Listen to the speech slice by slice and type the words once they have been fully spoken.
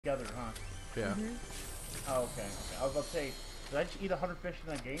together, huh? Yeah. Oh, okay. I was about to say, did I just eat 100 fish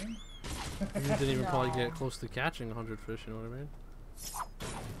in that game? You didn't even probably get close to catching 100 fish, you know what I mean?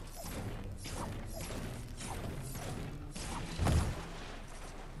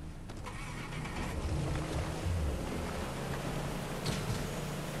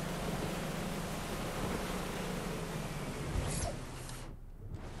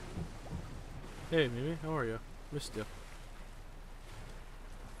 Hey, Mimi, how are you? Missed you.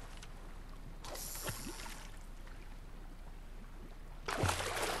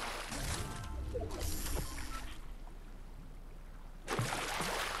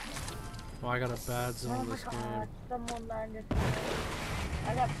 Oh, I got a bad zone this game. Someone landed.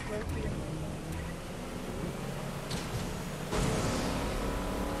 I got Slurpee in my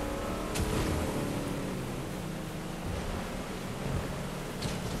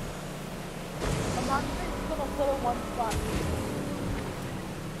I'm not just gonna put in one spot.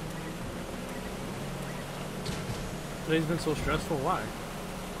 Today's been so stressful, why?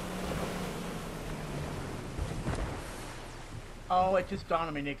 Oh, it just dawned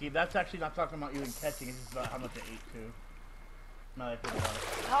on me, Nikki. That's actually not talking about you and catching. It's just about how much I ate too. Now that I think about it.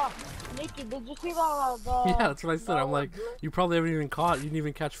 Oh, Nikki, did you see the Yeah, that's what I said. I'm like, you probably haven't even caught. You didn't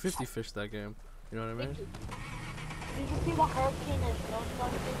even catch 50 fish that game. You know what I mean? Nikki, did you see the hurricane or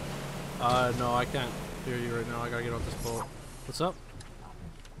snowstorm thing? No, I can't hear you right now. I gotta get off this boat. What's up?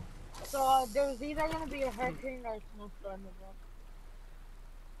 So there's either gonna be a hurricane or a snowstorm as well.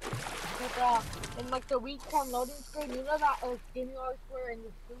 But in like the week 10 loading screen, you know that skin you always wear in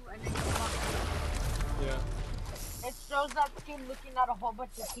the suit and then come up. Yeah. It shows that skin looking at a whole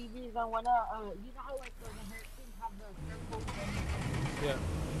bunch of TVs and when you know how like the hurricanes have the circle thing? Yeah.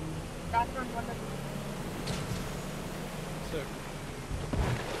 That's on one of the Sick.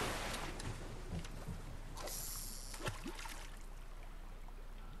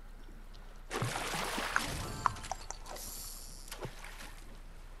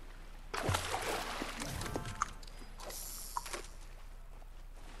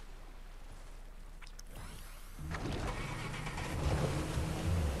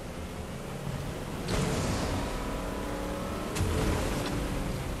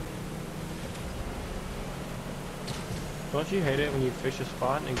 Don't you hate it when you fish a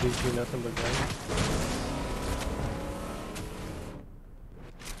spot and it gives you nothing but game?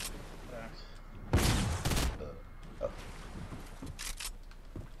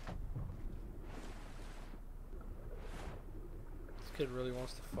 This kid really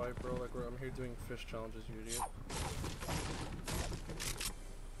wants to fight, bro. Like, I'm here doing fish challenges, you idiot.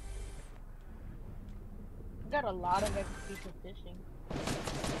 got a lot of XP for fishing.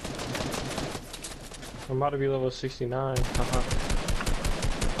 I'm about to be level 69.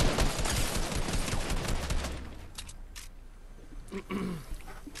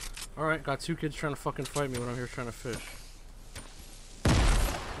 Alright, got two kids trying to fucking fight me when I'm here trying to fish.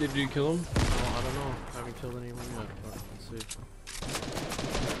 Did you kill him? Well, I don't know. I haven't killed anyone yet, but let's see.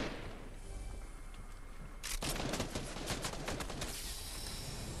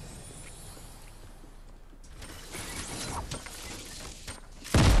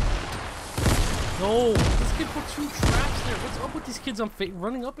 No! This kid put two traps there! What's up with these kids I'm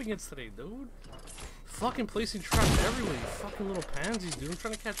running up against today, dude? Fucking placing traps everywhere, you fucking little pansies, dude. I'm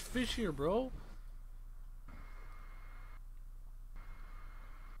trying to catch fish here, bro.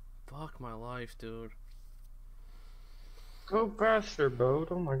 Fuck my life, dude. Go faster, boat.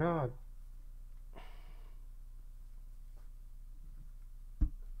 Oh my god.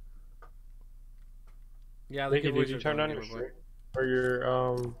 Yeah, Nikki, did you turn on your stream? Or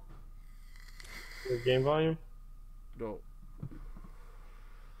your game volume? No.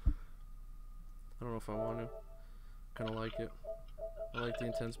 I don't know if I want to. Kinda like it. I like the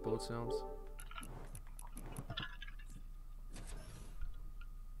intense boat sounds.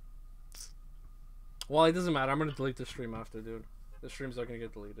 Well, it doesn't matter. I'm gonna delete the stream after, dude. The stream's not gonna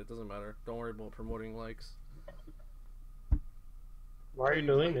get deleted. It doesn't matter. Don't worry about promoting likes. Why are you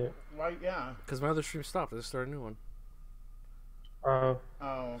deleting it? Right, yeah. Because my other stream stopped. I just started a new one. Oh,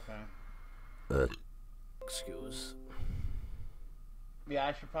 okay. Excuse. Yeah,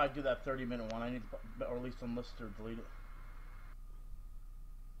 I should probably do that 30-minute one. I need to, or at least unlist or delete it.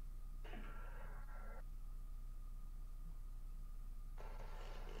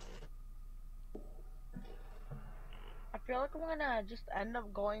 I feel like I'm gonna just end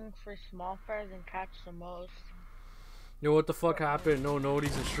up going for small fares and catch the most. Yo, what the fuck happened? No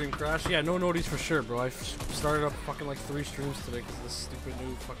noties and stream crash? Yeah, no noties for sure, bro. I started up fucking like 3 streams today because of this stupid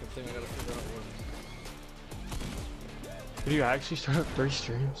new fucking thing I gotta figure out what. Did you actually start up 3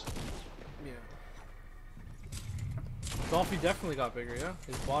 streams? Yeah. Dolphy definitely got bigger, yeah.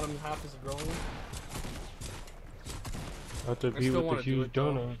 His bottom half is growing. Not to I be still with want the to do huge it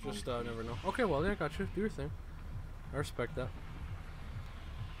though. donut. Just never know. Okay, well, yeah, I got you. Do your thing. I respect that.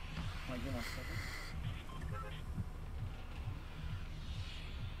 Like, give me a second.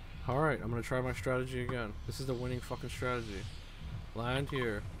 Alright, I'm gonna try my strategy again. This is the winning fucking strategy. Land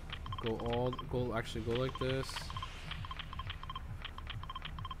here. Actually go like this.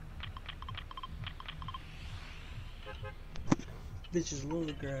 Bitches love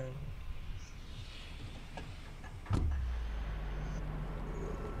the ground.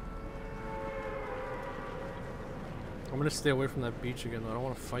 I'm gonna stay away from that beach again though. I don't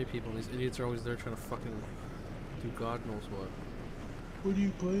want to fight people. These idiots are always there trying to fucking do God knows what. What are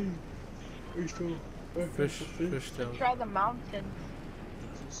you playing? Are you still Fish town. Try the mountains.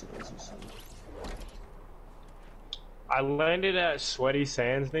 I landed at Sweaty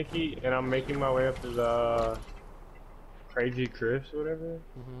Sands, Nikki, and I'm making my way up to the Crazy Cliffs or whatever.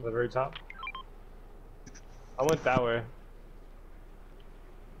 The very top. I went that way.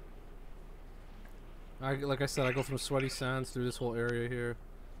 Like I said, I go from Sweaty Sands through this whole area here.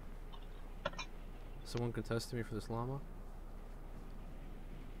 Someone contested me for this llama.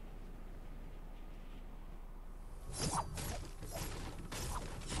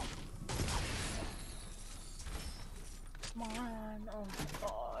 Come on. Oh my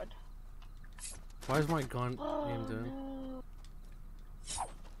god. Why is my gun aimed in? No.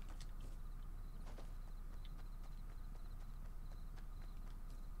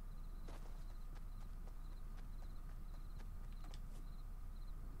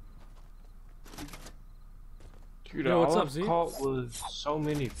 Dude, Yo, what's all up, Z? I caught was so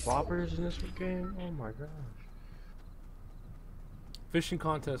many floppers in this game. Oh my gosh. Fishing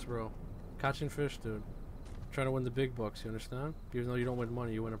contest, bro. Catching fish, dude. Trying to win the big bucks, you understand? Even though you don't win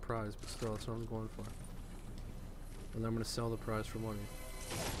money, you win a prize, but still, that's what I'm going for. And then I'm gonna sell the prize for money.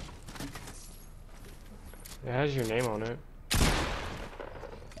 It has your name on it.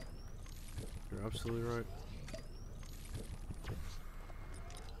 You're absolutely right.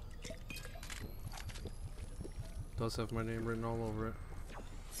 Does have my name written all over it.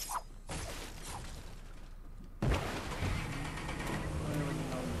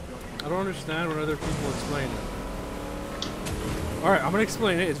 I don't understand when other people explain it. Alright, I'm gonna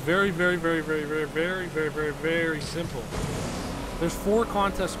explain it. It's very, very, very, very, very, very, very, very, very simple. There's 4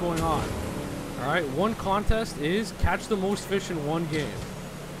 contests going on. Alright, one contest is catch the most fish in one game.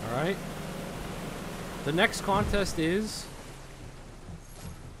 Alright? The next contest is...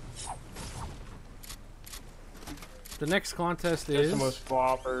 The next contest Catch is... the most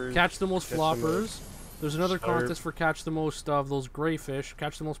floppers. Catch the most Catch the floppers. most There's another slurp. contest for catch the most of those gray fish.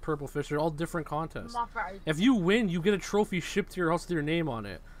 Catch the most purple fish. They're all different contests. Not for ice. If you win, you get a trophy shipped to your house with your name on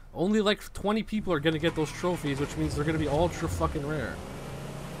it. Only like 20 people are gonna get those trophies, which means they're gonna be ultra fucking rare.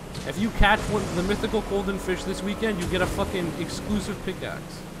 If you catch the mythical golden fish this weekend, you get a fucking exclusive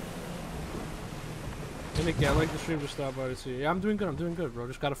pickaxe. Hey Nicky, I like the stream. Just stop by to see. Yeah, I'm doing good, bro.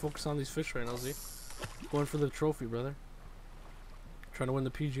 Just gotta focus on these fish right now, Z. Going for the trophy, brother. Trying to win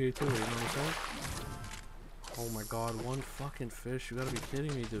the PGA Tour, you know what I'm saying? Oh my god, one fucking fish. You gotta be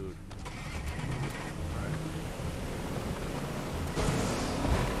kidding me, dude. Alright.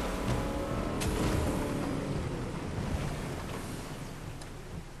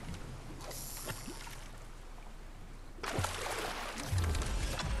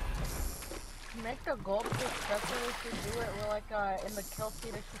 Make a goldfish special. We should do it. We're like in the kill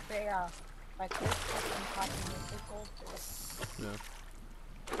feed. It should say like this person catching a goldfish. Yeah.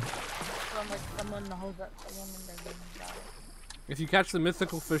 From like someone holds up to them and they're getting about it. If you catch the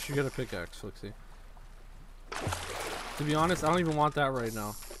mythical fish, you get a pickaxe, Flixie. To be honest, I don't even want that right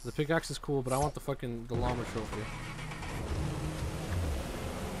now. The pickaxe is cool, but I want the llama trophy.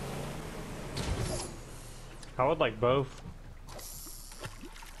 I would like both.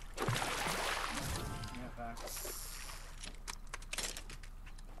 Yeah, facts.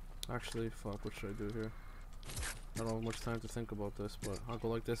 Actually, fuck, what should I do here? I don't have much time to think about this, but I'll go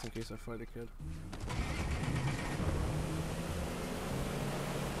like this in case I fight a kid.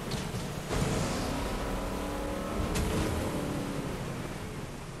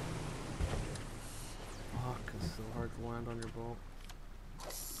 Fuck, it's so hard to land on your boat.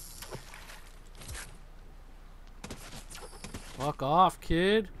 Fuck off,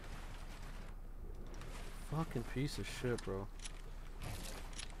 kid! Fucking piece of shit, bro.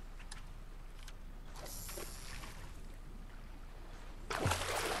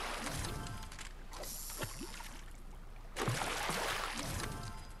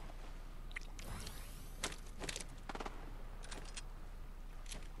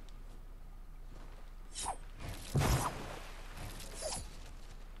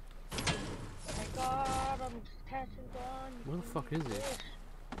 Where the fuck is he?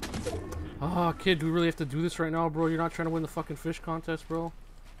 Ah, kid, do we really have to do this right now, bro? You're not trying to win the fucking fish contest, bro?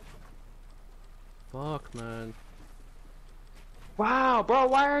 Fuck, man. Wow, bro,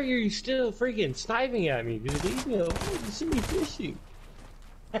 why are you still freaking sniping at me, dude? Leave me alone. You see me fishing.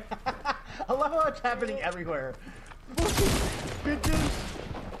 I love how it's happening everywhere. Bitches.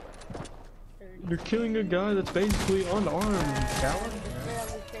 You're killing a guy that's basically unarmed, Callan.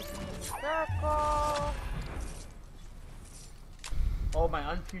 Oh, my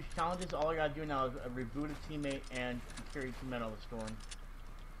unfused challenges, all I gotta do now is reboot a teammate and carry a teammate out of the storm.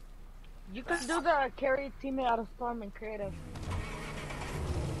 You can do the carry teammate out of storm in creative.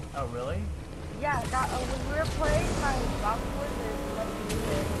 Oh, really? Yeah, that, when we were playing, my box was let me do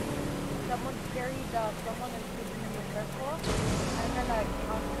it. Someone carried someone and put them in the circle, and then I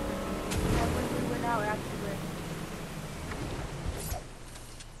counted. And when we went out, actually.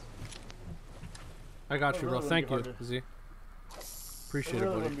 I got you, bro. Really Thank you, wouldn't be Z. Appreciate it really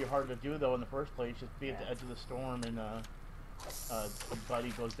buddy. wouldn't be hard to do though in the first place. Just be at the edge of the storm and a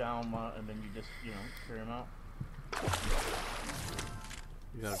buddy goes down and then you just carry him out.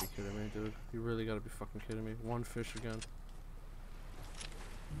 You gotta be kidding me, dude. You really gotta be fucking kidding me. One fish again.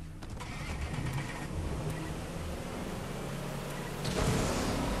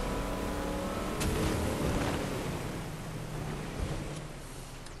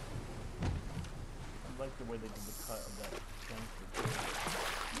 I like the way they did the cut of that gangster.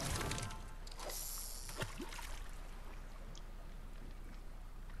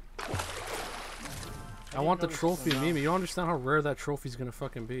 I want the trophy, Mimi. You don't understand how rare that trophy's gonna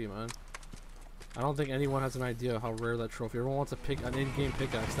fucking be, man. I don't think anyone has an idea how rare that trophy. Everyone wants to pick an in-game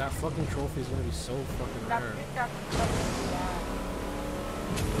pickaxe. That fucking trophy is gonna be so fucking rare.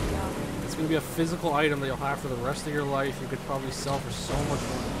 It's gonna be a physical item that you'll have for the rest of your life. You could probably sell for so much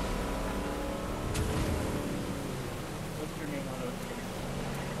money. What's your name on it?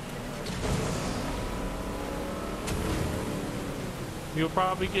 You'll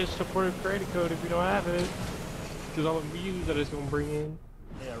probably get supported credit code if you don't have it. Because all the views that it's gonna bring in.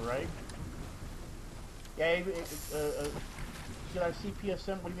 Yeah, right? Yeah, did I see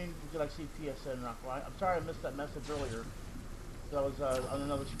PSN? What do you mean, did I see PSN, Rocco? I'm sorry I missed that message earlier. That was on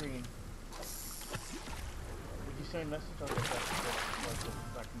another screen. Did you say a message? I'll get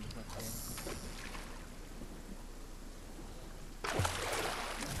back to my screen.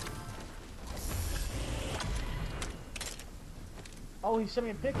 Oh, he sent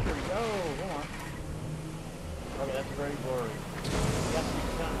me a picture. Oh, hold on. Okay, that's very blurry. You have to be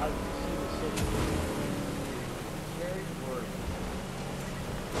kind of, I can see the city. Very blurry.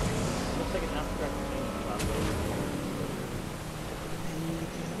 Looks like an abstract painting about those.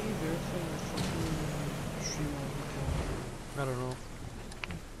 I don't know.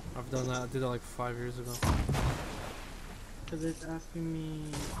 I've done that. I did that like 5 years ago. Because it's asking me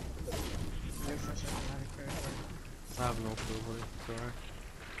if I should have a credit card. I have no clue, buddy. Sorry.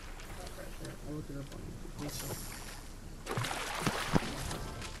 I'll look it up on YouTube.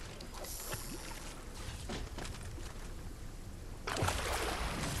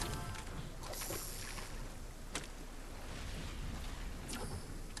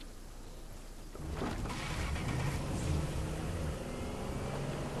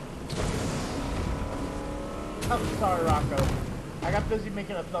 I'm sorry, Rocco. I got busy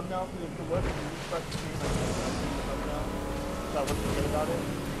making a thumbnail for the whip and refresh the screen like the thumbnail. So I wasn't forget about it.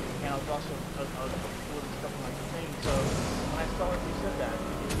 And I was also doing stuff on my thing. So when I saw it, you said that.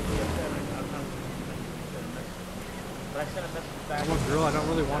 I'm not send a message. But I sent a message back. I'm a girl. I don't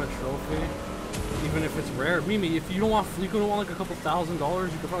really want a trophy, even if it's rare. Mimi, if you don't want like a couple $1,000,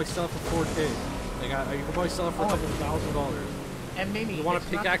 you could probably sell it for 4K. Like you could probably sell it for a couple $1,000. And Mimi, you want a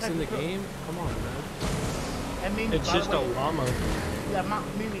pickaxe in the game? Come on, man. And Mimi, it's just a llama. Yeah,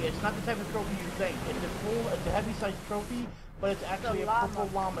 Mimi, it's not the type of trophy you think. It's a heavy-sized trophy, but it's actually a purple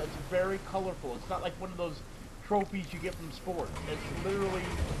llama. It's very colorful. It's not like one of those trophies you get from sports. It's literally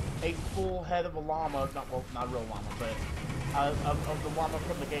a full head of a llama. Not a real llama, but of the llama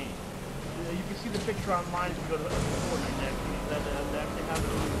from the game. You can see the picture online if you go to Fortnite. They actually have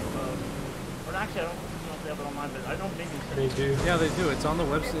it on. Or actually, I don't know if they have it online, but I don't think they do. Yeah, they do. It's on the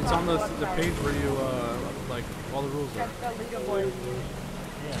website. It's on the page where you like all the rules are. Yeah.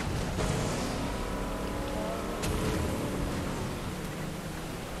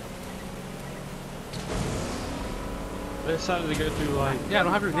 I decided to go through like. Yeah, I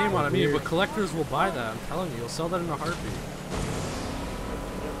don't have your name on it, I mean, but collectors will buy that. I'm telling you, you'll sell that in a heartbeat.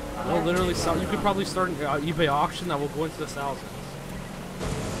 They'll literally sell. You could probably start an eBay auction that will go into the thousands.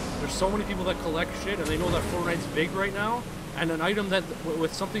 There's so many people that collect shit, and they know that Fortnite's big right now. And an item that,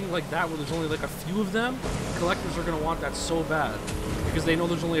 with something like that where there's only like a few of them, collectors are going to want that so bad. Because they know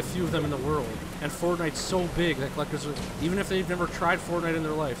there's only a few of them in the world. And Fortnite's so big that collectors are, even if they've never tried Fortnite in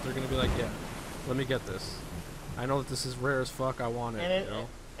their life, they're going to be like, yeah, let me get this. I know that this is rare as fuck, I want it, you know?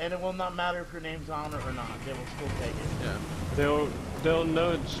 And it will not matter if your name's on it or not, they will still take it. Yeah. They'll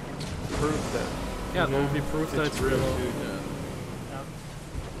know it's proof that... Yeah, there will be proof that it's real. Yeah.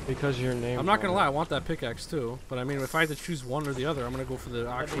 Because your name. I'm not gonna lie, I want that pickaxe too. But I mean, if I had to choose one or the other, I'm gonna go for the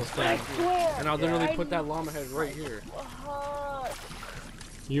actual thing. And I'll literally put that llama head right here.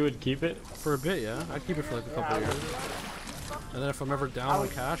 You would keep it? For a bit, yeah. I'd keep it for like a couple of years. And then if I'm ever down on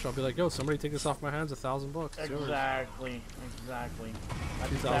cash, I'll be like, yo, somebody take this off my hands, $1,000 bucks. Exactly. Exactly.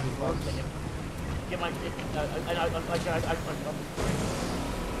 $2,000 bucks. Get my. I'm talking about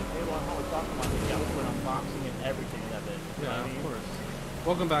the unboxing and everything of that bit. Yeah, of course.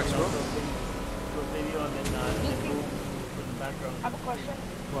 Welcome back, Scroll. Video and then in the background. I have a question.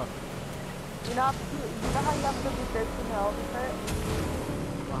 What? You know how you have to be 13 to elder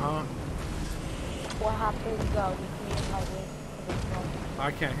Uh-huh. What happens with me and my wing?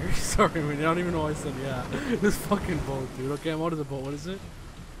 I can't hear you, sorry, man. I don't even know why I said yeah. This fucking boat, dude. Okay, I'm out of the boat. What is it?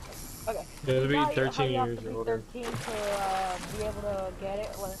 Okay. It'll be 13 how you years have to be older. 13 to be able to get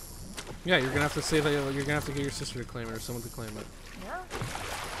it? Like, Yeah, you're gonna have to say that you're gonna have to get your sister to claim it or someone to claim it. yeah.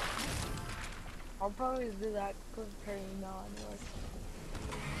 I'll probably do that because Perry now anyway.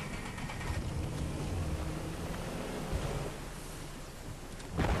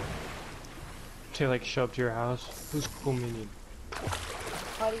 To like show up to your house. Who's cool minion?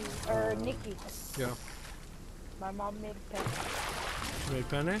 Buddy, or Nikki. Yeah. My mom made penne. She made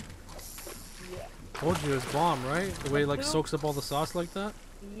penne? Yeah. Told you it's bomb, right? The way it like Two? soaks up all the sauce like that?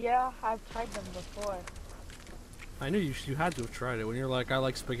 Yeah, I've tried them before. I knew you had to have tried it. When you're like, I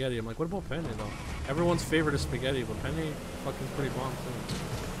like spaghetti. I'm like, what about penne though? Everyone's favorite is spaghetti, but penne fucking pretty bomb too.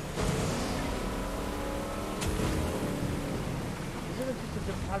 Isn't it just a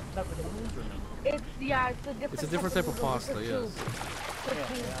different type of noodles or no? It's a different type of pasta, yes.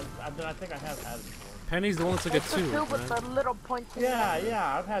 Yeah, I think I have had it before. Penny's the one that's like It's a tube, the with right? the little points in Yeah, it.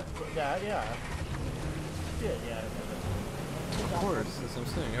 yeah, I've had that, yeah. Yeah. Of course, that's what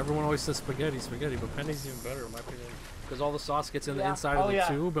I'm saying. Everyone always says spaghetti, but penny's even better in my opinion. Because all the sauce gets in the inside of the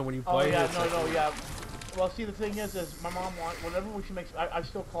tube, and when you bite it, it's like... Well, see, the thing is my mom wants, whenever she makes, I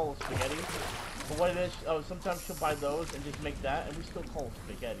still call it spaghetti. But what it is, sometimes she'll buy those and just make that, and we still call it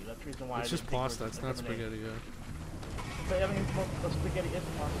spaghetti. That's the reason why It's just pasta, it's not spaghetti, yeah. But I mean, spaghetti is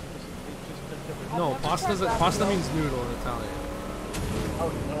pasta. It's just a different... No, pasta means noodle in Italian. Oh,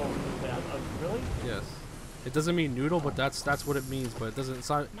 no. Really? Yes. It doesn't mean noodle, but that's what it means. But it doesn't. It's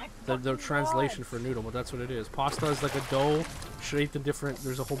not the translation for noodle, but that's what it is. Pasta is like a dough shaped in different.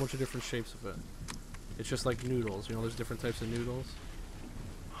 There's a whole bunch of different shapes of it. It's just like noodles. You know, there's different types of noodles.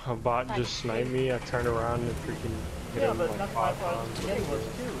 A bot just sniped me. I turned around and freaking hit him but like that's 5 why times. spaghetti was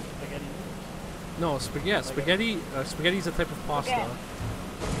too. Spaghetti. No, spaghetti. Spaghetti is a type of pasta,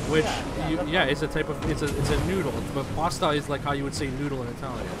 which is a type of it's a noodle. But pasta is like how you would say noodle in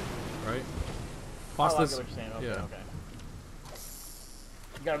Italian, right? Pasta's, Okay. You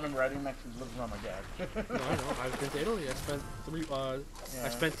gotta remember, I didn't actually live around my dad. No, I know. I've been to Italy. I spent I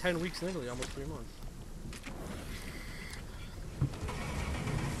spent 10 weeks in Italy, almost 3 months.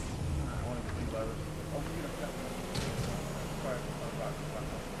 I want to think about it.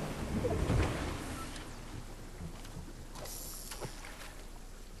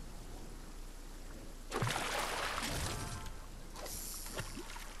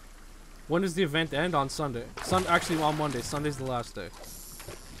 When does the event end? On Sunday. Actually, on Monday. Sunday's the last day.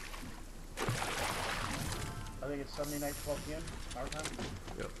 I think it's Sunday night, 12 p.m. our time.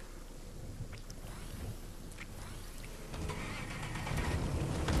 Yep.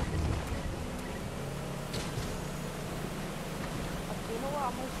 You know what?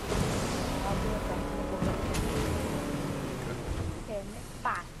 I'm gonna I'll do it. Okay,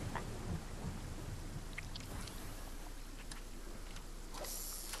 pasta.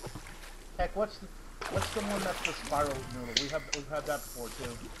 Heck, what's the one that's the spiral noodle? We've had that before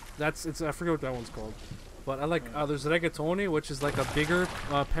too. I forget what that one's called. But I like, there's rigatoni, which is like a bigger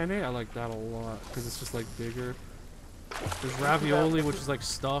penne. I like that a lot, because it's just like bigger. There's ravioli, which is like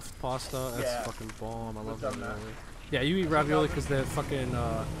stuffed pasta. That's fucking bomb. I love ravioli. Yeah, you eat ravioli because the fucking,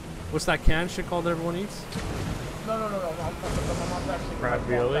 what's that canned shit called that everyone eats? No. My mom's actually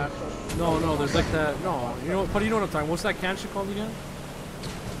Ravioli? No, there's like that, no. You know, but you know what I'm talking about. What's that canned shit called again?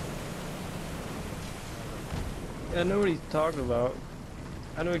 Yeah, I know what he's talking about.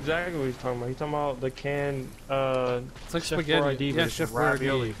 I know exactly what he's talking about. He's talking about the canned, it's like Chef spaghetti. Boyardee, Yeah, but Chef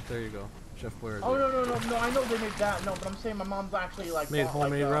ravioli. Boyardee. There you go. Chef Blair did. Oh no! I know they made that. No, but I'm saying my mom's actually like made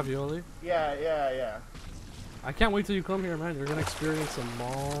homemade ravioli. Yeah. I can't wait till you come here, man. You're gonna experience some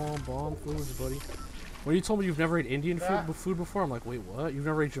bomb foods, buddy. When you told me you've never ate Indian food before, I'm like, wait, what? You've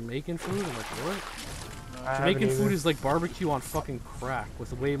never ate Jamaican food? I'm like, what? No, Jamaican food is like barbecue on fucking crack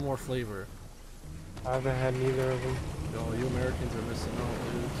with way more flavor. I haven't had neither of them. No, you Americans are missing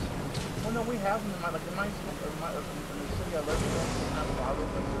out, dudes. Well, no, we have them in my in the city I live in. We have a lot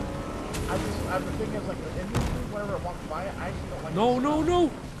of them. The thing is, like, the Indian food, whenever I walk by it, I actually don't like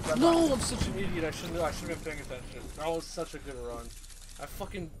it. No! I'm such an idiot. I shouldn't have been paying attention. That was such a good run. I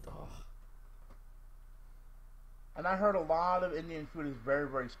fucking... Oh. And I heard a lot of Indian food is very,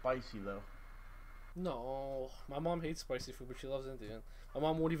 very spicy, though. No. My mom hates spicy food, but she loves Indian. My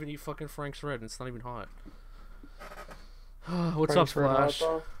mom won't even eat fucking Frank's Red, and it's not even hot. What's up, Flash?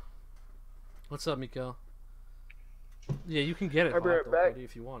 What's up, Mikael? Yeah, you can get it hot, though, buddy,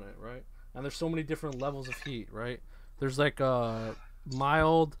 if you want it, right? And there's so many different levels of heat, right? There's like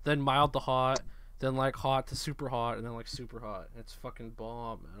mild, then mild to hot, then like hot to super hot, and then like super hot. It's fucking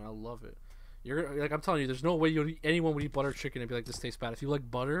bomb, man. I love it. You're like, I'm telling you, there's no way anyone would eat butter chicken and be like, this tastes bad. If you like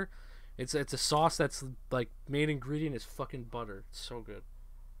butter, it's a sauce that's like main ingredient is fucking butter. It's so good.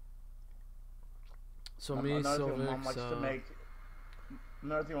 So another thing my mom likes to make.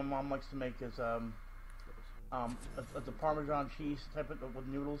 Another thing my mom likes to make is a Parmesan cheese type of with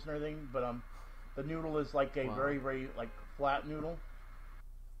noodles and everything. But the noodle is like a very, very like flat noodle.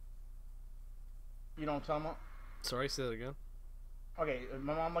 You know what I'm talking about? Sorry, say that again. Okay,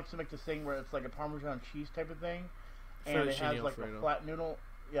 my mom likes to make this thing where it's like a Parmesan cheese type of thing, and it has like a flat noodle.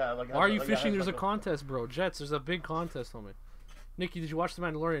 Yeah, like. Why are you fishing? There's a contest, bro. Jets, there's a big contest, homie. Nikki, did you watch The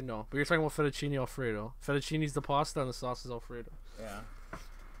Mandalorian? No, but you're talking about fettuccine alfredo. Fettuccine's the pasta, and the sauce is alfredo. Yeah.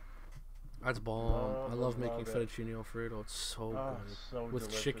 That's bomb. I love making fettuccine alfredo. It's so good. So with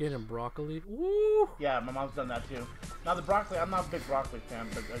delicious. Chicken and broccoli. Woo! Yeah, my mom's done that too. Now the broccoli, I'm not a big broccoli fan,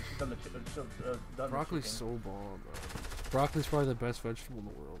 but she's done the chicken. Broccoli's so bomb, bro. Broccoli's probably the best vegetable in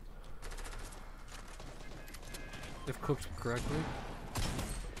the world. If cooked correctly.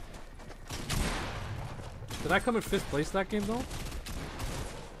 Did I come in 5th place that game though?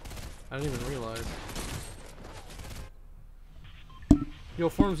 I didn't even realize. Yo,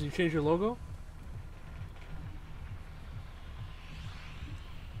 Forms, did you change your logo?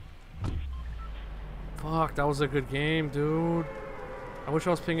 Fuck, that was a good game, dude. I wish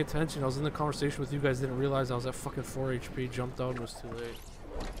I was paying attention. I was in the conversation with you guys, didn't realize I was at fucking 4 HP, jumped out and it was too late.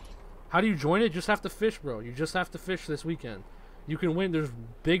 How do you join it? You just have to fish, bro. You just have to fish this weekend. You can win. There's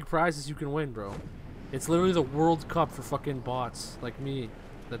big prizes you can win, bro. It's literally the World Cup for fucking bots like me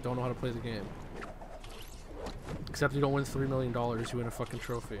that don't know how to play the game. Except you don't win $3 million, you win a fucking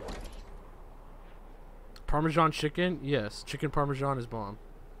trophy. Parmesan chicken? Yes. Chicken Parmesan is bomb.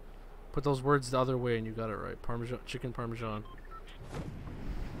 Put those words the other way and you got it right. Parmesan, chicken Parmesan.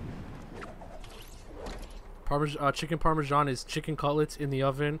 Chicken Parmesan is chicken cutlets in the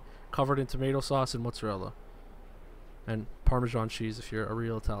oven, covered in tomato sauce and mozzarella. And Parmesan cheese if you're a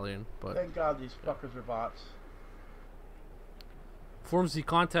real Italian. But thank God these fuckers are bots. Forms the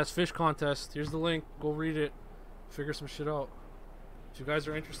contest, fish contest. Here's the link. Go read it. Figure some shit out. If you guys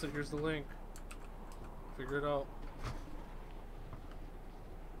are interested, here's the link. Figure it out.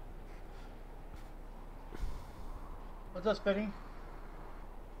 What's up, Spinny?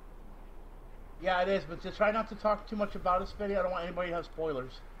 Yeah, it is, but just try not to talk too much about it, Spinny. I don't want anybody to have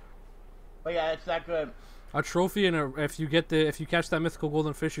spoilers. But yeah, it's that good. A trophy and if you catch that mythical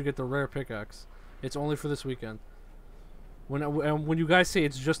golden fish, you get the rare pickaxe. It's only for this weekend. When you guys say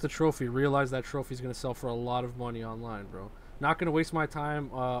it's just a trophy, realize that trophy is gonna sell for a lot of money online, bro. Not gonna waste my time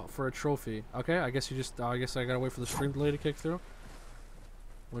for a trophy. Okay, I guess I gotta wait for the stream delay to kick through.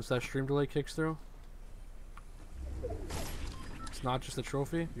 Once that stream delay kicks through, it's not just a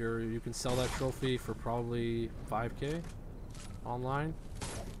trophy. You can sell that trophy for probably 5K online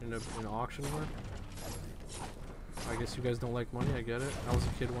in an auction war. I guess you guys don't like money. I get it. I was a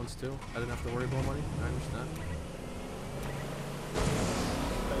kid once too. I didn't have to worry about money. I understand.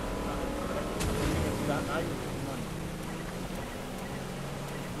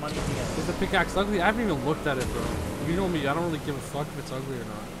 Is the pickaxe ugly? I haven't even looked at it, bro. You know me, I don't really give a fuck if it's ugly or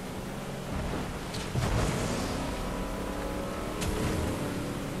not.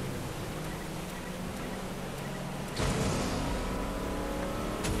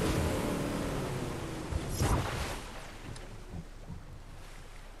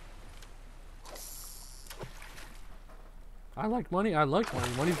 I like money. I like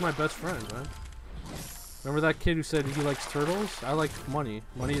money. Money's my best friend, man. Remember that kid who said he likes turtles? I like money.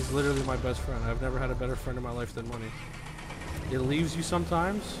 Money is literally my best friend. I've never had a better friend in my life than money. it leaves you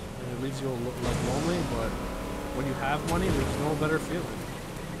sometimes, and it leaves you like lonely. But when you have money, there's no better feeling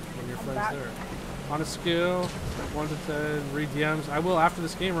when your friend's there. On a scale, 1 to 10, read DMs. I will after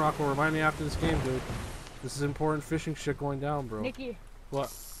this game, Rocco. Remind me after this game, dude. This is important fishing shit going down, bro. Nikki.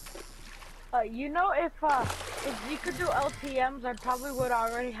 What? You know, if you could do LTMs, I probably would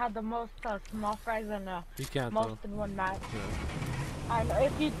already have the most small fries and you can't, most though. in one match. Yeah. And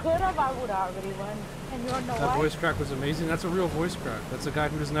if you could have, I would already win. And you wanna know why? That voice crack was amazing. That's a real voice crack. That's a guy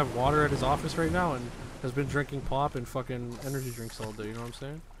who doesn't have water at his office right now and has been drinking pop and fucking energy drinks all day. You know what I'm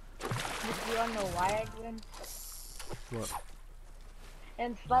saying? You wanna know why I win? What?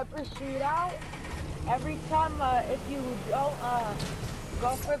 In Sniper Shootout, every time if you don't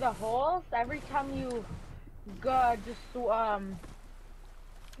go for the holes, every time you go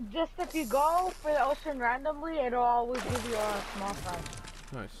just if you go for the ocean randomly, it'll always give you a small fry.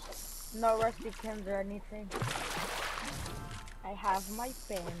 Nice. No rusty pins or anything. I have my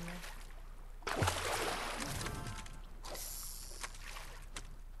pen.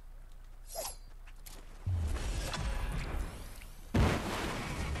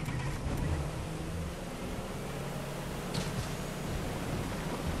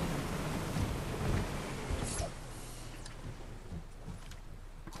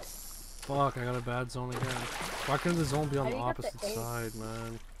 Fuck, I got a bad zone again. Why couldn't the zone be on the How do you get opposite the 8? side,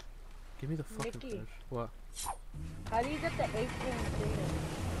 man? Give me the fucking Mickey. fish. What? How do you get the 18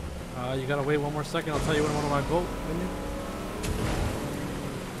 freedom? You gotta wait one more second. I'll tell you when I'm on my boat. Didn't you?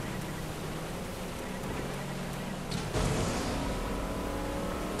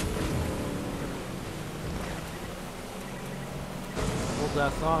 Hold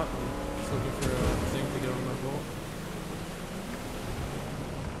that thought. I'm just looking for a thing to get on my boat.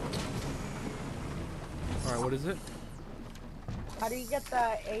 Alright, what is it? How do you get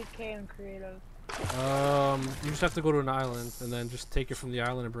the AK in creative? You just have to go to an island and then just take it from the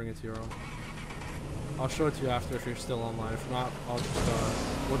island and bring it to your own. I'll show it to you after if you're still online. If not, I'll just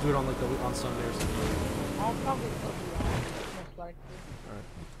we'll do it on like on Sunday or something. I'll probably still be on, most likely. Alright.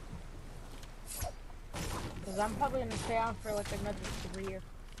 Cause I'm probably gonna stay on for like another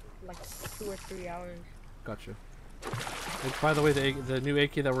 2 or 3 hours. Gotcha. By the way, the new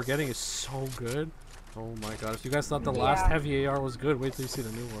AK that we're getting is so good. Oh my god, if you guys thought the last heavy AR was good, wait till you see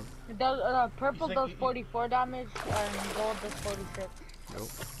the new one. It does, purple does 44 damage and gold does 46. Nope.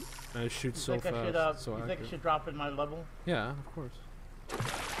 And it shoots so fast. You think I should drop in my level? Yeah, of course.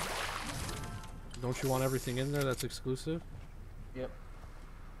 Don't you want everything in there that's exclusive? Yep.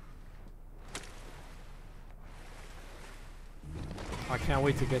 I can't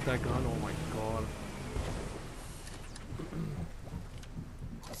wait to get that gun, oh my god.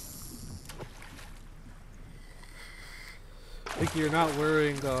 Think you're not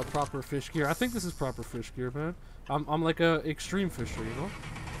wearing proper fish gear. I think this is proper fish gear, man. I'm like a extreme fisher, you know?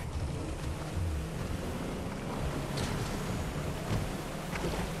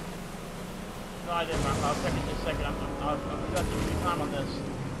 No, I didn't. I'll check it in a second. I've got some time on this.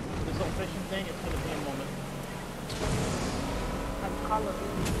 This whole fishing thing, it's gonna be a moment. Like Call of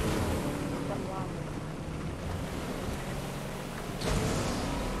Duty.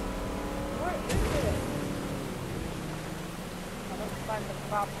 Where is it? Let's find the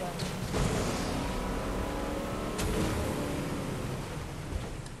problem.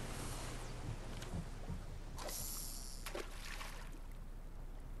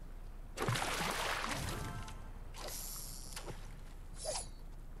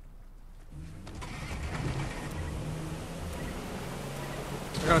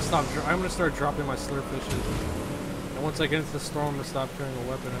 I gotta stop. I'm gonna start dropping my slurp fishes. And once I get into the storm, I'm gonna stop carrying a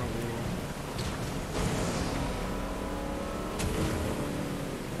weapon. I don't need one.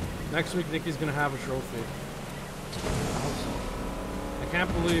 Next week, Nikki's gonna have a trophy. I hope so. I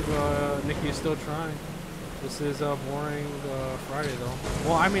can't believe Nikki is still trying. This is a boring Friday, though.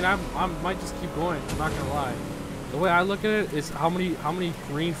 Well, I mean, I might just keep going. I'm not gonna lie. The way I look at it is how many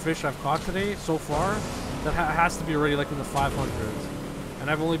green fish I've caught today so far. That has to be already like in the 500s. And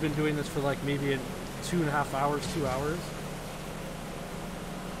I've only been doing this for like maybe 2.5 hours, 2 hours.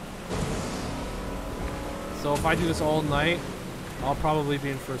 So if I do this all night, I'll probably be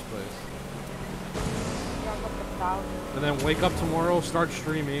in first place. And then wake up tomorrow, start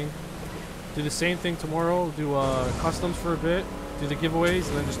streaming, do the same thing tomorrow, do customs for a bit, do the giveaways,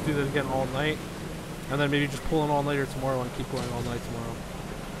 and then just do that again all night. And then maybe just pull an all-nighter tomorrow and keep going all night tomorrow.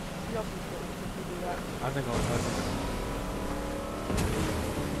 I think I'll.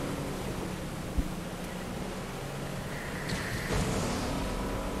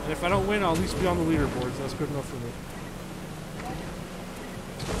 And if I don't win, I'll at least be on the leaderboards. That's good enough for me.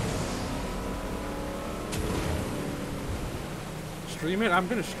 stream it? I'm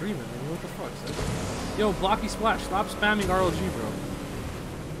gonna stream it, man. What the fuck, son? Yo, Blocky Splash, stop spamming RLG, bro.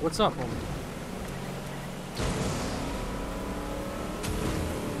 What's up, homie?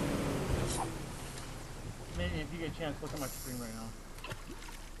 Maybe if you get a chance, look at my screen right now.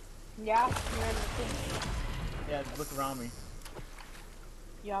 Yeah, you're in the thing. Yeah, look around me.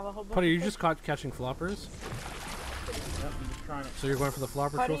 You have a whole bunch Putty, of you fish? just caught catching floppers? Yep, I'm just trying it. So you're going for the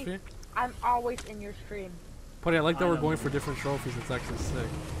flopper Putty, trophy? I'm always in your stream. Putty, I like that I we're know. going for different trophies. It's actually sick.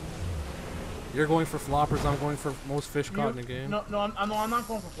 You're going for floppers. I'm going for most fish caught in a game. No, I'm not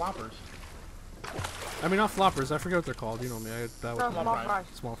going for floppers. I mean, not floppers. I forget what they're called. You know me. That was Small fries. fries.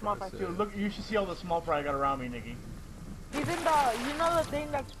 small Small fries. fries. Yeah. Dude, look, you should see all the small fry I got around me, Nikki. Even the, you know the thing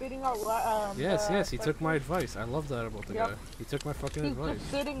that's spitting out, Yes, the yes. He took my fish? advice. I love that about the Yep. guy. He took my fucking He's advice.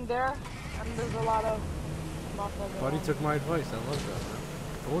 just sitting there, and there's a lot of small fries Buddy around. took my advice. I love that, man.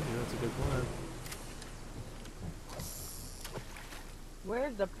 Told you, that's a good plan.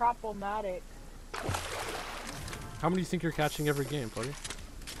 Where's the problematic? How many do you think you're catching every game, buddy?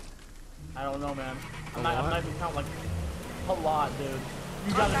 I don't know, man. I'm lot? not even counting like a lot, dude.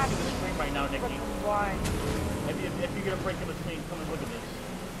 You gotta see the screen right now, Nikki. Fucking blind. If you're gonna break in between, come and look at this.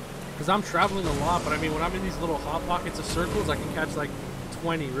 Because I'm traveling a lot, but I mean, when I'm in these little hot pockets of circles, I can catch like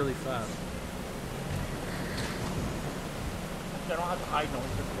 20 really fast. Actually, I don't have to hide no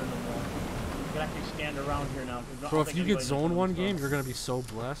here no more. You can actually stand around here now. 'Cause I Bro, don't if think you get anybody's zoned doing one this game, stuff. you're gonna be so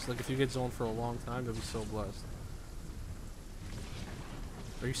blessed. Like if you get zoned for a long time, you'll be so blessed.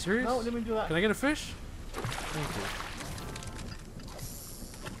 Are you serious? No, let me do that. Can I get a fish? Thank you.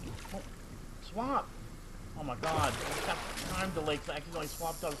 Swap. Oh my god. It's got time delay because I accidentally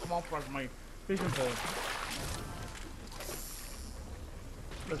swapped out a small fry from my fishing pole.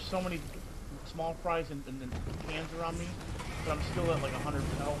 There's so many small fries and cans around me, but I'm still at like 100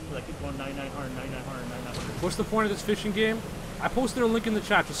 health, so I keep going 9900, 9900, 9900. What's the point of this fishing game? I posted a link in the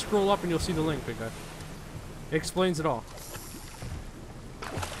chat. Just scroll up and you'll see the link, big guy. It explains it all.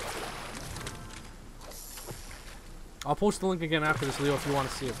 I'll post the link again after this, Leo, if you want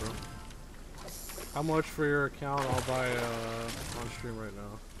to see it, bro. How much for your account? I'll buy on stream right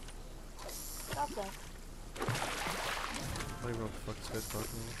now. Okay. I don't even know what the fuck this guy's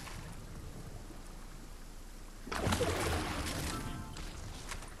talking about.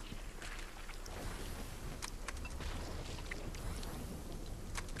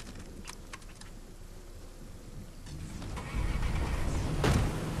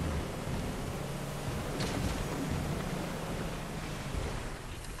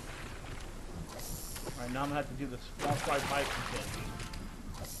 Alright, now I'm gonna have to do the small fry bite again.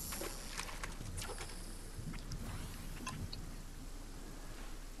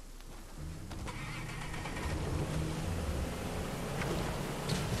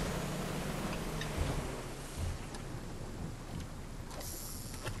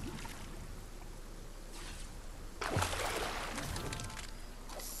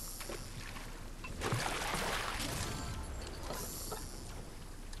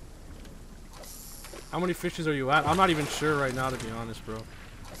 How many fishes are you at? I'm not even sure right now, to be honest, bro.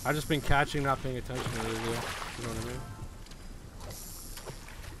 I've just been catching, not paying attention to it, yeah. You know what I mean?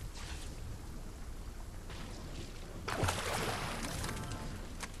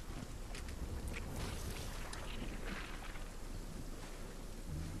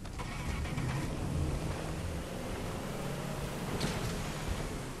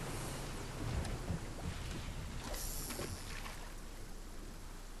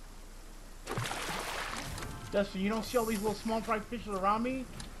 Dustin, you don't see all these little small fry fish around me?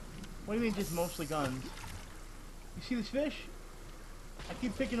 What do you mean just mostly guns? You see this fish? I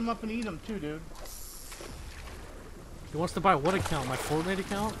keep picking them up and eat them too, dude. He wants to buy what account? My Fortnite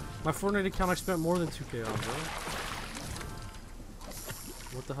account? My Fortnite account I spent more than 2K on, bro.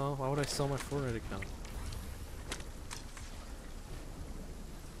 What the hell? Why would I sell my Fortnite account?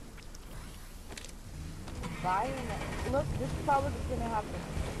 Buying it. Look, this is how it's gonna happen.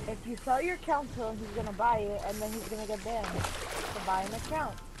 If you sell your account to him, he's gonna buy it, and then he's gonna get banned to buy an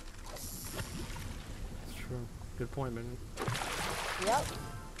account. It's true. Good point, man. Yep.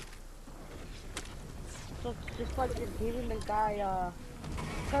 So it's just like you're giving the guy,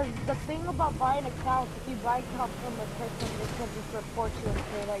 because the thing about buying accounts, if you buy accounts from a person, they can just report you and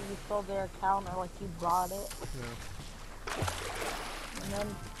say that you sold their account or like you bought it. Yeah. And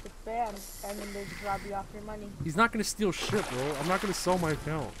then it's banned, and then they just rob you off your money. He's not gonna steal shit, bro. I'm not gonna sell my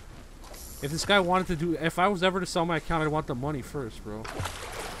account. If this guy wanted to do, if I was ever to sell my account, I'd want the money first, bro.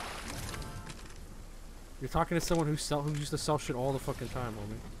 You're talking to someone who used to sell shit all the fucking time,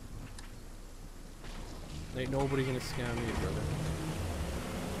 homie. Ain't nobody gonna scam me, brother.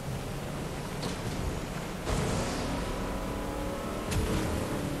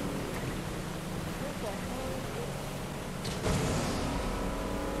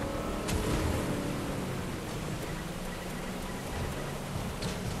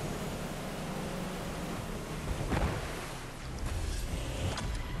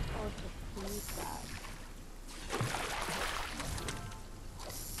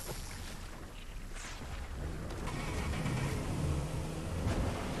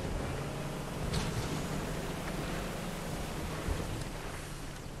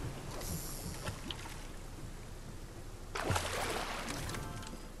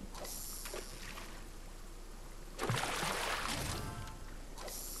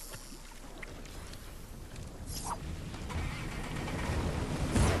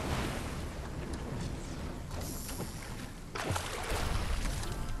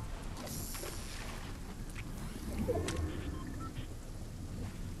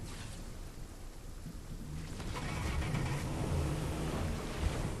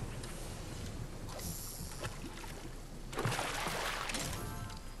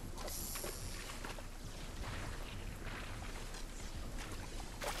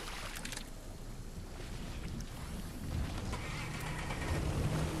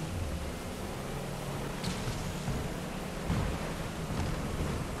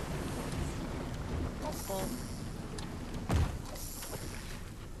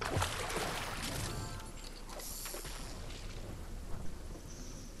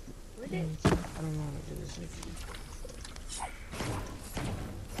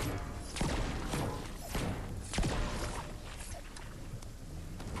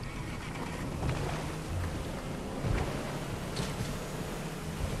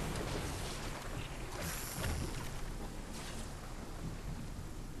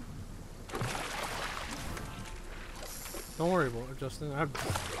 Don't worry about it, Justin. Don't worry, man.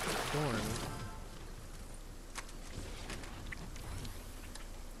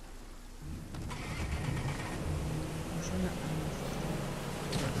 I'm trying to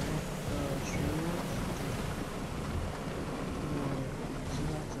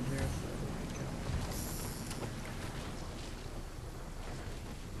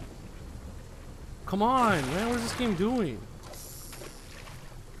Come on, man. What is this game doing?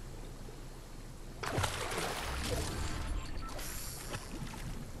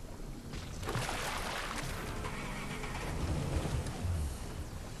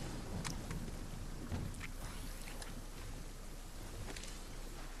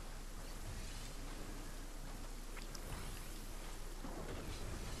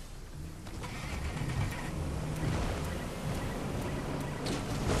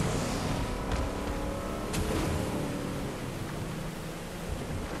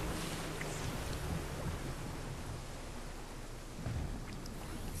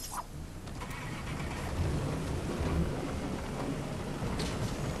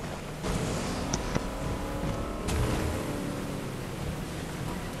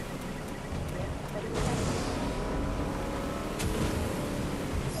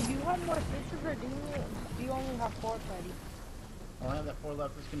 More fishes, or do you only have 4, Freddy? I only have that 4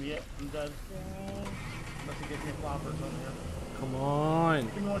 left. This can be it. I'm dead. Dang. Unless it gives me floppers on here. Come on.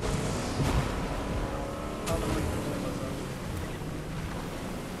 Give me one. Oh, no, wait,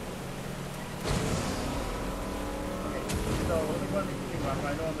 okay, so let me go and make a I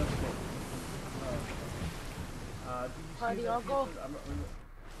know I'm this thing. Do you Freddy, see I'll that? go.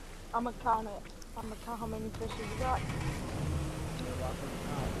 I'm gonna count it. I'm gonna count how many fishes you got.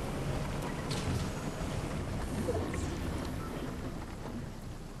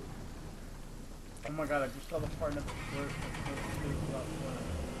 Oh my god, I just saw the part of where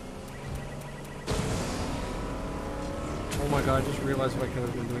Oh my god, I just realized what I could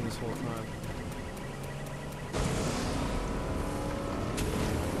have been doing this whole time.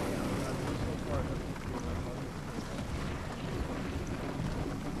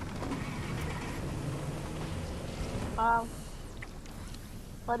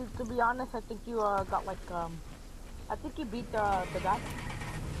 But to be honest, I think you got like I think you beat the guy.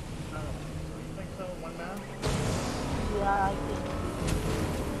 You think so? One man? Yeah, I think.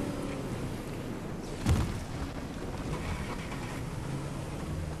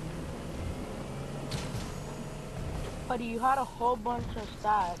 Buddy, you had a whole bunch of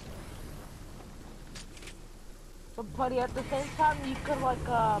stats. But buddy, at the same time, you could what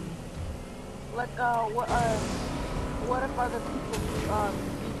if other people beat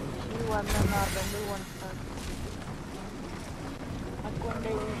you and then the new one starts? Like when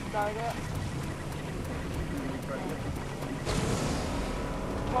they restart it.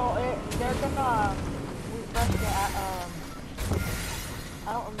 Well, they're gonna refresh it at I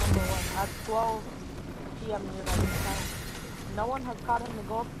don't remember when, at 12 p.m. United time. No one has caught him the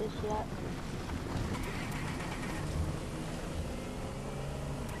goldfish yet.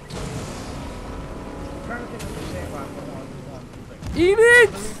 I'm trying to think of the same one. Eat it!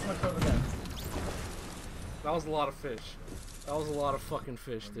 That was a lot of fish. That was a lot of fucking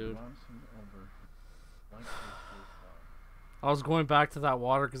fish, dude. I was going back to that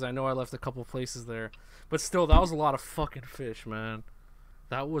water because I know I left a couple places there. But still, that was a lot of fucking fish, man.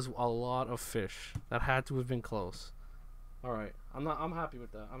 That was a lot of fish. That had to have been close. Alright. I'm happy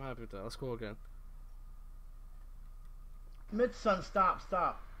with that. I'm happy with that. Let's go again. Mid-sun, stop.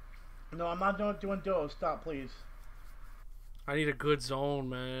 No, I'm not doing duos. Stop, please. I need a good zone,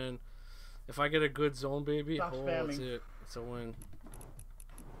 man. If I get a good zone, baby, Stop that's spamming. it. It's a win.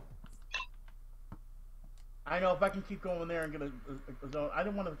 I know if I can keep going there and get a zone. I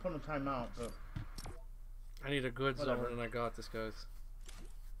didn't want to put a timeout, but I need a good whatever. zone, and I got this, guys.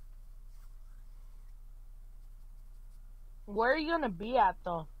 Where are you gonna be at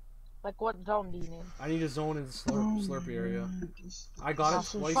though? Like what zone do you need? I need a zone in the slurpy area. I got it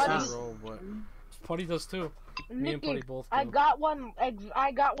twice in a row, but Putty does too. Me and Putty both do. I got one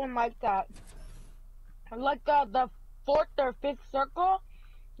like that. Like the 4th or 5th circle.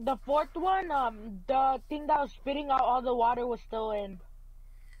 The 4th one, the thing that was spitting out all the water was still in.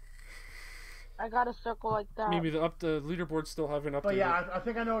 I got a circle like that. Maybe the leaderboard still haven't updated. But yeah, I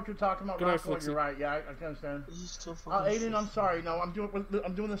think I know what you're talking about. Good night, Rocco, Flixie. you're right. Yeah, I can understand. This is still fucking Aiden, I'm sorry. No, I'm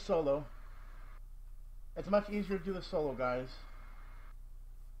doing this solo. It's much easier to do this solo, guys.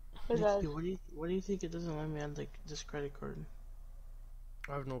 Nikki, what do you think it doesn't let me add like this credit card?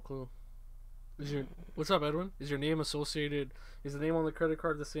 I have no clue. What's up, Edwin? Is your name associated? Is the name on the credit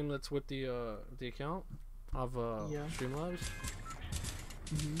card the same that's with the account of Yeah. Streamlabs?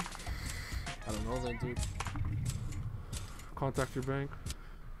 I don't know then, dude. contact your bank.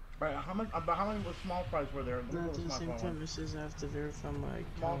 Right, how many small fries were there? Not at the same time, it says I have to verify my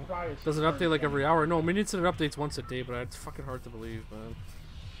Small account. fries. Does it update like every hour? No, Minion said it updates once a day, but it's fucking hard to believe, man.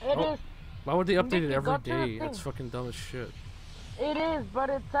 It is. Why would they update it Mickey, every go to the day? thing. That's fucking dumb as shit. It is, but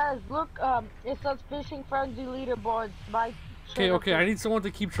it says, look, it says fishing frenzy leaderboards by. Okay, I need someone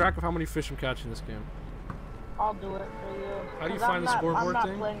to keep track of how many fish I'm catching this game. I'll do it for you. How do you 'Cause find the scoreboard I'm not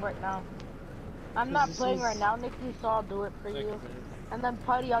thing? playing right now. I'm not playing right now, Nikki, so I'll do it for you. And then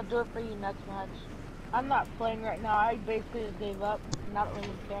Putty, I'll do it for you next match. I'm not playing right now. I basically just gave up. Not really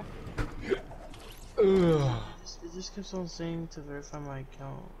care. It just keeps on saying to verify my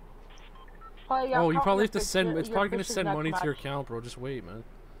account. Putty, Oh, I'll you call probably your have to fish- send. your It's probably gonna fishes send next money to your match. account, bro. Just wait, man.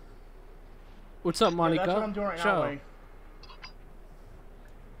 What's up, Monica? Yeah, that's what I'm doing right now, Ciao. Wayne.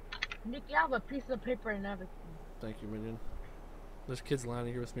 Nikki, I have a piece of paper and everything. Thank you, Minion. There's kids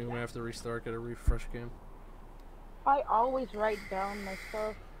landing here with me when I have to restart, get a refresh game. I always write down my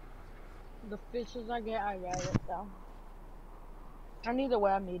stuff. The fishes I get, I write it down. And either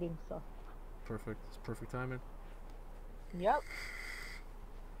way, I'm eating, so. Perfect. It's perfect timing. Yep.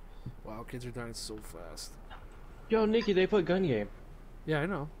 Wow, kids are dying so fast. Yo, Nikki, they put gun game. Yeah, I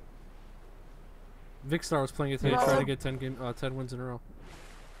know. Vicstar was playing it today, No. trying to get 10 wins in a row.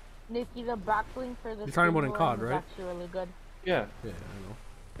 Nikki, the backlink for the You're talking about in single COD, is right? actually really good. Yeah. Yeah,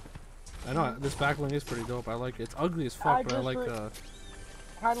 I know. This backlink is pretty dope. I like it. It's ugly as fuck, but I like.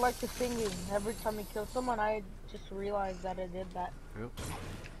 I like the singing. Every time you kill someone, I just realized that I did that. Yep.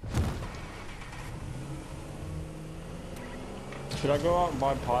 Should I go out and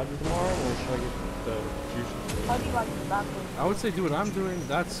buy pods tomorrow, or should I get the juices? How do you like the backlink? I would say do what I'm doing.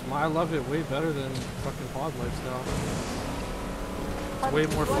 I love it way better than fucking pod lifestyle. It's way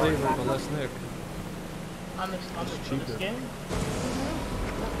more flavor, but less Nick. On the cheaper. skin?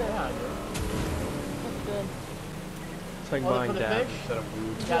 That's good. Yeah, I do. That's good. It's like Oh, buying for the dabs fish? instead of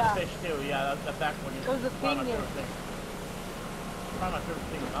food. Yeah, Yeah. the fish too. Yeah, that back one is Because the probably my thing favorite is- thing. Probably my favorite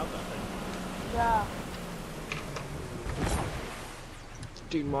thing about that thing. Yeah.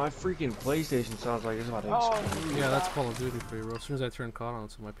 Dude, my freaking PlayStation sounds like it's about to Oh, explode. Yeah, that's Call of Duty for you, bro. As soon as I turn COD on,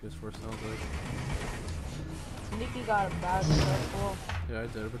 that's what my PS4 sounds like. Nikki got a bad cool. Yeah, I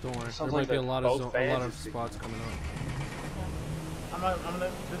did, but don't worry. There Sounds might like be a that lot both of fans is spots coming up.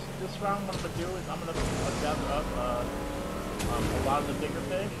 This round, what I'm gonna do is I'm gonna gather up a lot of the bigger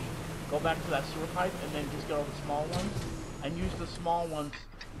fish, go back to that sewer pipe, and then just get all the small ones, and use the small ones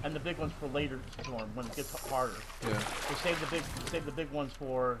and the big ones for later storm when it gets harder. Yeah. So save the big ones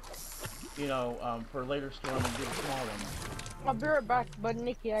for, for later storm and do the small ones. I'll be right back, but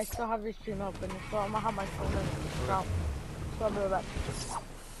Nikki, I still have your stream open, so I'm gonna have my phone in. So I'll be right back.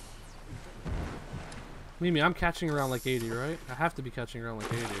 Mimi, I'm catching around like 80, right? I have to be catching around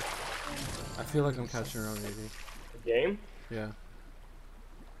like 80. I feel like I'm catching around 80. Game? Yeah.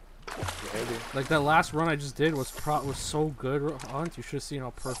 Maybe. Like that last run I just did was so good, Hunt. You should have seen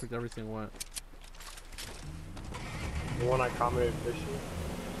how perfect everything went. The one I commented fishing?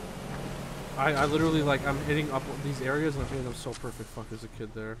 I literally, like, I'm hitting up these areas and I'm hitting them so perfect. Fuck, there's a kid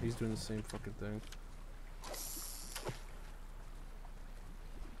there. He's doing the same fucking thing.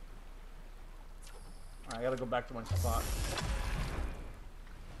 Alright, I gotta go back to my spot.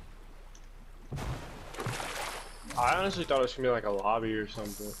 I honestly thought it was gonna be like a lobby or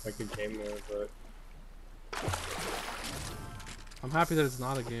something, like a game mode, but I'm happy that it's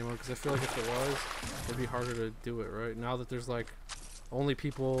not a game mode because I feel like if it was, it'd be harder to do it, right? Now that there's like only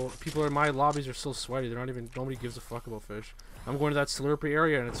people in my lobbies are so sweaty. They're not even, nobody gives a fuck about fish. I'm going to that slurpy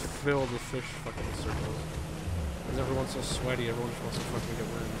area and it's filled with fish fucking in circles. Because everyone's so sweaty, everyone just wants to fucking get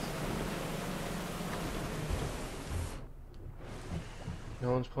wins.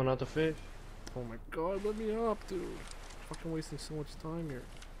 no one's pulling out the fish. Oh my god, let me up, dude. Fucking wasting so much time here.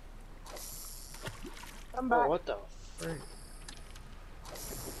 I'm back. Oh, what the frick?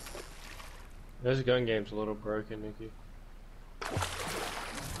 This gun game's a little broken, Nikki.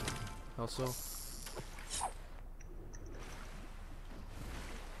 How so?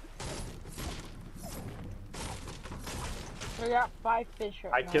 We got 5 fish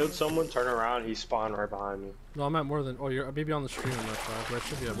right I now. killed someone, turn around, he spawned right behind me. No, I'm at more than, oh, you're maybe on the stream I'm at 5, but I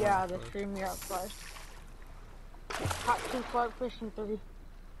should be at more Yeah, than the 5. stream you're at 5. Caught 2 flatfish and 3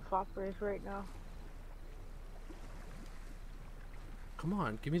 floppers right now. Come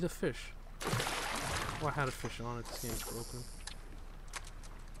on, give me the fish. Oh, I had a fish on it, this game's broken.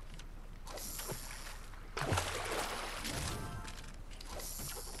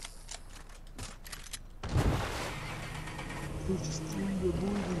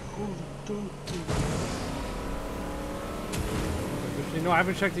 No, I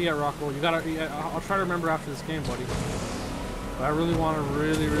haven't checked it yet, Rockwell. You gotta. I'll try to remember after this game, buddy. But I really want to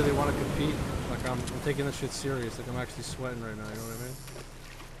compete. Like I'm taking this shit serious. Like I'm actually sweating right now. You know what I mean?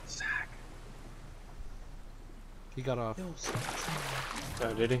 Zach. He got off.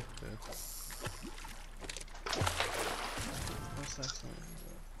 Oh, did he? Yeah. What's that song?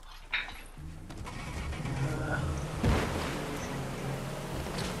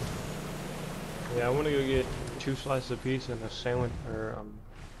 Yeah, I want to go get 2 slices of pizza and a sandwich or a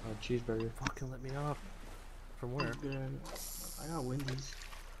cheeseburger. Fucking let me off. From where? Good. I got Wendy's.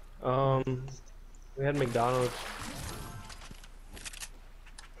 We had McDonald's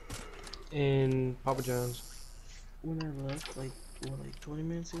and Papa John's. When I left, like, what, like 20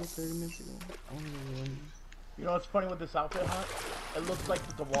 minutes ago, 30 minutes ago? I want to go to Wendy's. You know what's funny with this outfit, Hunt? It looks like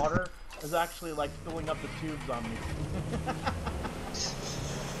the water is actually like filling up the tubes on me.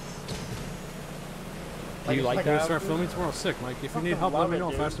 Do you like that? start filming tomorrow? Sick, Mike. If you need help, let me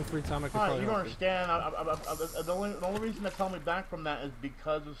know. If I have some free time, I can Hunt, probably you don't help understand. The only reason that's held me back from that is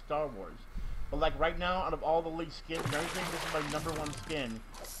because of Star Wars. But like right now, out of all the league skins and everything, this is my #1 skin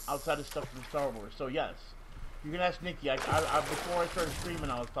outside of stuff from Star Wars. So yes, you can ask Nikki. Before I started streaming,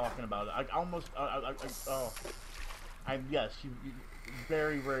 I was talking about it. I almost, yes, you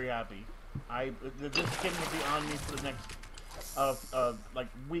very, very happy. This skin will be on me for the next, like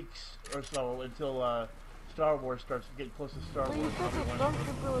weeks or so until Star Wars starts to get close to Star Well, Wars. you said the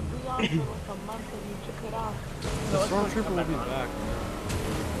Stormtrooper would be on for like a month and you took it off. The No, it's going to Stormtrooper come will be on. back.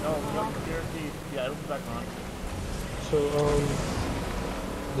 No, guaranteed. Yeah, it'll be back on. So,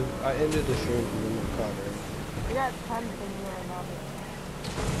 I ended the stream from the cloud, right? We got 10 in here right now.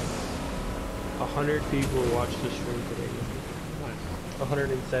 100 people watched the stream today. Nice.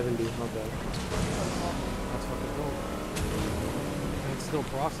 170, my bad. That's fucking dope. And it's still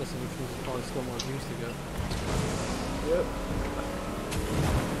processing, which means there's probably still more views to get. Yep.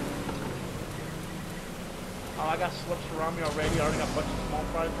 Oh, I got slips around me already. I already got a bunch of small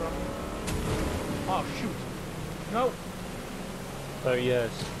fries around me. Oh, shoot. No. Oh yes,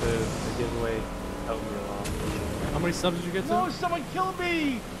 the giveaway helped me a lot. How many subs did you get to? No, someone killed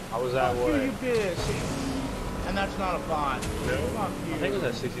me! I was at Fuck what? you, you bitch. And that's not a bot. No. Fuck you. I think it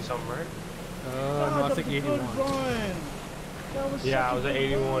was at 60 something, right? God, No, I that think was a 81. good run. That was Yeah, I such was a at good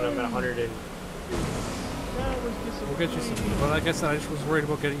 81. I'm run. at 100 and That was disappointing. We'll get you some. But like I said, I just was worried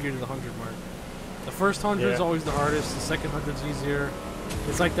about getting you to the 100 mark. The first 100 is Yeah. always the hardest. The second 100's easier.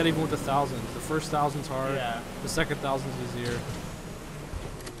 It's like that even with the thousands. The first 1,000's hard. Yeah. The second 1,000's easier.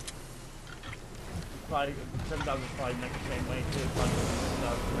 Probably 10,000 probably next the same way too. Probably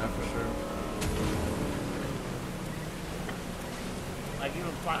 10,000. Yeah, for sure. Like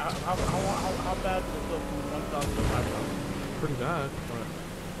even how bad did it go from 1,000 to 5,000? Pretty bad.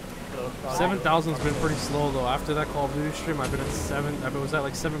 So it's probably- 7,000's been pretty slow though. After that Call of Duty stream, I've been at 7. I was at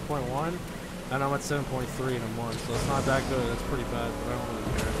like 7.1, and I'm at 7.3 in a month. So it's not that good. That's pretty bad, but I don't really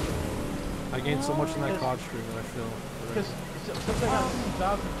care. I gained so much in that COD stream that I feel. Because since I got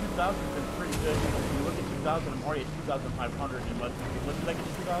 2,000 has been pretty good. If you look at 2,000, I'm already at 2,500. And what did I get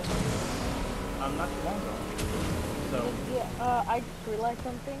to 2,000? Not too long ago. So Yeah, I just realized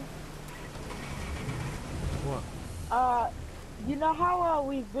something. What? You know how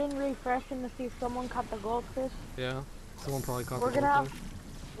we've been refreshing to see if someone caught the goldfish? Yeah. Someone probably caught We're the goldfish.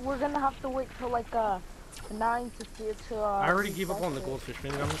 we're gonna have to wait till like 9 to see it to. I already gave up refresh on the it. goldfish,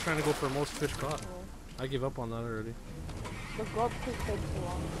 man. I'm just trying to go for most fish caught. I gave up on that already. The goldfish takes too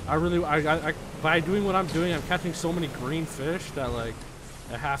long. I by doing what I'm doing, I'm catching so many green fish that like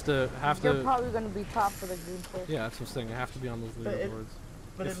I have to. You're probably gonna be top for the green fish. Yeah, that's what I'm saying. I have to be on those leaderboards.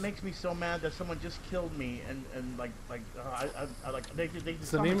 But it makes me so mad that someone just killed me and I like they It's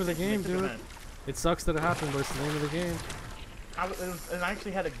the name of the game, dude. It sucks that it happened, but it's the name of the game. And I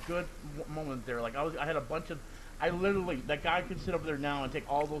actually had a good moment there. Like I had a bunch of, I literally, that guy could sit over there now and take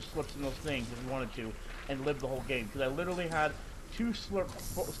all those slips and those things if he wanted to, and live the whole game. Because I literally had 2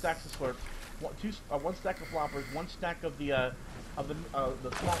 stacks of slurps, one stack of floppers, 1 stack of the small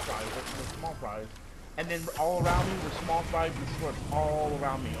fries, the small fries, and then all around me were small fries and slurps all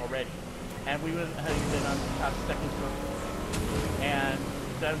around me already. And we had been on past second slurp, and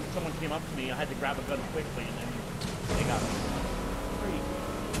then someone came up to me. I had to grab a gun quickly, and then they got me.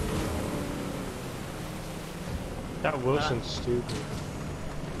 that Wilson's stupid.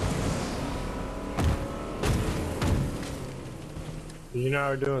 Did you know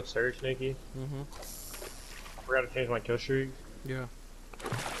I was doing search, Nikki? Mm-hmm. I forgot to change my kill streak, Yeah.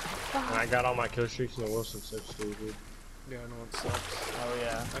 and I got all my kill streaks, and the Wilson's so stupid. Yeah, I know it sucks. Oh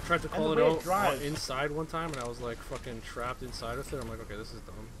yeah. I tried to And call the it way it out drives. inside one time, and I was like fucking trapped inside of it. I'm like, okay, this is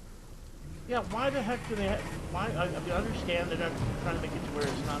dumb. Yeah, why the heck do they have, why, I mean, I understand they're not trying to make it to where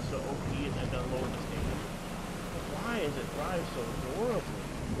it's not so OP and they're gonna lower the standard. But why? guys that drive so horribly.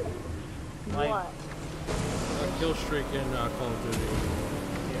 Like, What? Kill streak in Call of Duty.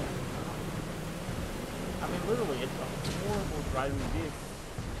 yeah. I mean, literally, it's a horrible driving vehicle.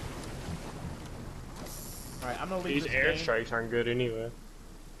 Alright, I'm gonna leave These this airstrikes aren't good anyway.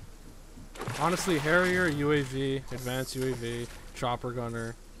 Honestly, Harrier, UAV, advanced UAV, chopper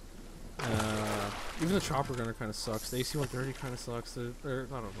gunner. Even the chopper gunner kind of sucks. The AC-130 kind of sucks. I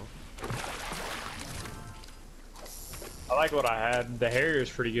don't know. I like what I had. The Harrier's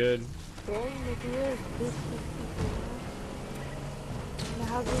pretty good. Dang, it is. This is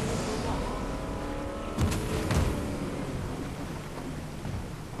how did you do that?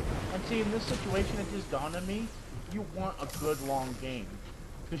 And see, in this situation, it just dawned on me, you want a good long game.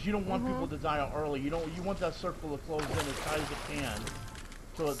 Because you don't want people to die out early. You want that circle to close in as tight as it can.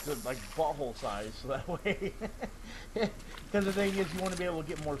 So it's like butthole size, so that way. Because the thing is, you want to be able to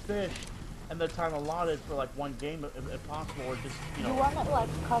get more fish, and the time allotted for like one game if possible, or just, you know. You want it like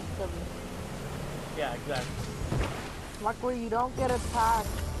custom. Yeah, exactly. Like where you don't get attacked,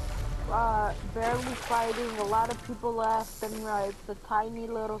 barely fighting, a lot of people left, and it's a tiny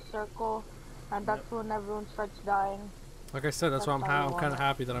little circle, and that's when everyone starts dying. Like I said, that's why I'm how you kind want of it.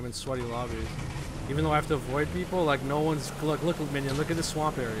 happy that I'm in sweaty lobbies. Even though I have to avoid people, like no one's look minion, look at this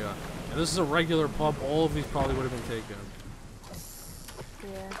swamp area. If this is a regular pub, all of these probably would have been taken.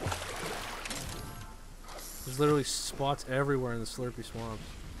 Yeah. There's literally spots everywhere in the Slurpy swamps.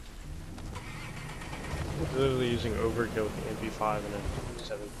 I'm literally using overkill with the MP5 and a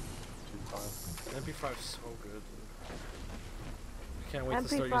 725. MP5 is so good. I can't wait to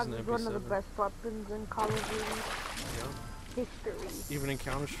start MP5 using the is one of the MP7. best weapons in Call of Duty history. Even in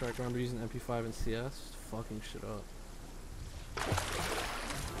Counter-Strike, I remember using MP5 and CS, fucking shit up.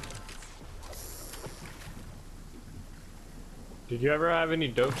 Did you ever have any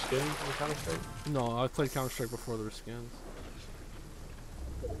dope skins in Counter-Strike? No, I played Counter-Strike before there were skins.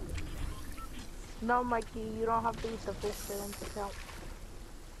 No, Mikey, you don't have to eat the fish for them to count.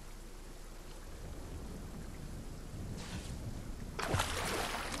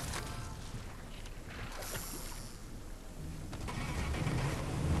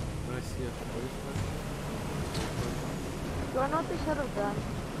 Did I see a You know what they should have done?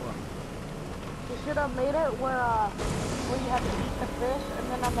 What? They should have made it where you have to eat the fish, and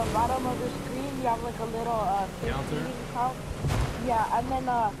then on the bottom of the screen you have like a little fish Counter? eating count. Yeah, and then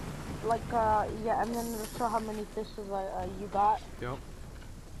yeah, and then it'll show how many fishes you got. Yep.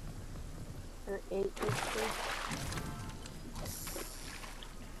 Or 8 fishes.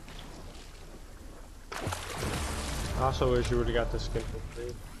 I also wish you would have got the skin for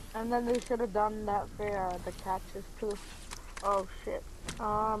free. And then they should have done that for the catches too. Oh shit.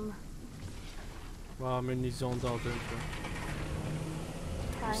 Well, I'm in these zoned out, didn't you?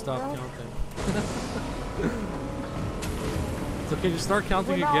 Stop Kinda. counting. It's okay, just start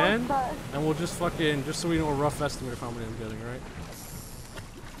counting Well, no, again, it's not- and we'll just fucking, just so we know a rough estimate of how many I'm getting, right?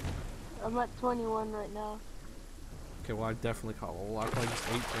 I'm at 21 right now. Okay, well I definitely caught a lot. I probably just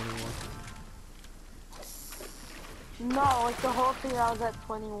ate 21. No, like the whole thing I was at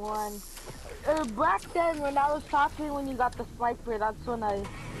 21. Back then when I was talking when you got the sniper, that's when I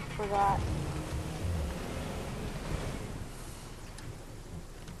forgot.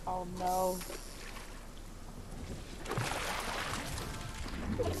 Oh no.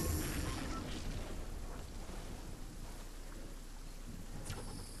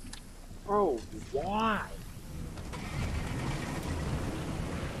 Bro, why?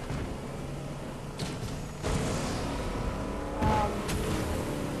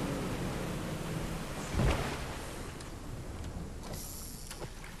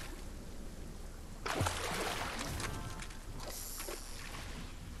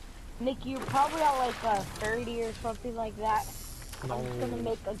 Nick, you're probably at like 30 or something like that. No. I'm just gonna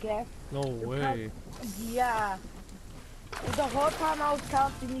make a guess. No way. Yeah. The whole time I was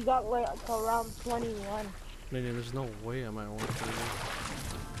counting, you got like around 21. Man, there's no way I'm at 130.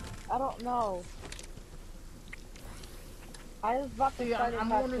 I don't know. I was about to See, start I'm it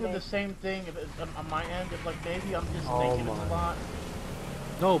back wondering today. the same thing if it's on my end. If like maybe I'm just Oh thinking it's my. a lot.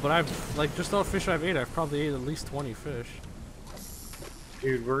 No, but I've, like, just all the fish I've ate, I've probably ate at least 20 fish.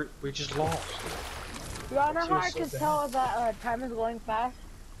 Dude, we just lost. You know That how I feels so can bad. tell that time is going fast?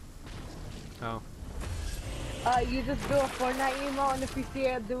 How? You just do a Fortnite emo, and if you see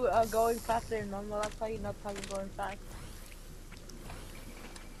it going faster than normal, that's how you know time is going fast.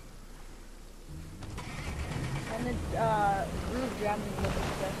 And it's groove jamming is the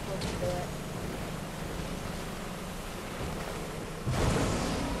best way to do it.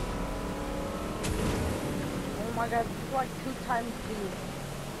 Oh my god, it's like 2 times speed.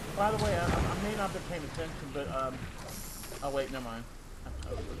 By the way, I may not have been paying attention, but Oh wait, never mind.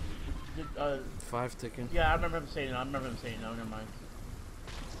 Five ticking. Yeah, I remember him saying it. No, never mind.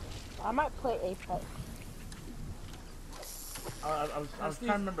 I might play Apex. I was trying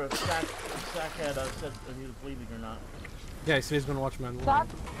to remember if Zach had said if he was leaving or not. Yeah, he said he's gonna watch Mandalorian. Zach?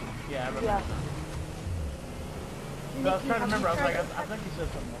 Yeah, I remember Yeah. that. But I was trying to remember. I was like, I think he said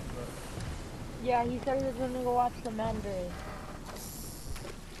something else. But... Yeah, he said he was gonna go watch the Mandarin.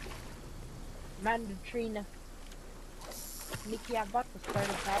 Mandatrina. Nikki, I got the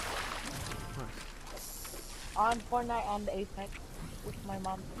starter pack. Nice. On Fortnite and Apex with my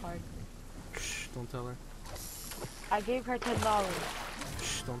mom's card. Shh, don't tell her. I gave her $10.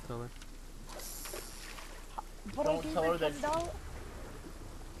 Shh, don't tell her. But Don't I gave tell her her that- $10.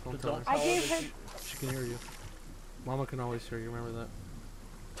 Don't tell her. I gave her. She can hear you. Mama can always hear you, remember that.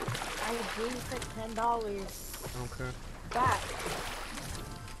 I gave her $10 I don't care. back.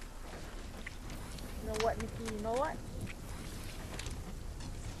 You know what, Nikki? You know what?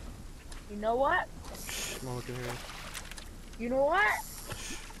 You know what? Shh, Mama can hear you. You know what?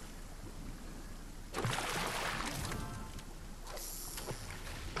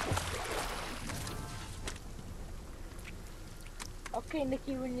 Okay,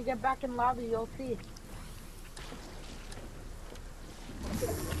 Nikki, when you get back in lobby, you'll see.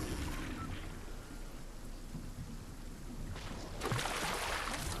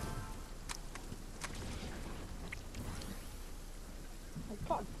 Oh,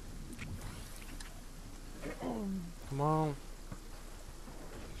 God. Come on.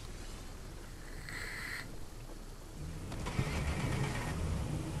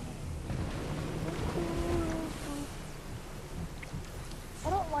 I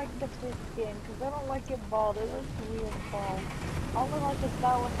don't like the fish skin because I don't like it bald. It looks weird bald. I only like it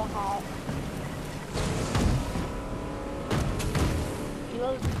that with the hat. He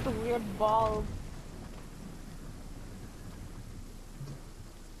looks weird bald.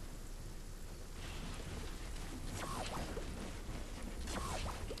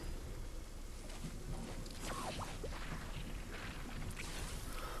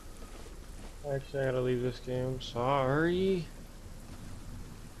 Actually, I gotta leave this game. Sorry.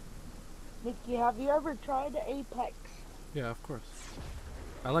 Nikki, have you ever tried Apex? Yeah, of course.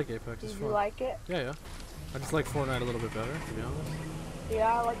 I like Apex, it's Did fun. you like it? Yeah, yeah. I just like Fortnite a little bit better, to be honest.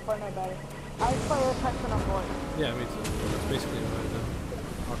 Yeah, I like Fortnite better. I just play Apex when I'm bored. Yeah, me too. That's basically what I do.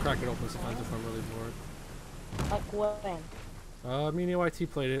 I'll crack it open sometimes if I'm really bored. Like when? Me and EYT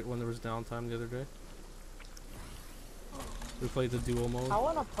played it when there was downtime the other day. We played the duo mode. I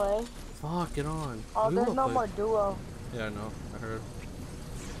wanna play. Fuck, get on. Oh, We there's will no play. more duo. Yeah, I know. I heard.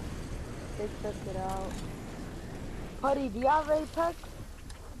 They took it out. Putty, do you have Apex?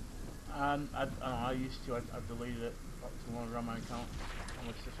 I used to. I've deleted it. It's no longer on my account. How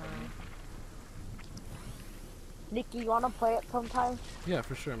much this one? Nikki, you wanna play it sometime? Yeah,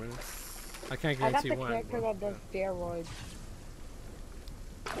 for sure, man. I can't I got guarantee the when. character but, that does steroids.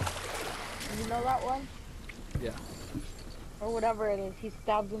 You know that one? yeah. Or whatever it is. He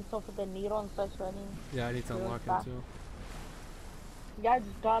stabs himself with a needle and starts running. Yeah, I need to Really unlock fast. him too. Yeah, I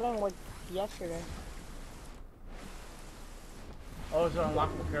just got him like yesterday. Oh, is it an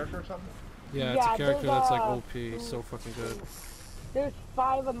unlockable character or something? Yeah, it's Yeah, a character there's, that's like OP, so fucking good. There's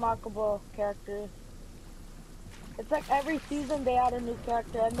 5 unlockable characters. It's like every season they add a new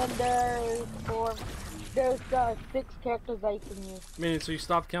character, and then there's 6 characters that you can use. Meaning, so you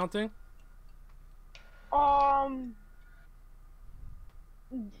stopped counting?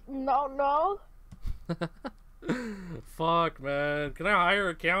 No. Fuck, man. Can I hire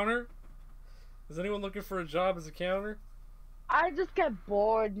a counter? Is anyone looking for a job as a counter? I just get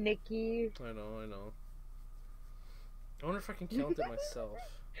bored, Nikki. I know. I wonder if I can count it myself.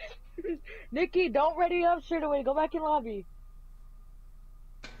 Nikki, don't ready up straight away. Go back in lobby.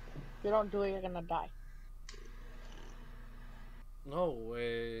 If you don't do it, you're gonna die. No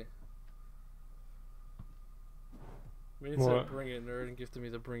way. Minion What? said bring it, nerd, and gifted me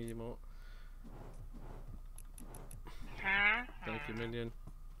the bring emote. Thank you, Minion.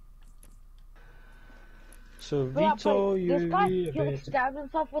 So But yeah, Vito, this guy, you he would stab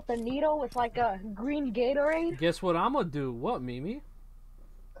himself with a needle with like a green Gatorade. Guess what I'm gonna do? What, Mimi?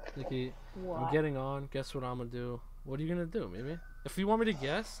 Nikki, What? I'm getting on. Guess what I'm gonna do? What are you gonna do, Mimi? If you want me to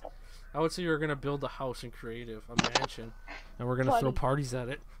guess, I would say you're gonna build a house in creative, a mansion, and we're gonna throw Funny. parties at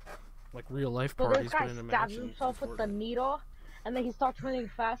it, like real life So parties, this but guy in a stabs mansion. himself with a needle, and then he starts running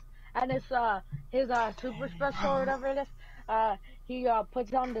fast. And it's his super special or whatever it is. He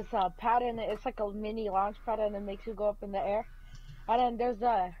puts on this pad, and it's like a mini launch pad, and it makes you go up in the air. And then there's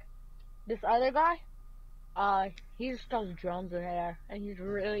this other guy. He just does drones in the air, and he's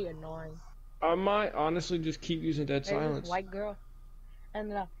really annoying. I might honestly just keep using dead There's silence. this white girl,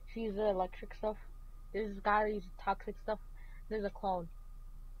 and she uses electric stuff. There's this guy who uses toxic stuff. There's a clone.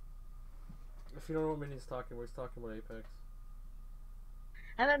 If you don't know what Minnie's talking about, he's talking about Apex.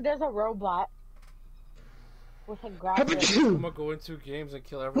 And then there's a robot with a I'm grappler. gonna go into games and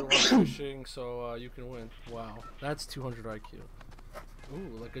kill everyone fishing so you can win. Wow, that's 200 IQ.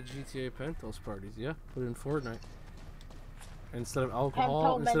 Ooh, like a GTA Pentos parties, yeah. Put it in Fortnite. Instead of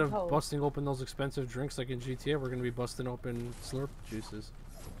alcohol, instead of busting open those expensive drinks like in GTA, we're gonna be busting open slurp juices.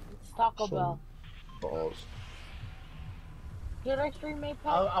 Taco Bell. Balls. Did I stream Apex?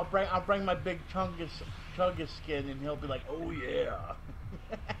 I'll bring my big Chungus skin, and he'll be like, oh yeah.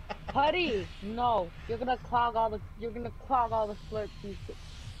 Putty, no, you're gonna clog all the slurp juices.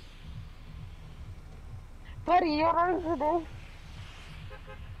 Putty, you know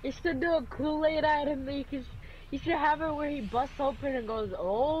this. You should do a Kool-Aid ad, and you should have it where he busts open and goes,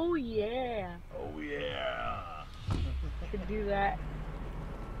 oh yeah. Oh yeah. You should do that.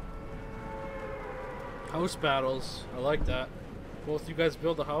 House battles, I like that. Both you guys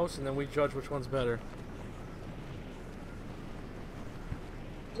build a house and then we judge which one's better.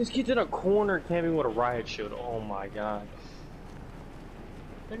 This kid's in a corner camping with a riot shield. Oh my god.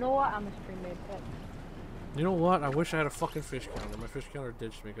 You know what? I'm a stream Apex. You know what? I wish I had a fucking fish counter. My fish counter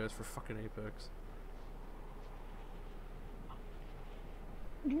ditched me, guys, for fucking Apex.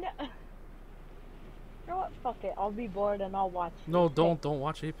 No. You know what? Fuck it. I'll be bored and I'll watch. No, don't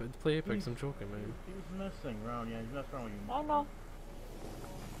watch Apex. Play Apex. I'm joking, man. He's messing around. Yeah, he's messing around with you. I know.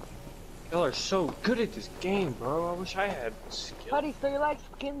 Y'all are so good at this game, bro. I wish I had skill. Buddy, so you like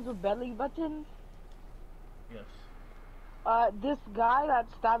skins with belly buttons? Yes. This guy that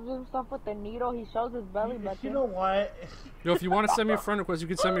stabs himself with a needle, he shows his belly button. You know what? Yo, if you want to send me a friend request, you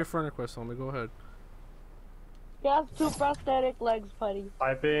can send me a friend request on me. Go ahead. He has 2 prosthetic legs, Putty.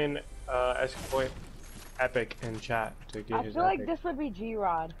 Type in exploit epic in chat to get I his feel like epic. this would be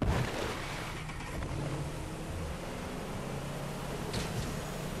G-Rod.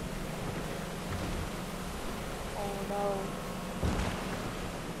 Oh no.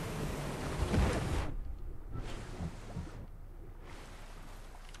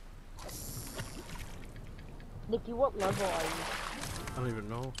 Nikki, what level are you? I don't even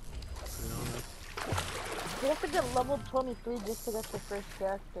know, to be honest. You have to get level 23 just to get your first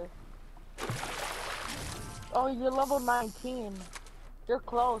character. Oh, you're level 19. You're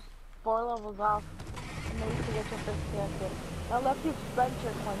close. 4 levels off. And then you can get your first character. Unless you've spent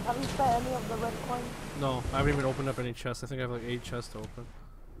your coins. Have you spent any of the red coins? No, I haven't even opened up any chests. I think I have like 8 chests to open.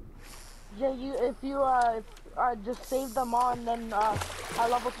 Yeah, if you just save them all, and then at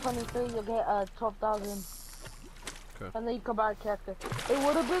level 23 you'll get 12,000. Okay. And then you can buy a character. It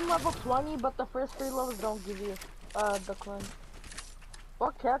would have been level 20, but the first 3 levels don't give you the coin.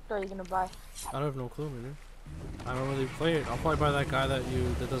 What character are you gonna buy? I don't have no clue, man. I don't really play it. I'll probably buy that guy that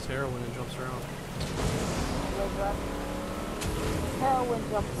does heroin and jumps around. Heroin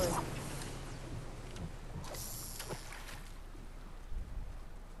jumper.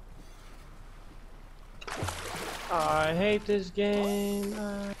 I hate this game.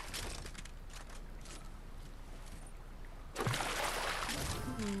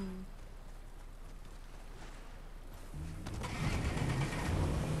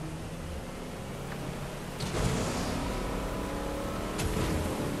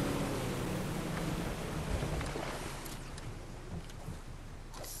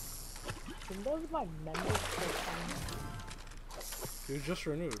 Those are my membership. You just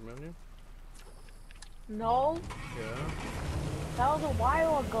renewed, man. You? No, Yeah. that was a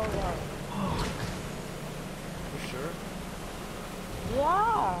while ago though. You sure?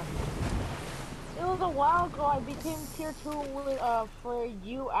 Yeah. It was a while ago. I became tier 2 with, for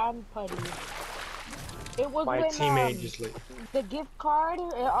you and Putty. It was My when teammate just like the gift card, it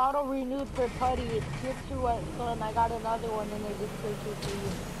auto renewed for Putty. It's tier 2, so then I got another one and it just tier 2 for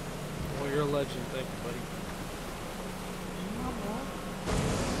you. Well, you're a legend. Thank you, buddy.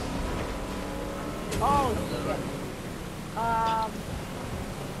 Oh shit.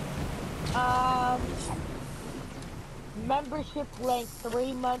 Membership length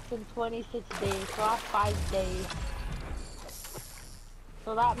 3 months and 26 days, so I have 5 days.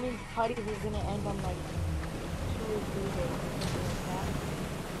 So that means Putty's is gonna end on like 2 or 3 days.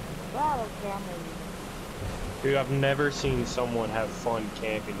 Well, okay, I'm ready. dude, I've never seen someone have fun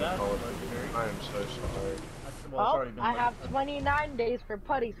camping in That's Call of legendary. Duty. I am so sorry. Well, it's already been I like- have 29 days for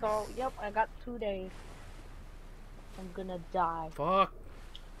Putty, so yep, I got 2 days. I'm gonna die. Fuck.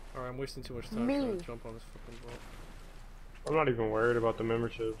 Alright, I'm wasting too much time Me. trying to jump on this fucking boat. I'm not even worried about the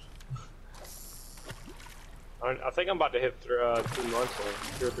memberships. I think I'm about to hit 3 months or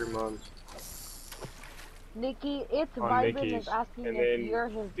 2 or 3 months. Nikki, it's on Vibin Nikki's. is asking And if you're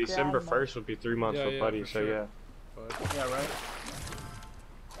then his December grandma. 1st will be 3 months Yeah, for yeah, Buddy, for so sure. yeah. But Yeah, right?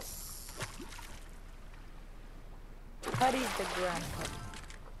 Buddy's the grandpa.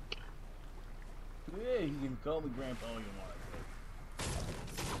 Yeah, you can call me Grandpa all you want.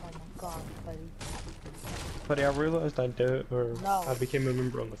 Oh my god, Buddy. Buddy, I realized I did, or No. I became a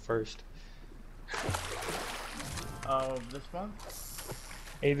member on the 1st. This month?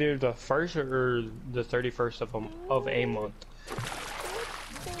 Either the 1st or the 31st of a month.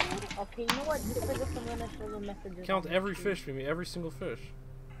 Okay, you know what? Just for this, I'm gonna show the messages. count on every YouTube. fish for me, every single fish.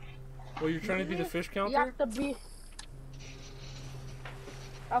 Well, you're trying to be the fish You counter? have to be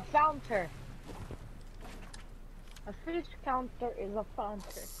a founter. A fish counter is a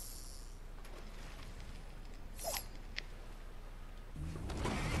founter.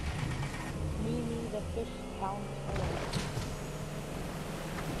 Mimi, the fish counter.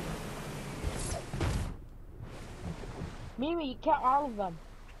 Mimi, you count all of them.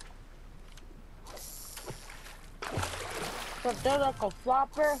 So if there's like a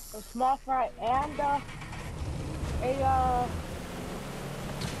flopper, a small fry, and a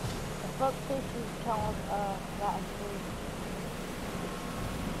fuck fish, you count that as food.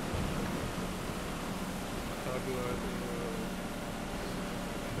 How do I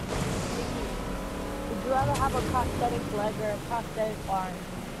Would you rather have a prosthetic leg or a prosthetic arm?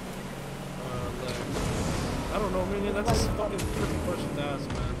 leg? I don't know, man. That's a fucking tricky question to ask,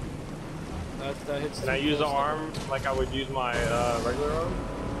 man. That hits. Can I use an arm like I would use my regular arm?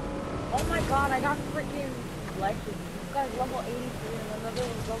 Oh my god, I got freaking legends. This guy's level 83 and another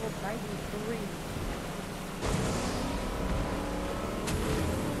one's level 93.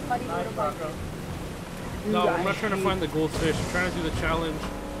 Buddy, what Nice, about Rocco. you? No, I'm not trying to find the goldfish. I'm trying to do the challenge.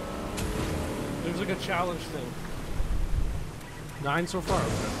 There's like a challenge thing. 9 so far.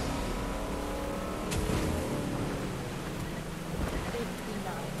 Okay.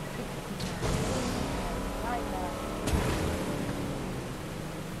 69, 69,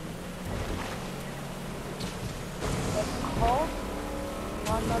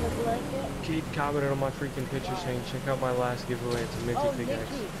 another blanket. Keep commenting on my freaking picture saying, check out my last giveaway. It's a Minty Oh,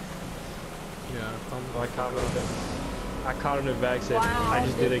 pickaxe. Nikki. Yeah. I commented. I commented back, said, Wow, I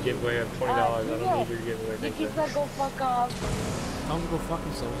just did a Nikki. giveaway of $20. I don't need your giveaway. Thank Nikki you. said go fuck off. Tell him to go fuck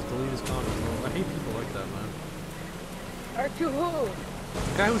himself. Just delete his comment, bro. I hate people like that, man. Or to who?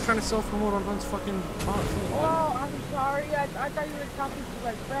 The guy who's trying to self-promote on Hunt's fucking thing. Oh, I'm sorry. I thought you were talking to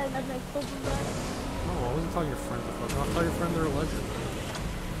my friend. I'm like, so bad. No, I wasn't telling your friend to fuck off. Tell your friend they're a legend,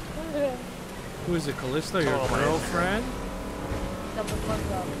 man. Who is it, Callista? Your Oh, my girlfriend? Shut the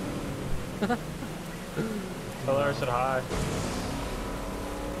fuck up. Tell her I said hi.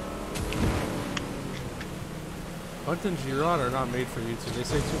 Hunt and Girard are not made for YouTube. They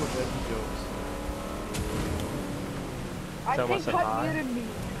say too much edgy jokes. I Tell him I think said Hunt hi. muted me.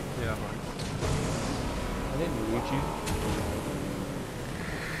 Yeah, man. I didn't mute you.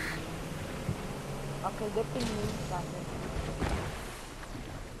 Okay, good thing you got it.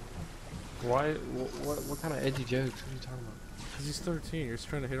 Why? What kind of edgy jokes? What are you talking about? Because he's 13. You're just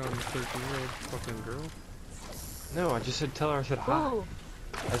trying to hit on your 13-year-old fucking girl? No, I just said tell her I said hi. Ooh,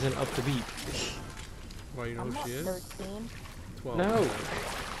 As in up to beat. Why, you know I'm who not she is? 13. 12. No.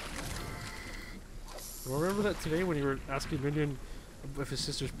 Remember that today when you were asking Minion if his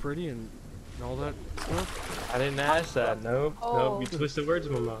sister's pretty and all that stuff? I didn't ask that. Nope. Oh. Nope. You twisted words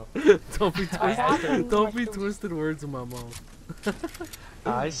in my mouth. Don't be I asked him twisted. Don't what be the- twisted words in my mouth.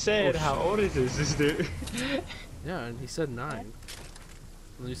 I said, Oh, how shit. old is his sister? Yeah, and he said 9. And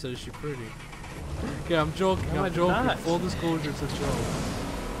then he said, is she pretty? Okay, I'm joking. No, I'm it's joking. not. Full disclosure, it's a joke.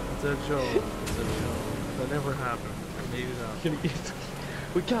 It's a joke. It's a joke. That never happened. I made it up.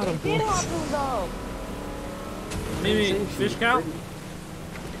 We got him, It did boys. happen though. Maybe Say she fish was count? pretty.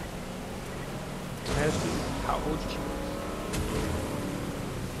 Ask her how old she was.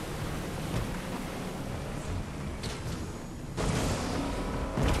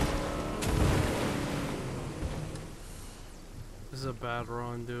 This is a bad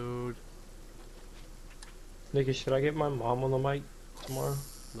run, dude. Nikki, should I get my mom on the mic tomorrow?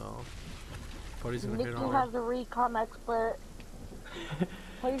 No. Buddy's gonna Nikki hit on has her. a recon expert.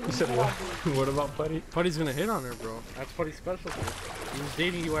 Please I said, do what? that. What about Buddy? Putty's gonna hit on her, bro. That's Putty's specialty. He was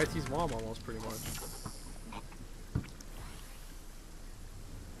dating UIT's mom almost, pretty much.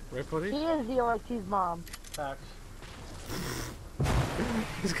 Right, Putty? He is the OIT's mom. Facts.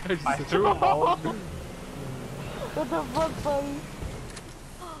 This guy just I threw a ball. What the fuck, buddy?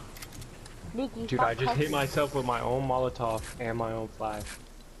 Nikki, Dude, stop I just hit touching. myself with my own Molotov and my own flash.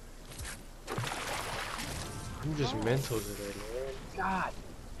 I'm just mental today, man. God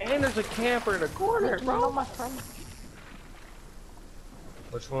And there's a camper in a corner, You know bro. my friend?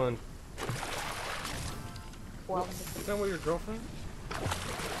 Which one? Well, Is that with your girlfriend?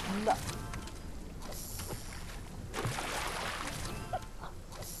 no.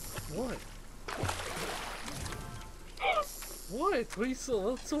 What? What? What are you so?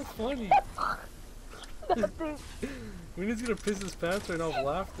 That's so funny. Nothing. Winnie's gonna piss his pants right now with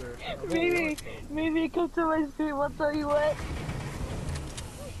laughter. I don't Maybe, want though. maybe come to my stream. I'll tell you what.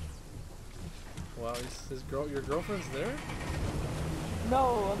 Wow, your girlfriend's there?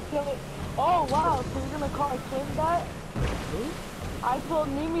 No, I'm telling. Oh wow, so you're gonna call Kim that? Who? I told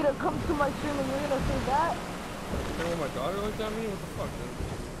Mimi to come to my stream and you're gonna say that? You know my daughter looked at me? What the fuck, dude?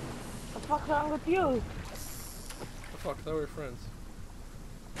 What the fuck's wrong with you? The fuck? I thought we were friends.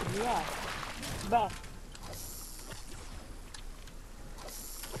 Yeah. Best.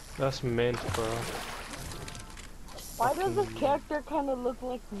 That's mint, bro. Why does this character kind of look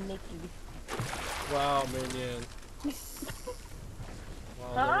like Nikki? Wow, minion. Wow,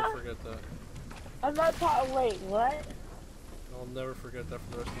 I'll Huh? never forget that. I'm not talking. Wait, what? I'll never forget that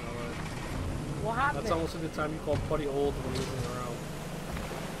for the rest of my life. What happened? That's almost like the time you called Putty old when he wasn't around.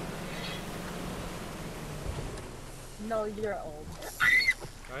 No, you're old.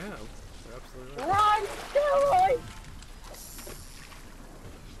 I am. You're absolutely right. Run, steroids!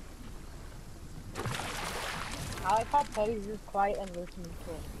 I like how Petty's just quiet and listening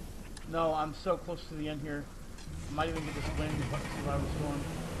to him. No, I'm so close to the end here. I might even get this win, but see what I was doing.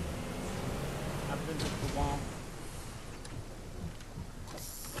 I've been this for a while.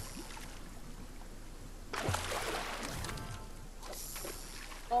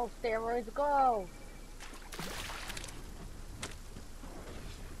 Go, steroids, go!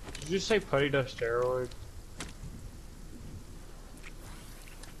 Did you say Putty does steroids?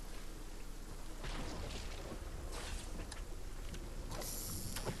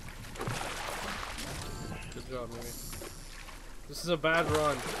 Good job, Mimi. This is a bad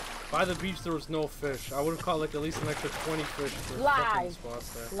run. By the beach, there was no fish. I would have caught like at least an extra 20 fish if there were fucking Lies. spots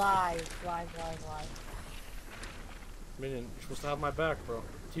there. Lies. Minion, you're supposed to have my back, bro.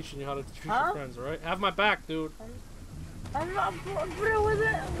 Teaching you how to treat Huh? your friends, alright? Have my back, dude. I'm not through with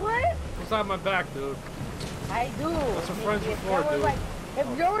it. What? You're supposed to have my back, dude. I do. That's what friends are If for, there was, dude. like,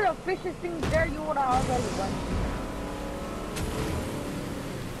 if there were the fishy things there, you would have already won.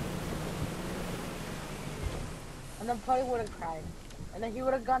 And then Putty would have cried. And then he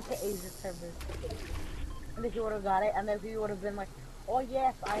would have gone to Asia service. And then he would have got it. And then he would have been like, oh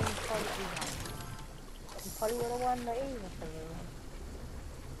yes, I am Putty now. And Putty would have won the Asia service.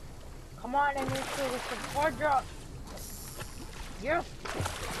 Come on, and you two with the 4 drop. Yes.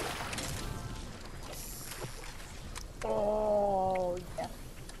 Oh, yes.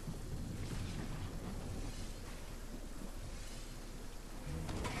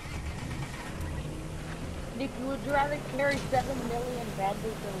 Nick, would you rather carry 7 million badges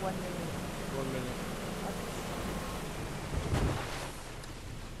or 1 million? 1 minute.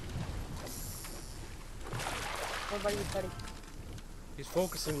 What about you, buddy? He's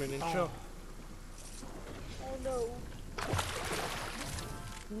focusing, Minion. Oh. Chill. Oh no.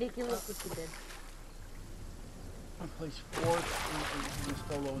 Nikki, look what you did. I place 4th in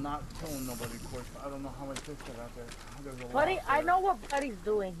solo, not killing nobody, of course, but I don't know how many fish I got there. There's a lot Buddy, I there. know what Buddy's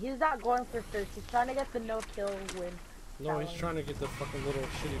doing. He's not going for first. He's trying to get the no-kill win. No, he's trying to get the fucking little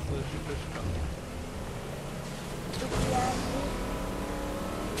shitty fish cup.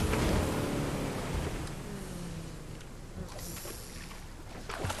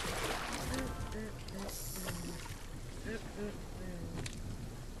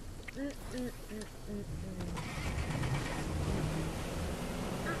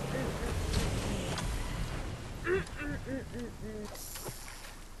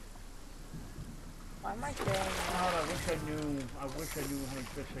 Why am I saying that? God, I wish I knew how many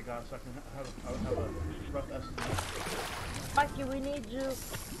fish I got so I can have a rough estimate. Mikey, we need you.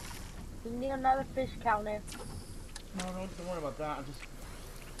 We need another fish counter. No, don't worry about that.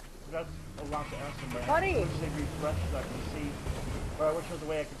 I got a lot to estimate. Buddy! I wish they refresh so I can see, or I wish there was a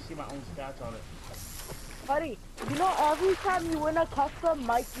way I could see my own stats on it. Buddy, you know every time you win a custom,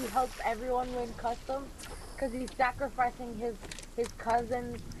 Mikey helps everyone win custom, because he's sacrificing his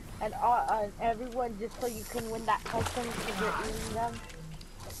cousins and everyone just so you can win that custom because you're eating them.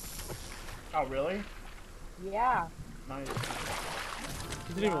 Oh, really? Yeah, Nice.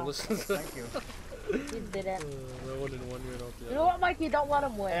 He didn't even listen to that. Thank you. he did it. I won in 1 year, don't do You know what, Mikey? Don't let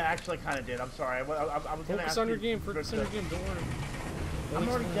him I win. actually kind of did. I'm sorry. I was gonna Focus ask on your you game. for Focus on your game. Don't worry. I'm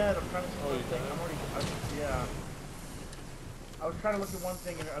already Don't dead. I'm trying to see Oh, one you thing. died? Yeah. I was trying to look at one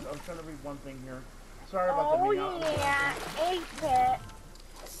thing, and I was trying to read one thing here. Sorry about Oh the meow. yeah, 8-bit.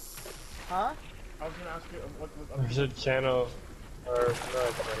 ask you what There's a channel, or not a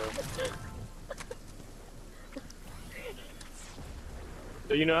channel.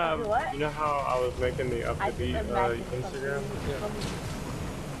 So you know how I was making the up to beat Instagram?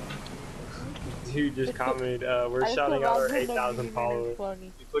 Dude just commented, we're shouting out our 8,000 followers.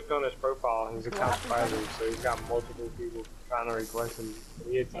 He clicked on his profile and his account's private, so he's got multiple people trying to request him.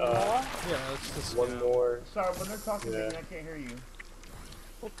 He gets yeah, it's just one more. Sorry, when they're talking to me, I can't hear you.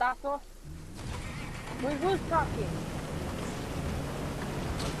 Who's talking?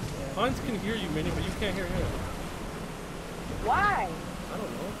 Hans can hear you, Minnie, but you can't hear him. Why? I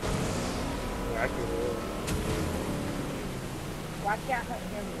don't know. Yeah, I can hear him. Why can't I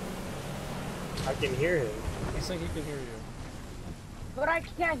hear me? I can hear him. He's saying he can hear you. But I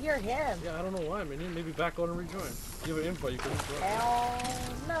can't hear him. Yeah, I don't know why, Minnie. Maybe back on and rejoin. You have an invite, you can rejoin. Hell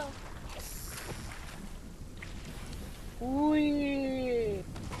no. Wee.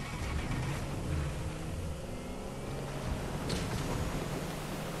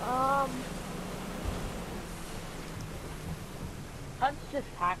 I'm just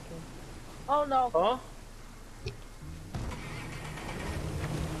hacking. Oh no. Huh?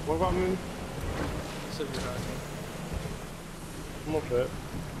 What about me? You said you're hacking. I'm okay.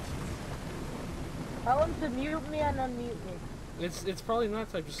 Tell him to mute me and unmute me. It's probably not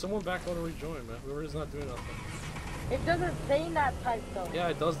type. Just someone back on and rejoin, man. Whoever's not doing nothing. It doesn't say that type though. Yeah,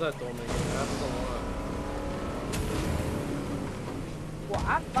 it does that though, man. It happens a lot. Well,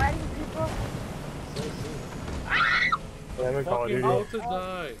 I'm fighting people. Yeah, I'm Fucking about to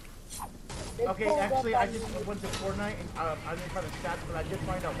die. Okay, actually, I just went to Fortnite and I didn't find the stats, but I did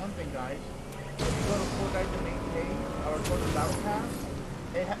find out one thing, guys. If you go to Fortnite the main page, or go to the Battle Pass,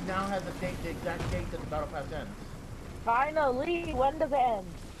 it now has a date, the exact date that the Battle Pass ends. Finally, when does it end?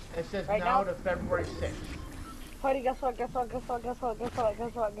 It says Right now now? to February 6th. Buddy, guess what? Minute, What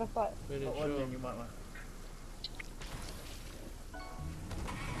Joe. then you might want?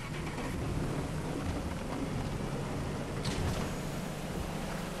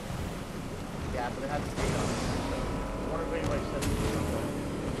 Yeah, but it has a date on it. So, I wonder if anybody said anything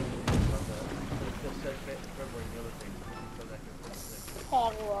about that. It just says February, the other thing. So that could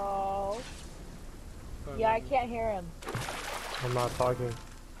Hello. Yeah, I can't hear him. I'm not talking.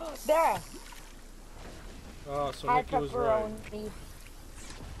 There. Oh, so Hi, Nikki was right. pepperoni.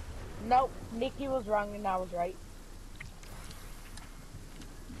 Nope, Nikki was wrong and I was right.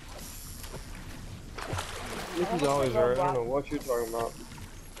 Nikki's always right. I don't know what you're talking about.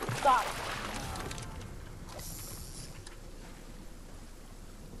 Stop.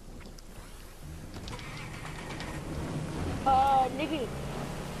 Nikki,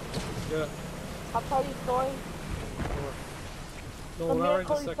 Yeah. I'll tell you a story. No, The not right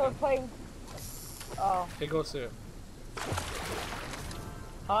miracle this you started second. playing. Oh. Okay, go say it.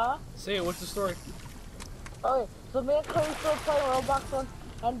 Huh? Say it, what's the story? Okay, so me and Chloe still playing Roblox one,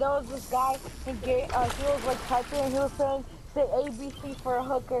 and there was this guy, and he was like typing, and he was saying, say ABC for a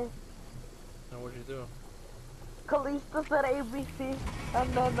hooker. And what'd you do? Kalista said ABC,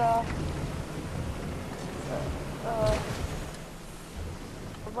 and then,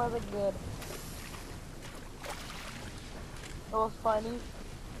 it wasn't good. It was funny.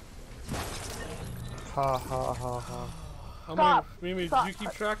 Ha ha ha ha. How Stop. many, Mimi, Stop. did you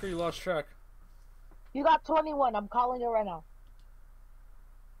keep track or you lost track? You got 21, I'm calling it right now.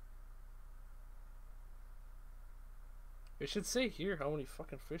 It should say here how many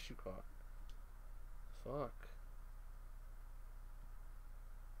fucking fish you caught. Fuck.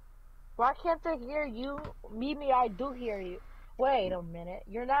 Why can't I hear you? Mimi, I do hear you. Wait a minute.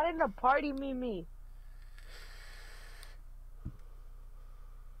 You're not in the party, Mimi.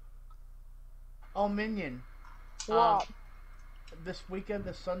 Oh, Minion. What? This weekend,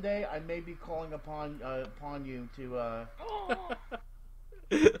 this Sunday, I may be calling upon you to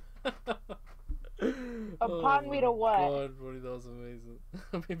Upon me to what? God, buddy, that was amazing.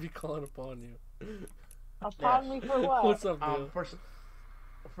 I may be calling upon you. Upon me for what? What's up, Neil?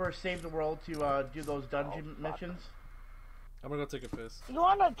 for Save the World to do those dungeon missions. I'm gonna go take a piss. You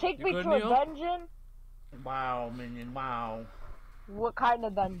wanna take You me good, to Neil? a dungeon? Wow, Minion. Wow. What kind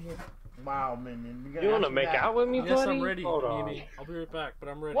of dungeon? Wow, Minion. You wanna make out with me, Yes, buddy? I'm ready, Hold on. Mimi. I'll be right back, but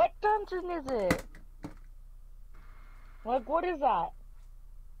I'm ready. What dungeon is it? Like, what is that?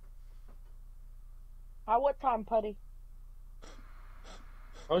 At what time, Putty?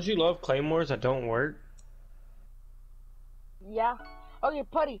 Don't you love claymores that don't work? Yeah. Okay,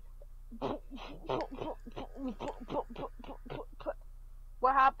 Putty.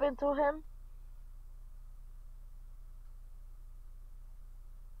 What happened to him?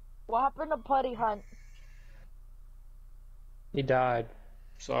 What happened to Putty Hunt? He died.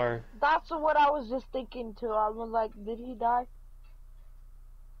 Sorry. That's what I was just thinking too. I was like, did he die?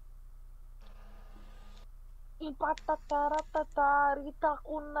 Ipatataratata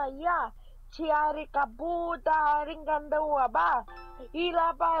kunaya. Chiari kabuta ringanda ba.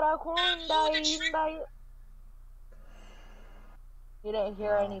 Ila para kundai indai. You didn't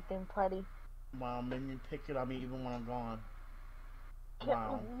hear Wow. anything, Putty. Wow, minion pick it on me even when I'm gone.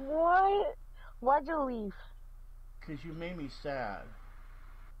 Wow. What? Why'd you leave? Because you made me sad.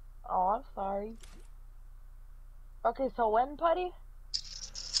 Oh, I'm sorry. Okay, so when, Putty?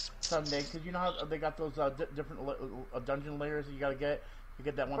 Sunday, because you know how they got those different dungeon layers that you gotta get to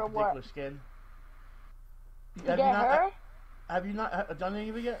get that one For particular what? skin. To get her? Have you not done any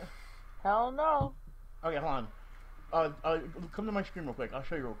of it yet? Hell no. Okay, hold on. Come to my screen real quick. I'll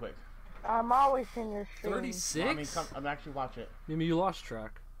show you real quick. I'm always in your stream. 36? I mean, I'm actually watch it. Mimi, you lost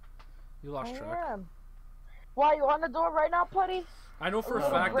track. You lost track. Am. Why, you want to do it right now, Putty? I know for a No,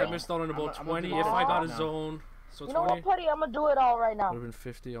 fact no. I missed out on about I'm 20 gonna if do I it got a now. zone. So You know 20 what, Putty? I'm going to do it all right now. would have been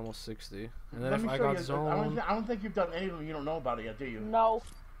 50, almost 60. And then Let if me I show got you. zone, I don't think you've done any of them. You don't know about it yet, do you? No.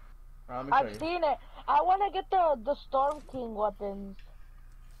 Let me show I've you. seen it. I want to get the Storm King weapons.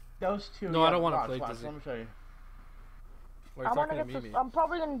 Those two. No, yeah, I don't wanna watch, play watch. Dizzy. Let me show you. why are I you want talking to to get Mimi? I'm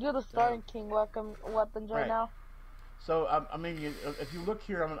probably going to do the Storm King weapons right, Right. now. So I mean, if you look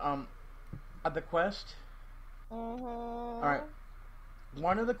here, at the quest. Mm-hmm. All right.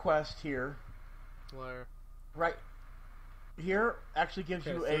 One of the quests here, Liar. right here, actually gives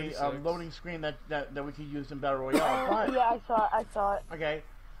Okay, you a 36. loading screen that we could use in Battle Royale. But, Yeah, I saw it. okay.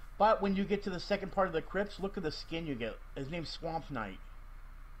 But when you get to the second part of the crypts, look at the skin you get. His name's Swamp Knight.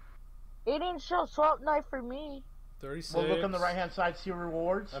 It didn't show Swamp Knight for me. 36. Well, look on the right-hand side, see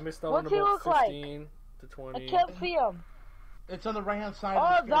rewards. I missed out What's on he about look like? 15 to 20. I can't see him. It's on the right-hand side.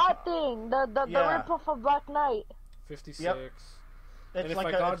 Oh, of the that thing. The Yeah. rip-off of Black Knight. 56. It's And if like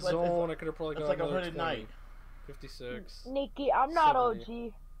I got zone, I could have probably it's got like a another hooded 20. knight. 56. Nikki, I'm not 70.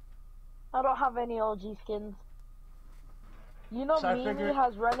 OG. I don't have any OG skins. You know So I Mimi figured-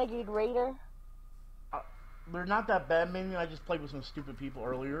 has Renegade Raider? They're not that bad. Maybe I just played with some stupid people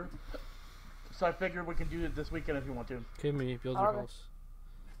earlier. So I figured we can do it this weekend if you want to. Okay, me, build your Okay. house.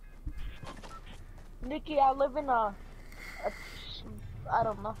 Nikki, I live in a I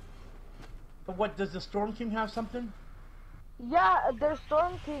don't know. But what, does the Storm King have something? Yeah, there's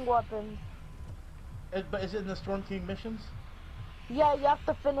Storm King weapons. But is it in the Storm King missions? Yeah, you have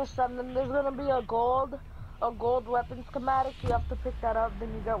to finish them. Then there's gonna be a gold weapon schematic. You have to pick that up.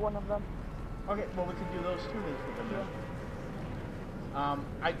 Then you get one of them. Okay, well we can do those two things with them then.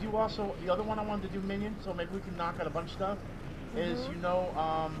 I do also, the other one I wanted to do minion, so maybe we can knock out a bunch of stuff, is, you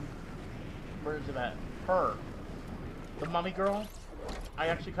know, where is it at? Her. The mummy girl. I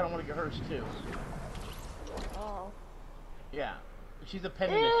actually kind of want to get hers too. Oh. Yeah. She's a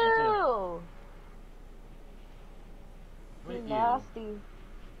penny mission too. Ew. Look at you. Nasty.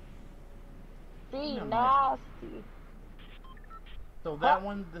 See, Yeah, nasty. So that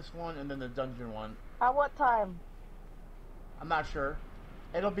one, this one, and then the dungeon one. At what time? I'm not sure.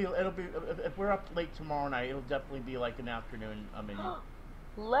 It'll be if we're up late tomorrow night, it'll definitely be like an afternoon minion.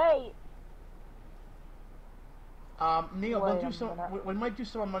 Late. Neil, Wait we'll do a some. minute. We might do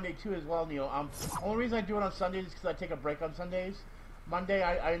some on Monday too, as well, Neil. Only reason I do it on Sundays is because I take a break on Sundays. Monday,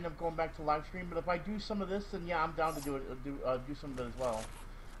 I end up going back to live stream. But if I do some of this, then yeah, I'm down to do it. Do some of it as well.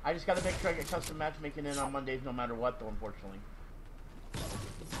 I just got to make sure I get custom matchmaking in on Mondays, no matter what, though. Unfortunately,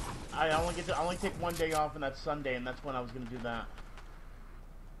 I only take one day off, and that's Sunday, and that's when I was going to do that.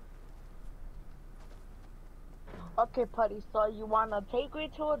 Okay, Putty. So you wanna take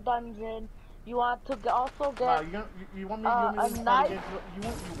me to a dungeon? You want to also get? Wow, you want me to leave a the party knife?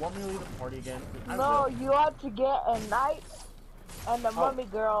 again? You want me to leave the party again? I No, will. you want to get a knight and a mummy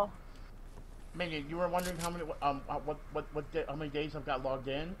girl. Minion, you were wondering how many how many days I've got logged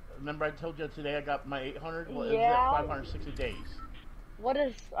in. Remember I told you today I got my 800. Well, it was Yeah. at 560 days. What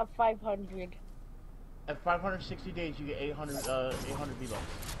is a 500? At 560 days, you get 800 V-Bucks.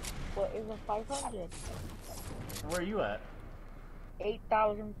 What is a 500? Where are you at?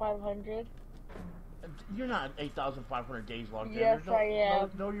 8,500. You're not 8,500 days logged in. Yes, There's no, I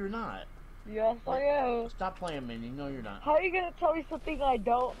am. No, you're not. Yes, I am. Stop playing, Minion. No, you're not. How are you gonna tell me something I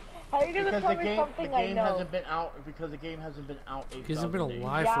don't? How are you gonna Because tell the me something I game know? hasn't been out. Because the game hasn't been out 8,000 days. He hasn't been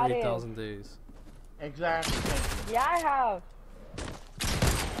alive Got for it. 8,000 days. Exactly. Thank you. Yeah, I have.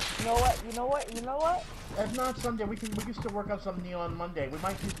 You know what? You know what? You know what? If not Sunday, we can still work on some Neo on Monday. We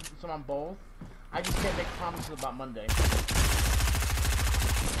might do some on both. I just can't make promises about Monday.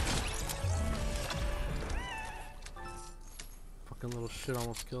 Fucking little shit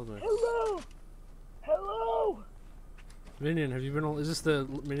almost killed me. Hello. Hello. Minion, have you been? Is this the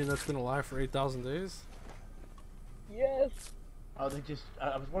minion that's been alive for 8,000 days? Yes. Oh, they just.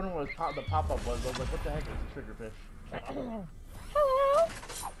 I was wondering what the pop-up was. I was like, what the heck is a triggerfish? Hello.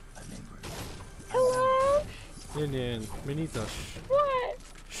 Hello. Minion, Minita. What?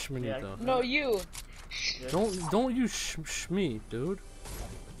 Shminita. Yeah. No, you. Don't use sh me, dude.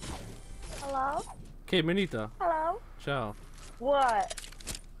 Hello. Okay, Minita. Hello. Ciao. What?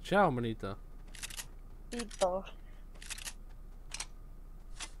 Ciao, Minita. Tito.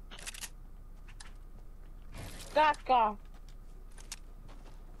 Kaka.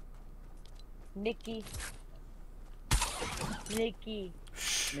 Nikki. Nikki.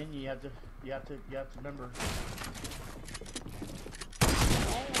 Minion, you have to remember.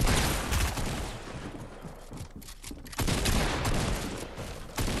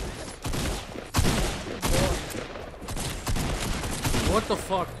 What the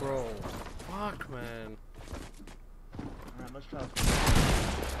fuck, bro? Fuck, man. Alright, let's try.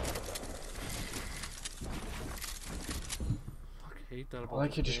 Fuck, I hate that about I like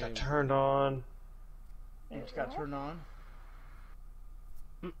this you just got game. turned on. You just got turned on.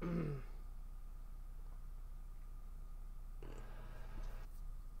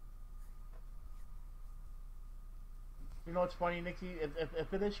 You know what's funny, Nikki?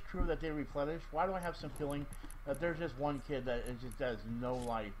 If it is true that they replenish, why do I have some feeling that there's just one kid that just has no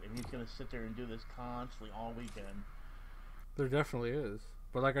life, and he's gonna sit there and do this constantly all weekend? There definitely is.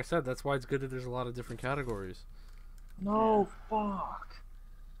 But like I said, that's why it's good that there's a lot of different categories. No, fuck.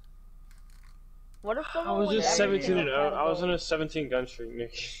 What if I someone was with just everything 17 and in 0. I was category? on a 17 gun streak,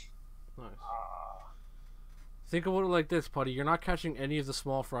 Nick. Nice. Think about it like this, Putty. You're not catching any of the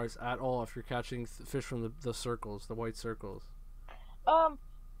small fries at all if you're catching fish from the circles, the white circles. I'm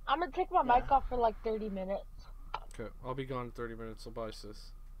gonna take my mic off for like 30 minutes. Okay, I'll be gone in 30 minutes, so bye,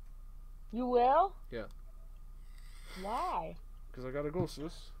 sis. You will? Yeah. Why? Because I gotta go,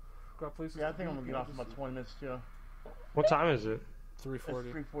 sis. Got places Yeah, I to think be. I'm gonna get off in about 20 minutes too. What time is it? It's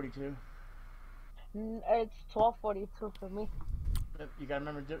 3:40. 3:42. It's 12:42 for me. You gotta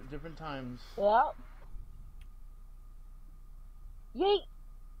remember different times. Yep. Yeet.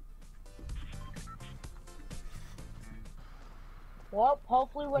 Well,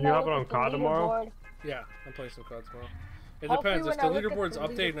 hopefully when You I have look it on at the COD tomorrow? leaderboard, Yeah, I'm playing some cards tomorrow. It Hopefully depends. If when the I look at leaderboard's the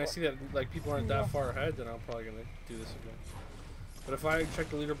updated and I leaderboard- see that like people aren't that far ahead, then I'm probably gonna do this again. But if I check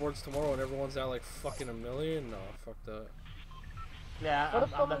the leaderboards tomorrow and everyone's at like fucking a million, no, fuck that. Yeah, what if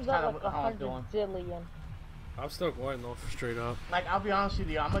that's someone's kind at of like how I'm 100 feeling. zillion? I'm still going though, straight up. Like, I'll be honest with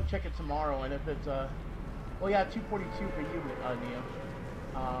you, I'm gonna check it tomorrow, and if it's well, yeah, 242 for you, Neo.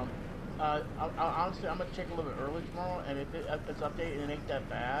 Honestly, I'm gonna check a little bit early tomorrow, and if it's updated and it ain't that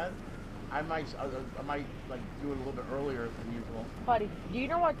bad, I might like do it a little bit earlier than usual. Buddy, do you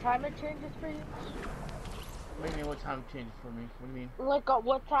know what time it changes for you? What do you mean, what time changes for me? What do you mean? Like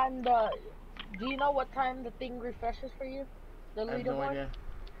what time do you know what time the thing refreshes for you? The I have leaderboard? no idea.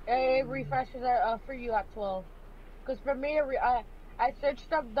 It refreshes for you at 12. Cause for me, I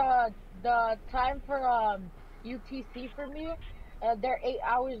searched up the time for UTC for me. They're 8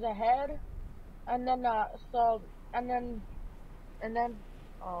 hours ahead, and then oh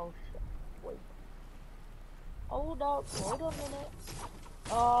shit, wait, hold up, wait a minute,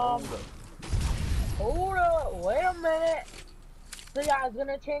 hold up, wait a minute. So yeah, it's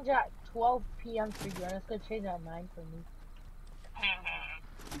gonna change at 12 p.m. for you, and it's gonna change at 9 for me.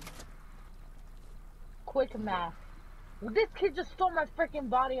 Quick math. This kid just stole my freaking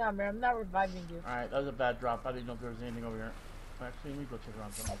body armor. I'm not reviving you. Alright, that was a bad drop. I didn't know if there was anything over here. Actually, let me go check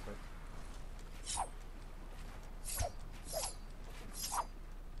around something real quick.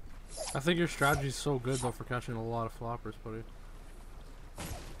 I think your strategy's so good though for catching a lot of floppers, buddy.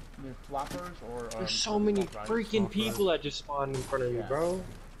 The floppers or There's so many small fries? freaking people that just spawned in front of me, Yeah. bro.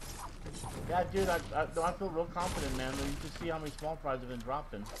 Yeah, dude, I feel real confident, man. You can see how many small fries have been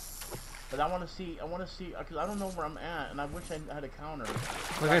dropping. But I want to see, because I don't know where I'm at, and I wish I had a counter.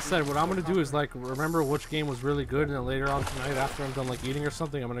 Like I said, what I'm gonna do is like remember which game was really good, and then later on tonight, after I'm done like eating or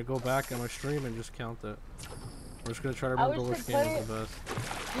something, I'm gonna go back on my stream and just count it. I'm just gonna try to remember which game was the best.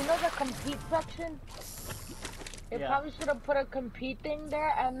 You know the compete section? It Yeah. probably should have put a compete thing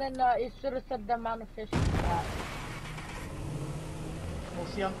there, and then it should have said the amount of fish you got. Well,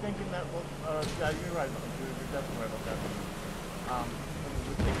 see, I'm thinking that, yeah, you're right. You're definitely right about that.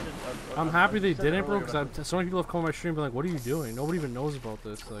 I'm happy they said didn't, bro, earlier about because so many people have come on my stream and been like, "What are you doing?" Nobody even knows about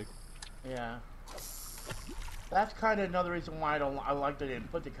this. Like, yeah. That's kind of another reason why I like that they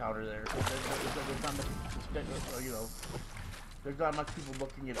didn't put the counter there. There's not much, you know, there's not much people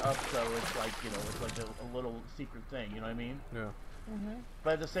looking it up, so it's like, you know, it's like a little secret thing. You know what I mean? yeah.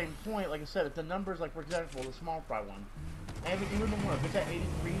 But at the same point, like I said, if the numbers, like for example, the small fry one, and even more, if it's at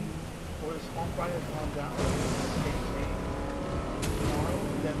 83, or the small fry has gone down, or tomorrow,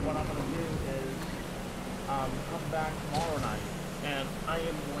 then what I'm going to do is come back tomorrow night, and I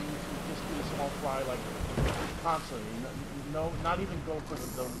am going to just do the small fry like constantly. No, not even go for the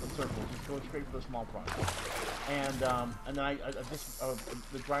circle. Just go straight for the small fry. And then I just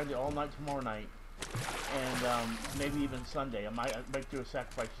grind it all night tomorrow night, and maybe even Sunday. I might do a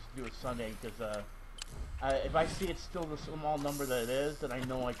sacrifice just to do it Sunday because if I see it's still the small number that it is, then I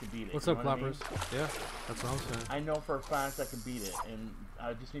know I can beat it. What's you up, know what I mean? Clappers? Yeah, that's what I'm saying. I know for a fact I can beat it, and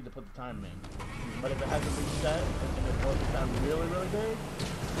I just need to put the time in. But if it hasn't been set and it wasn't done really, really big,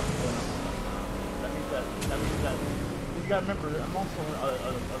 then that means that you gotta remember, I'm also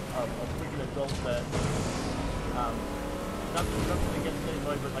a freaking adult that nothing against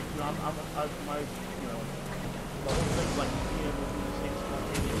anybody, but like I'm my the whole thing like being able to do the same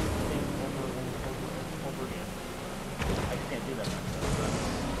spontaneous thing over again. I can't do that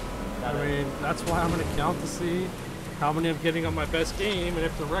myself. I mean, that's why I'm gonna count to see how many I'm getting on my best game, and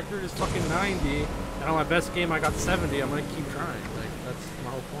if the record is fucking 90, and on my best game I got 70, I'm gonna keep trying. Like, that's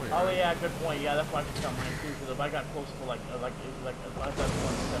my whole point. Oh right? Yeah, good point. Yeah, that's why I should count mine too. Because if I got close to like if I got 170,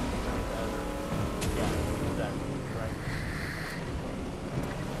 yeah, exactly, right.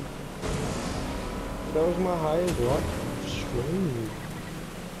 That was my highest watch stream.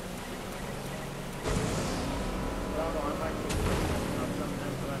 I don't know, I might be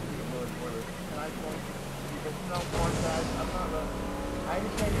sometimes when I think I'm really for this. And I don't, because Marquez, I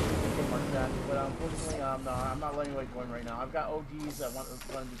understand you can get Marquez, but unfortunately, no, I'm not letting anybody join right now. I've got OGs that wanted to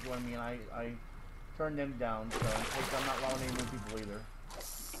join me, and I turned them down, so I'm not allowing any new people either.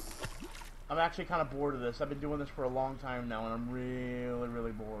 I'm actually kind of bored of this. I've been doing this for a long time now, and I'm really,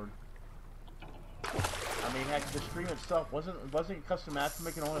 really bored. I mean, heck, the stream itself wasn't custom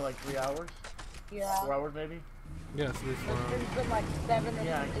matchmaking only like 3 hours? Yeah. 4 hours maybe? Yeah, 3, 4 hours. It's been like 7 or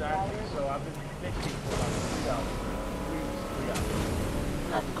Yeah, 6 exactly. hours. So I've been fixing for about 3 hours. 3 hours.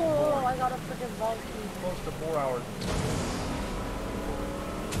 That's cool. I got a freaking vault key. Close to 4 hours.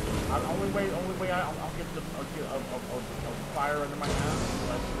 Only way I'll get a fire under my ass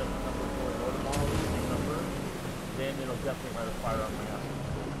if I see that the number is going low tomorrow, the same number, then it'll definitely light a fire on my ass.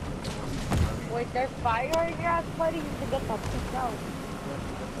 Wait, there's fire in your ass, buddy? You can get that picked out.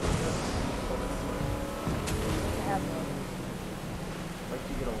 Wait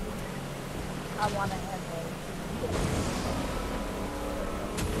till you get over it. I want a hemorrhoid.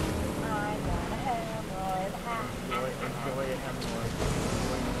 I want a hemorrhoid. Enjoy a hemorrhoid.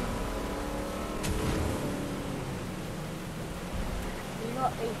 You know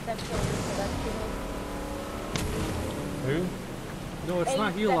asexual reproduction is? Who? No, it's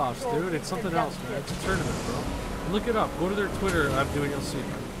not heel-offs, dude. It's something else, man. It's a tournament, bro. Look it up. Go to their Twitter. I'm doing. You'll see,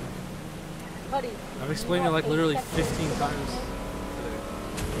 man. Buddy, I've explained it like literally 15 times today.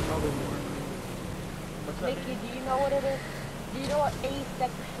 Probably more. Mickey, do you know what it is? Do you know what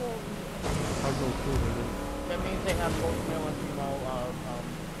asexual means? I'll go cool with it. That means they have both male and female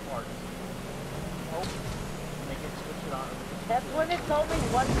parts. Oh, and they can switch it on. That's when it's only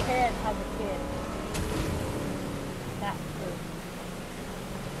one parent has a kid. That's true.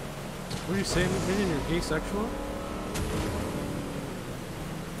 What are you saying, Minion? You're asexual?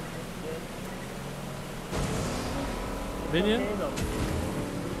 Minion? Okay, though.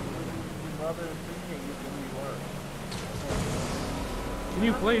 Brother appreciate you when you work. Can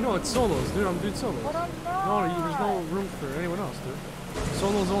you play? No, it's solos, dude. I'm doing solos. But I'm No, not. there's no room for anyone else, dude.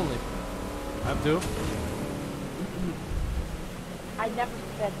 Solos only. I have to. I never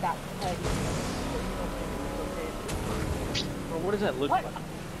said that, Teddy. Bro, what does that look What? like?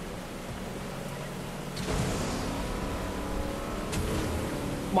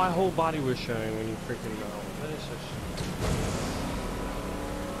 My whole body was showing when you freaking know. That is so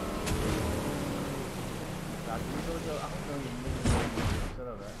God, can we really go? I don't know you mean instead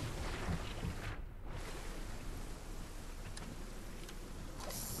of that.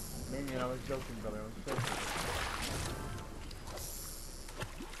 Maybe I was joking, brother. I was joking.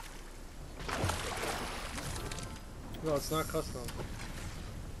 No, it's not custom.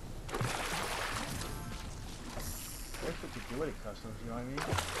 That's what you do at customs, you know what I mean?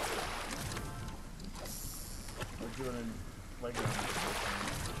 We're doing it in playground.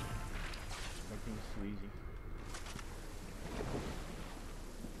 Make things too easy.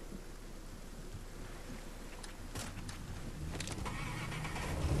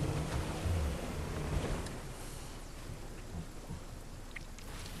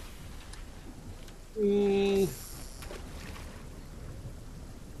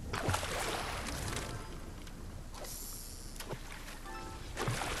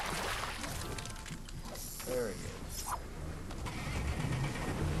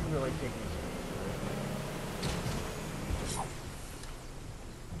 really take me seriously.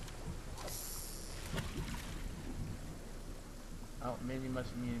 Oh, maybe he must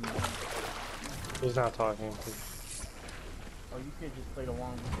have muted me. He's not talking. Oh, you could just played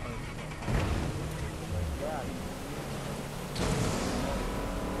along with me. Yeah.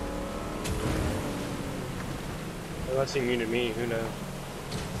 Unless he muted me, who knows?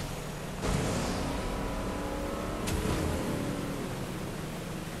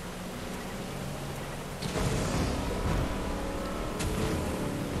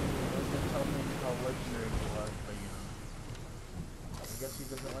 Tell me how legendary he was, but you know. I guess he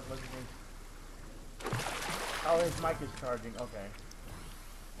doesn't like legendary. Oh, his mic is charging. Okay.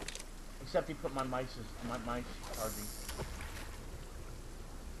 Except he put my mic charging.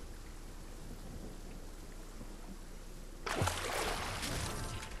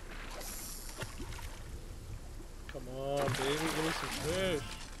 Come on, baby, give me some fish.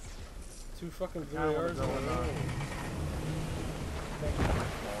 2 fucking blue I wanna yards go in a in, row. Thank you for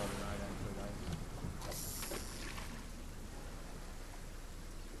smaller tonight, actually, guys.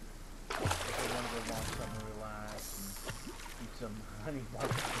 I want to go watch something, relax, and eat some honey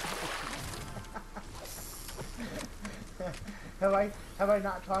barbecue. have I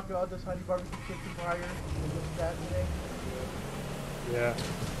not talked about this honey barbecue chicken prior to this chat today? Yeah.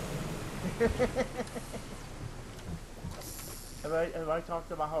 Have I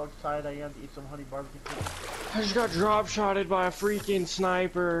talked about how excited I am to eat some honey barbecue chicken? I just got drop shotted by a freaking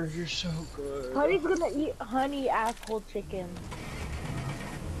sniper. You're so good. Honey's gonna eat honey asshole chicken.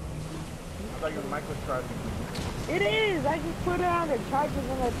 I thought your mic was charging. It is! I just put it on the charger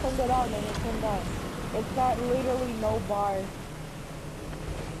and I turned it on and it turned on. It's got literally no bar.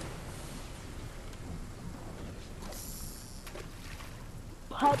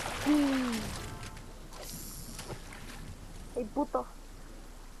 Puppy! Hey puto.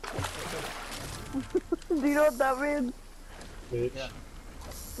 Do you know what that means? Bitch. Yeah.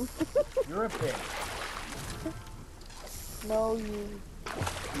 You're a bitch. No, you.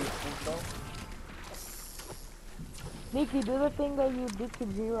 You puto? Nikki, do the thing that you did to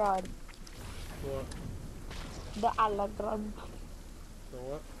G-Rod. What? The alagram. The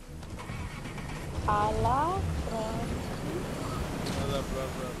what? Alagram.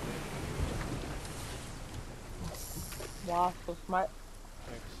 Wow, so smart.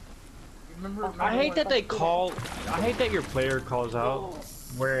 Thanks. Remember I hate when- that they call. I hate that your player calls out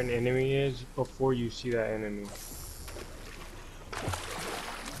where an enemy is before you see that enemy.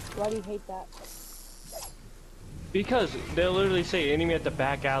 Why do you hate that? Because they'll literally say enemy at the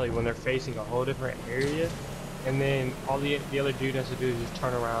back alley when they're facing a whole different area, and then all the other dude has to do is just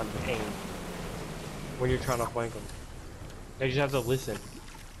turn around and aim when you're trying to flank them. They just have to listen.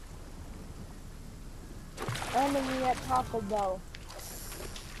 Enemy at Taco Bell.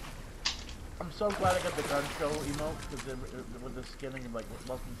 I'm so glad I got the gun show emote because with the skinning and like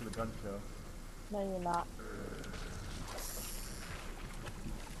welcome to the gun show. No, you're not.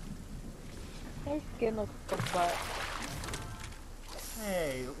 Your skin looks like a butt.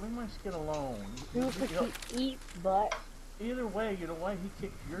 Hey, leave my skin alone. You look like he eats butt. Either way, you know what? He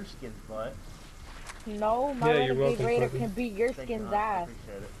kicked your skin's butt. No, my Yeah, you're Renegade welcome, Raider puppy. can beat your Thank you, skin's I ass.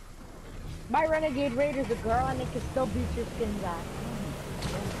 appreciate it. My Renegade Raider's a girl and it can still beat your skin's ass.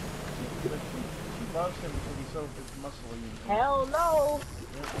 But she loves him because he's so muscly. And, Hell no!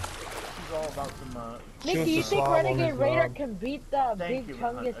 yeah, she's all about some. Nikki, wants you to think slob on Renegade his Raider knob. can beat the Thank big you,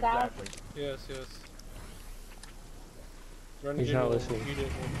 chungus ass? exactly. Yes, yes. He's Renegade not will listening. beat it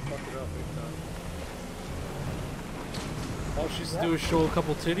and fuck it up big time. All she has to do is show a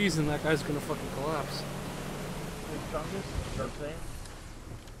couple titties and that guy's gonna fucking collapse. Big chungus, you know what I'm saying?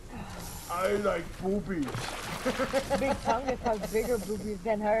 I like boobies. Big chungus has bigger boobies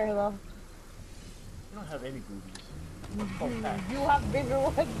than her, though. You don't have any boobies. What's called facts? You have bigger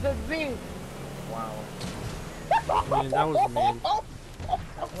ones than me. Wow. Man, that was mean.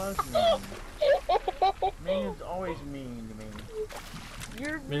 That was mean. Minion's always mean to me.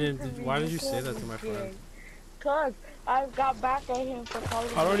 You're Minion, mean to me. why did You you say can't that to be my friend? serious. Cause I got back at him for calling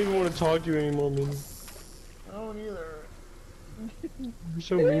I don't me. even want to talk to you anymore, man. I don't either. You're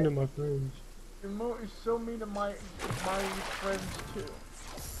so mean to my friends. You're so mean to my friends too.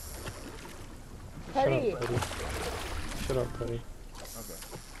 Teddy. Shut up, Petty. Shut up, Petty. Okay.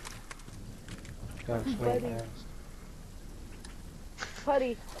 God, Petty. ass.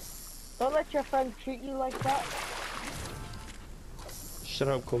 Buddy, don't let your friend treat you like that. Shut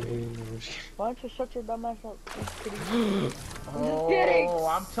up, comedian. Why don't you shut your dumb ass up? I'm just kidding. I'm just kidding. Oh,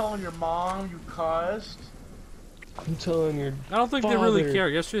 I'm telling your mom you cussed. I'm telling your I don't think they really father. care.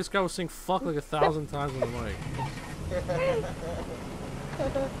 Yesterday this guy was saying fuck like 1,000 times on the mic.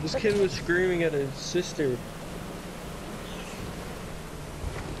 This kid was screaming at his sister.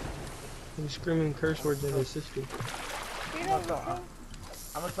 He was screaming curse words at his sister. You know what?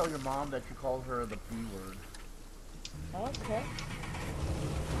 I'm gonna tell your mom that you called her the B word. Okay.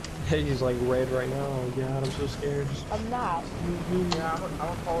 Hey, he's like red right now. Oh god, I'm so scared. I'm not. Yeah, I'm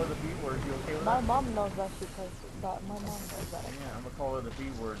gonna call her the B word. You okay with My that? mom knows that because my mom knows that. Yeah, I'm gonna call her the B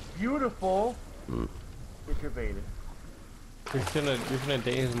word. Beautiful. Get your baited. You're gonna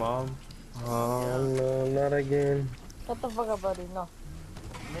date his mom? Oh no, not again. Shut the fuck up, buddy. No.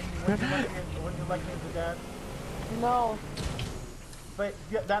 When you like me as a dad? No. But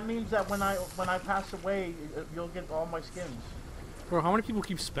yeah, that means that when I pass away, you'll get all my skins. Bro, how many people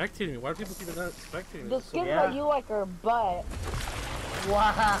keep spectating me? Why do people keep not spectating me? The That's so skins Yeah. that you like are butt.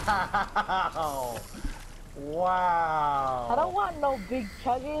 Wow. Wow. I don't want no big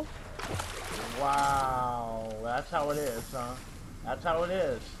chuggies. Wow. That's how it is, huh? That's how it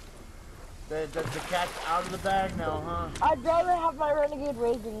is. The cat's out of the bag now, huh? I'd rather have my Renegade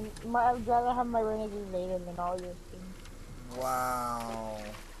Raider I'd rather have my Renegade Raider than all your skins. Wow. You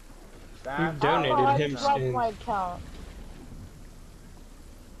That's donated I him dropped skins. my account.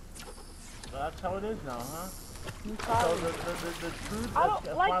 That's how it is now, huh? I'm So sorry. the truth I has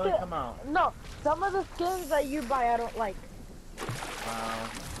don't like finally the- come out. No, some of the skins that you buy I don't like. Wow.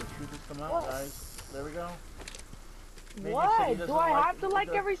 The truth has come out, What? guys. There we go. Maybe he Why? doesn't Do I have to like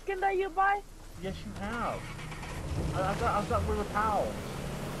the- every skin that you buy? Yes, you have. I thought we were pals.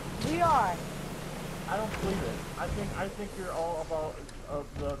 We are. I don't believe it. I think you're all about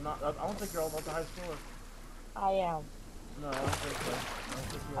the not. I don't think you're all about the high score. I am. No, I don't think so. I don't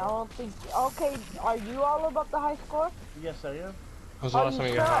think you I are. don't think. Okay, are you all about the high score? Yes, I am. When's the Are last you time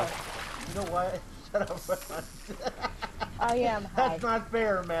you sure? got high? You know what? Shut up. I am high. That's not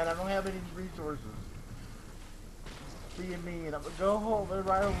fair, man. I don't have any resources. Being mean. I'm gonna go home and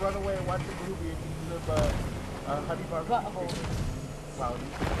run away and watch a movie and eat some honey barbecue Butthole. chicken. Wow.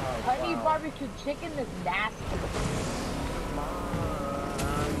 Honey wow. barbecue chicken is nasty. Come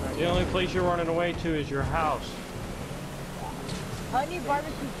on. The only place you're running away to is your house. Honey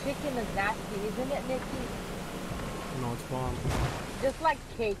barbecue chicken is nasty, isn't it, Nikki? No, it's bomb. Just like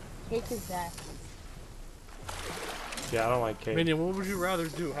cake. Cake is nasty. Yeah, I don't like cake. Minion, what would you rather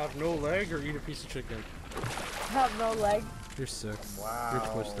do? Have no leg or eat a piece of chicken? Have no leg. You're sick. Wow.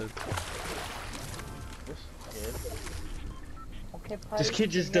 You're twisted. This kid. Okay, This party. kid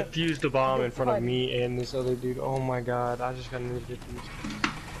just Yeah. defused a bomb in front of Party. me and this other dude. Oh my god, I just got new defused.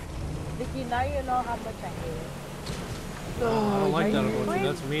 Nikki, now you know how much I hate it. I don't like that about you. Please.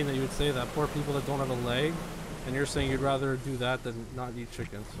 That's mean that you would say that. Poor people that don't have a leg, and you're saying you'd rather do that than not eat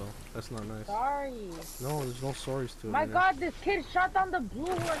chicken, so that's not nice. Sorry. No, there's no sorries to it. My man. god, this kid shot down the blue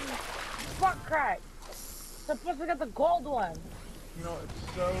one. Fuck crack. Supposed to get the gold one. You know,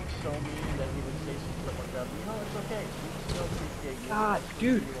 it's so mean that he would say some stuff like that. But you know, it's okay. We still appreciate you. God, That's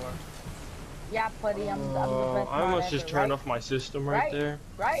dude. who you are. Yeah, buddy, I'm the best I man almost just ever, turned right? off my system right, Right? there.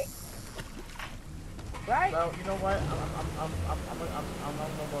 Right? Right? Well, you know what? I'm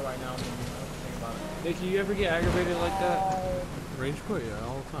on mobile right now. I don't think about it. Nicky, you ever get aggravated like that? Rage quit, yeah,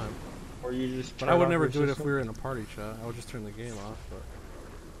 all the time. Or you just But turn I would off never your do it if system? we were in a party chat. I would just turn the game off. But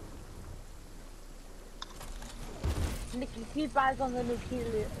Nikki, keep eyes on the new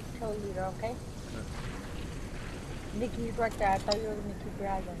kill leader, okay? Nikki's right there. I thought you were gonna keep your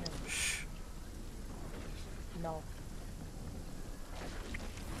eyes on him. shh. No.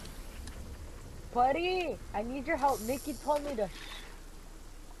 Buddy, I need your help. Nikki told me to.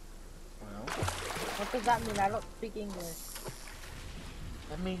 Well, What does that mean? I don't speak English.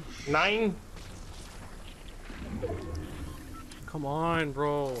 that means 9? Come on,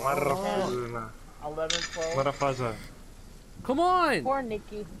 bro. 11, 12. Motherfucker. Come on! Poor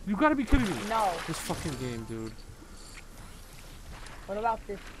Nikki. You gotta be kidding me. No. This fucking game, dude. What about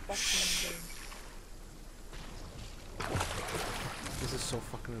this fucking game? This is so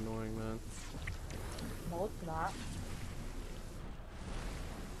fucking annoying, man. No, it's not.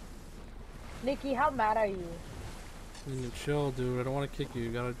 Nikki, how mad are you? You need to chill, dude. I don't want to kick you.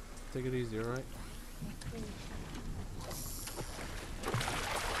 You gotta take it easy, alright?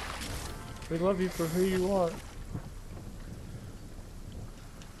 We love you for who you are.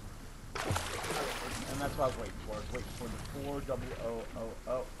 And that's what I was waiting for. I was waiting for the 4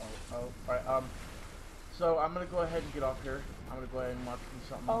 Alright, so I'm gonna go ahead and get off here. I'm gonna go ahead and watch me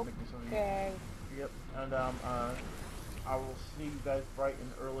something. Make me something. Okay. Yep. And I will see you guys bright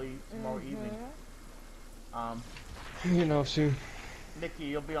and early tomorrow evening. You know, soon. Nikki,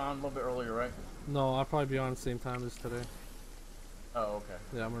 you'll be on a little bit earlier, right? No, I'll probably be on the same time as today. Oh, okay.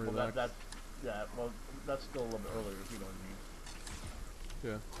 Yeah, I'm gonna Well, relax. that's still a little bit earlier, if you know what I mean.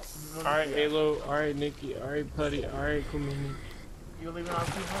 Yeah. Alright, Halo. Alright, Nikki. Alright, Putty. Alright, Kumini. You leaving out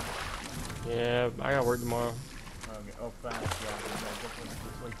too, huh? Yeah, I got work tomorrow. Okay. Oh, fast. Yeah. Definitely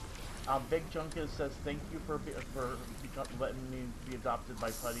this week. Big Junkus says thank you for letting me be adopted by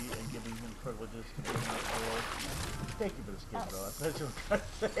Putty and giving him privileges to be in the world. Thank you for this kid, bro. That's what I'm trying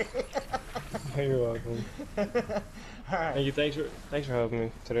to say. You're welcome. Alright. Thank you. Thanks for helping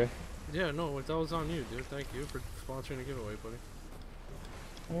me today. Yeah, no, that was on you, dude. Thank you for sponsoring the giveaway, buddy.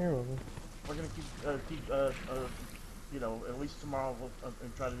 You're welcome. We're gonna keep you know, at least tomorrow we'll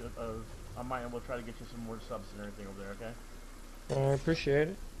try to on my end we'll try to get you some more subs and everything over there. Okay. I appreciate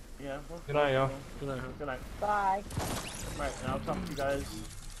it. Yeah. Well, Good night, y'all. Good night. Good night. Bye. Right, and I'll talk to you guys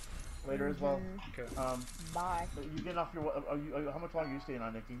later as well. Okay. Bye. You getting off your? How much longer are you staying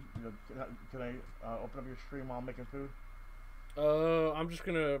on, Nikki? You know, can I open up your stream while I'm making food? I'm just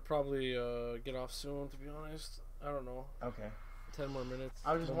gonna probably get off soon. To be honest, I don't know. Okay. 10 more minutes.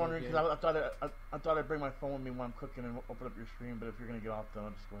 I was just one more wondering because I thought I'd bring my phone with me while I'm cooking and open up your stream. But if you're gonna get off, then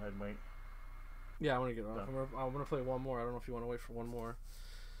I'll just go ahead and wait. Yeah, I'm gonna get off. Yeah. I'm gonna play one more. I don't know if you want to wait for one more.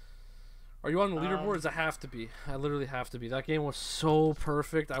 Are you on the leaderboards? I have to be. I literally have to be. That game was so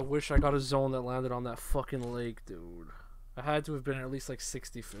perfect. I wish I got a zone that landed on that fucking lake, dude. I had to have been at least like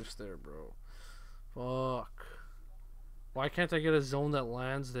 60 fish there, bro. Fuck. Why can't I get a zone that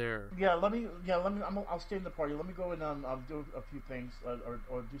lands there? Yeah, let me. I'll stay in the party. Let me go and I'll do a few things or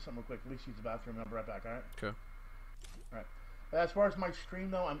do something real quick. At least use the bathroom and I'll be right back. All right. Okay. All right. As far as my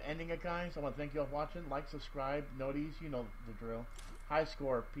stream though, I'm ending it, guys. I want to thank you all for watching. Like, subscribe, noties. You know the drill. High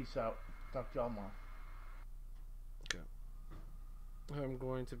score. Peace out. Talk to y'all tomorrow. Okay. I'm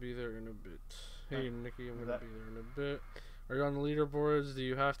going to be there in a bit. Hey, Nikki, I'm going to be there in a bit. Are you on the leaderboards? Do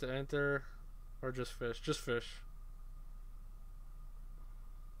you have to enter? Or just fish? Just fish.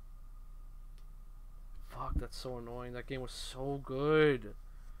 Fuck, that's so annoying. That game was so good.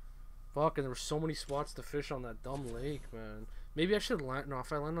 Fuck, and there were so many spots to fish on that dumb lake, man. Maybe I should land. No,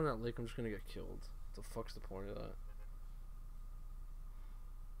 if I land on that lake, I'm just going to get killed. What the fuck's the point of that?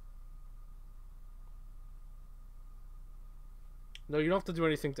 No, you don't have to do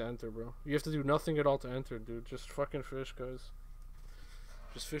anything to enter, bro. You have to do nothing at all to enter, dude. Just fucking fish, guys.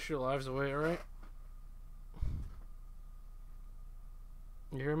 Just fish your lives away, alright?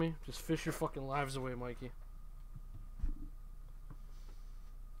 You hear me? Just fish your fucking lives away, Mikey.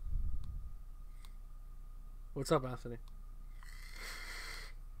 What's up, Anthony?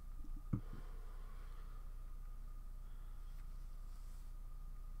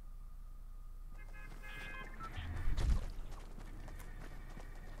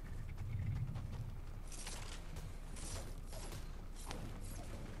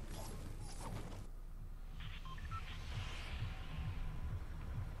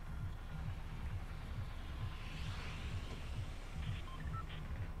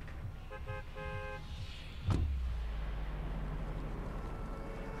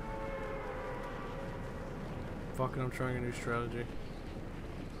 Fucking, I'm trying a new strategy.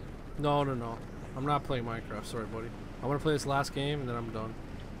 No. I'm not playing Minecraft. Sorry, buddy. I want to play this last game and then I'm done.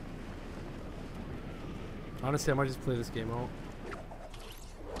 Honestly, I might just play this game out.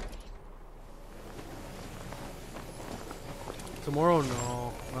 Tomorrow?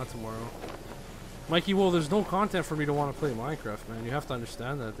 No, not tomorrow. Mikey, well, there's no content for me to want to play Minecraft, man. You have to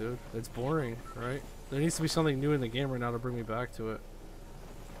understand that, dude. It's boring, right? There needs to be something new in the game right now to bring me back to it.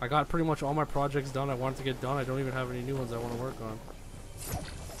 I got pretty much all my projects done I wanted to get done. I don't even have any new ones I want to work on.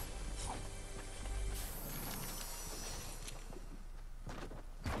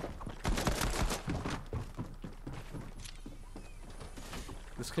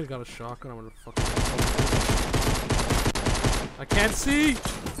 This kid got a shotgun. I'm gonna fucking... I can't see!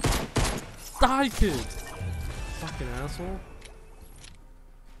 Die, kid! Fucking asshole.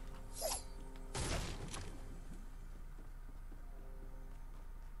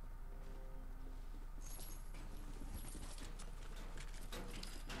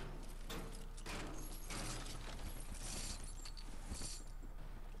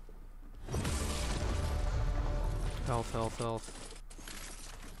 Health.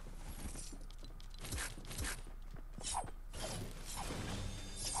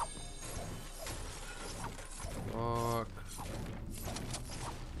 Fuck.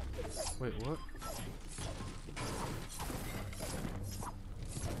 Wait, what?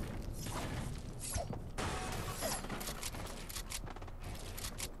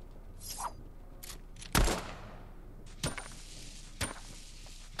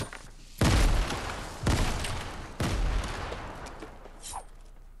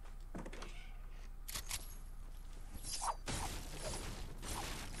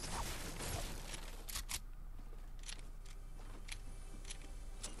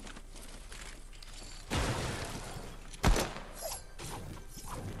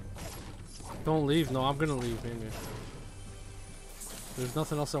 Don't leave. No, I'm gonna leave, maybe. There's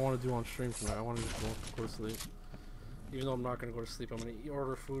nothing else I want to do on stream tonight. I want to just go to sleep. Even though I'm not gonna go to sleep, I'm gonna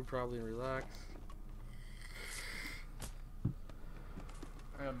order food probably and relax.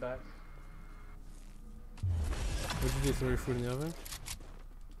 I am back. What'd you do? Throw your food in the oven?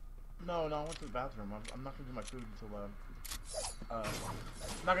 No, I went to the bathroom. I'm not gonna do my food until I'm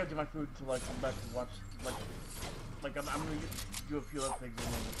not gonna do my food until I come back to watch like I'm gonna do a few other things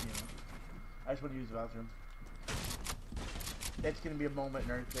and then, you know. I just want to use the bathroom. It's gonna be a moment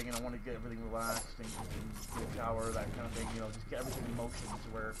and everything, and I want to get everything relaxed and get a shower, that kind of thing. You know, just get everything in motion to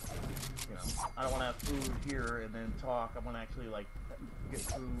where, you know, I don't want to have food here and then talk. I want to actually like get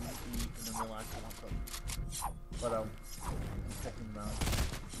food, eat, and then relax and watch something. But I'm checking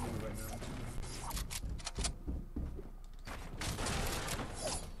movie right now.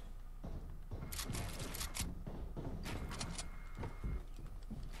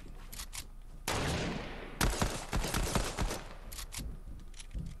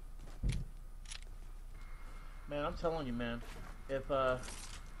 Man, I'm telling you, man, if, you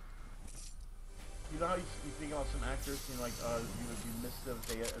know how you think about some actors, you know, like, you would be missed if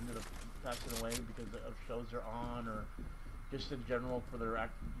they ended up passing away because of shows they're on, or just in general for their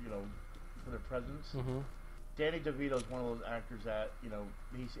you know, for their presence. Mm-hmm. Danny DeVito is one of those actors that, you know,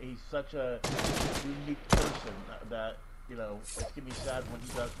 he's such a unique person that, you know, it's gonna be sad when he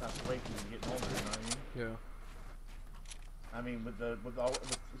does pass away because he's getting older, you know what I mean? Yeah. I mean, with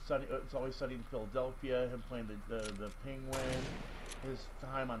Sunny, It's Always Sunny in Philadelphia, him playing the Penguin, his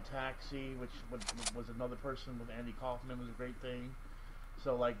time on Taxi, which was another person with Andy Kaufman, was a great thing.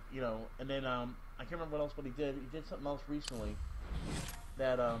 So, like, you know, and then I can't remember what else, but he did something else recently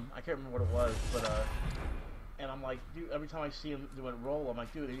that I can't remember what it was, but and I'm like, dude, every time I see him do a role, I'm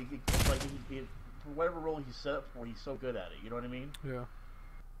like, dude, it's like for whatever role he's set up for, he's so good at it. You know what I mean? Yeah.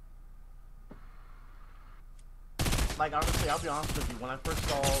 Like, honestly, I'll be honest with you. When I first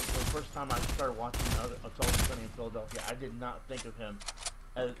saw, the first time I started watching It's Always Sunny in Philadelphia, I did not think of him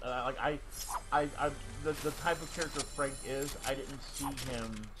as, the type of character Frank is, I didn't see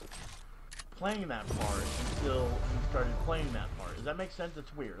him playing that part until he started playing that part. Does that make sense?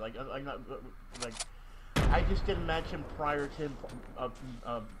 It's weird. Like, I'm not, like, I just didn't match him prior to him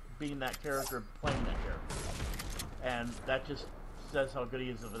being that character, playing that character. And that just says how good he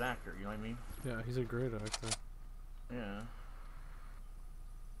is as an actor, you know what I mean? Yeah, he's a great actor. Yeah.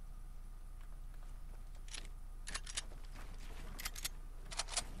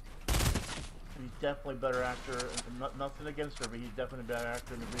 He's definitely a better actor. Nothing against her, but he's definitely a better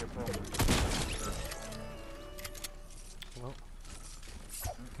actor than Rhea Perlman. Well,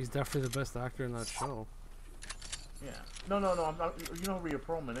 he's definitely the best actor in that show. Yeah. No, I'm not. You know who Rhea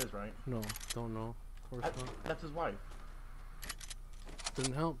Perlman is, right? No, don't know. Of course not. That's his wife.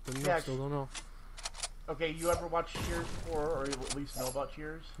 Didn't help. Didn't Yeah, know. Still don't know. Okay, you ever watched Cheers before, or you at least know about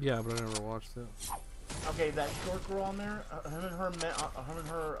Cheers? Yeah, but I never watched it. Okay, that short girl on there, him and her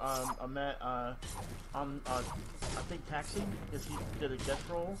met on I think Taxi, because he did a guest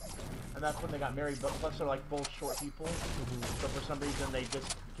role, and that's when they got married. But plus they're like both short people, so for some reason they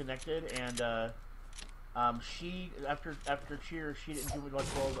disconnected. And she after Cheers, she didn't do much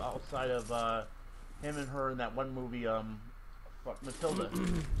well outside of him and her in that one movie, Matilda.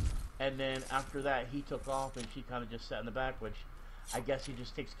 And then after that, he took off, and she kind of just sat in the back, which I guess he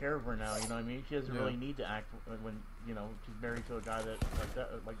just takes care of her now. You know what I mean? She doesn't really need to act when you know she's married to a guy that like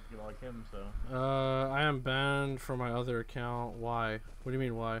that, like you know, like him. So. I am banned from my other account. Why? What do you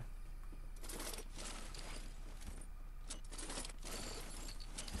mean why?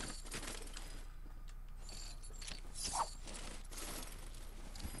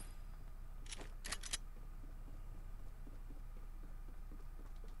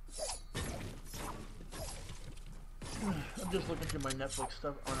 I'm just looking through my Netflix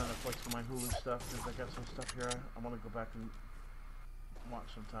stuff, or not Netflix, for my Hulu stuff, because I got some stuff here I want to go back and watch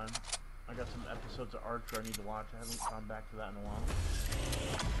sometime. I got some episodes of Archer I need to watch. I haven't gone back to that in a while.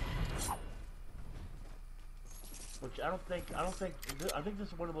 Which I think this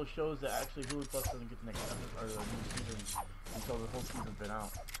is one of those shows that actually Hulu Plus doesn't get the next episode, or the new season, until the whole season's been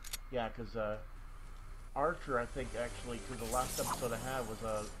out. Yeah, because Archer, I think, actually, because the last episode I had was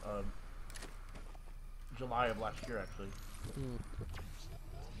July of last year, actually.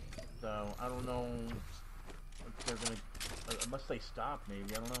 So I don't know if they're gonna, unless they stop,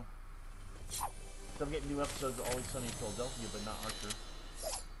 maybe, I don't know. So I'm getting new episodes of Always Sunny in Philadelphia, but not Archer.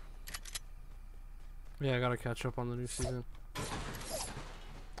 Yeah, I gotta catch up on the new season.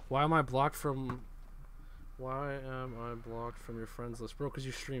 Why am I blocked from your friends list, bro? Because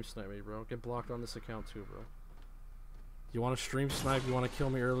you stream Snipe Me, bro. Get blocked on this account too, bro. You want to stream snipe, you want to kill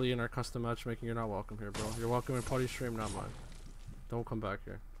me early in our custom matchmaking, you're not welcome here, bro. You're welcome in Putty stream, not mine. Don't come back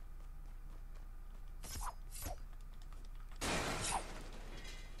here.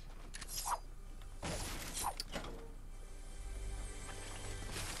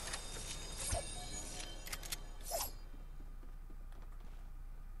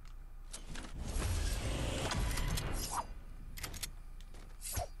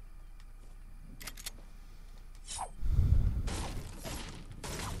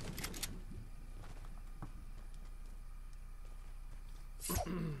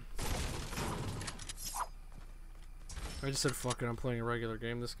 I just said fuck it, I'm playing a regular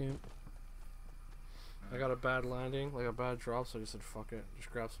game this game. I got a bad landing, like a bad drop, so I just said fuck it.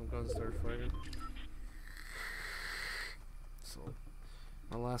 Just grab some guns and start fighting. So,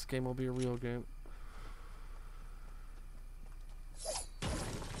 my last game will be a real game.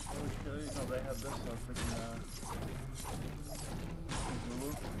 They have this freaking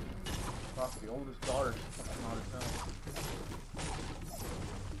Zulu. Fuck, the oldest daughter's fucking out of town.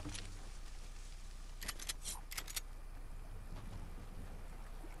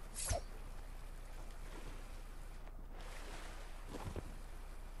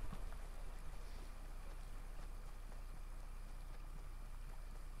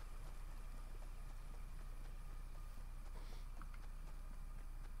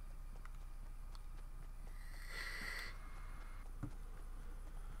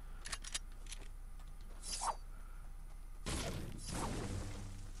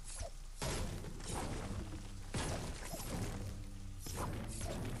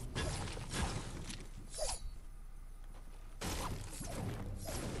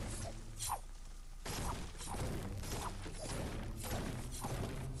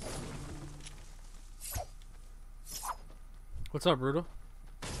 What's up, Brutal?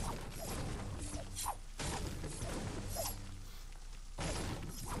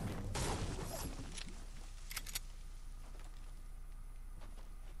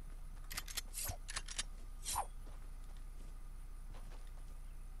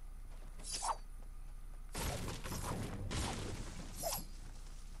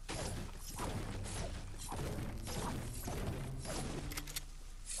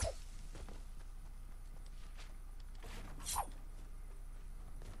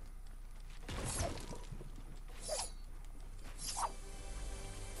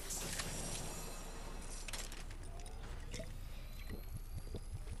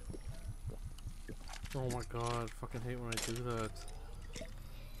 Oh my god, I fucking hate when I do that.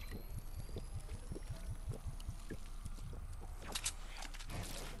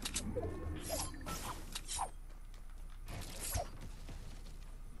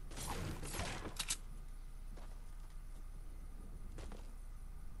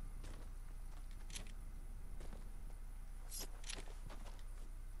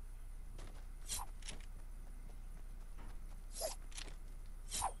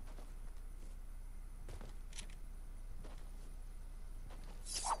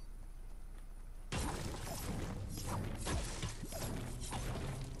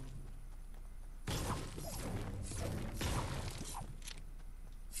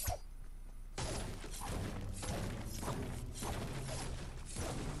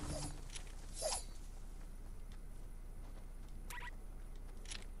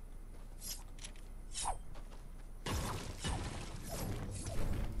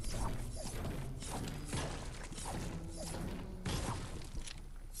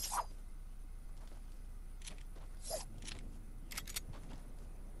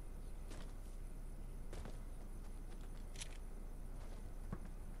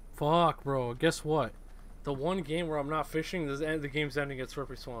 Fuck, bro. Guess what? The one game where I'm not fishing, the game's ending at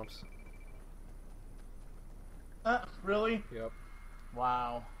Slurpy Swamps. Really? Yep.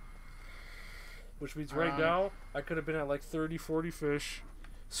 Wow. Which means right now, I could have been at like 30, 40 fish.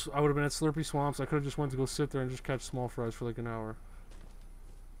 So I would have been at Slurpy Swamps. I could have just went to go sit there and just catch small fries for like an hour.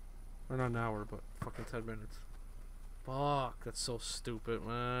 Or not an hour, but fucking 10 minutes. Fuck, that's so stupid,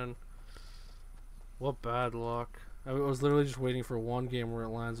 man. What bad luck. I was literally just waiting for one game where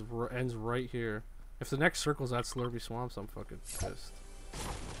it ends right here. If the next circle's at Slurpy Swamps, I'm fucking pissed.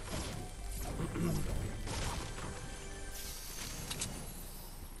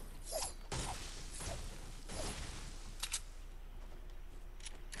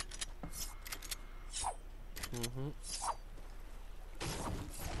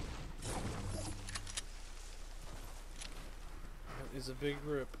 That is a big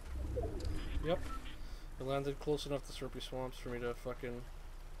rip. Yep. I landed close enough to Slurpy Swamps for me to fucking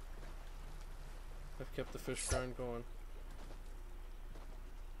have kept the fish grind going.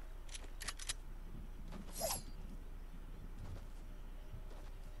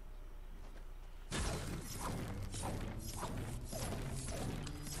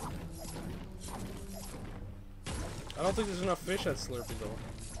 don't think there's enough fish at Slurpee though.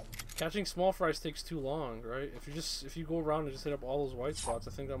 Catching small fries takes too long, right? If you go around and just hit up all those white spots,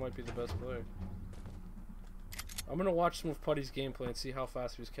 I think that might be the best play. I'm gonna watch some of Putty's gameplay and see how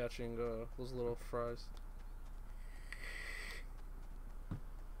fast he was catching those little fries.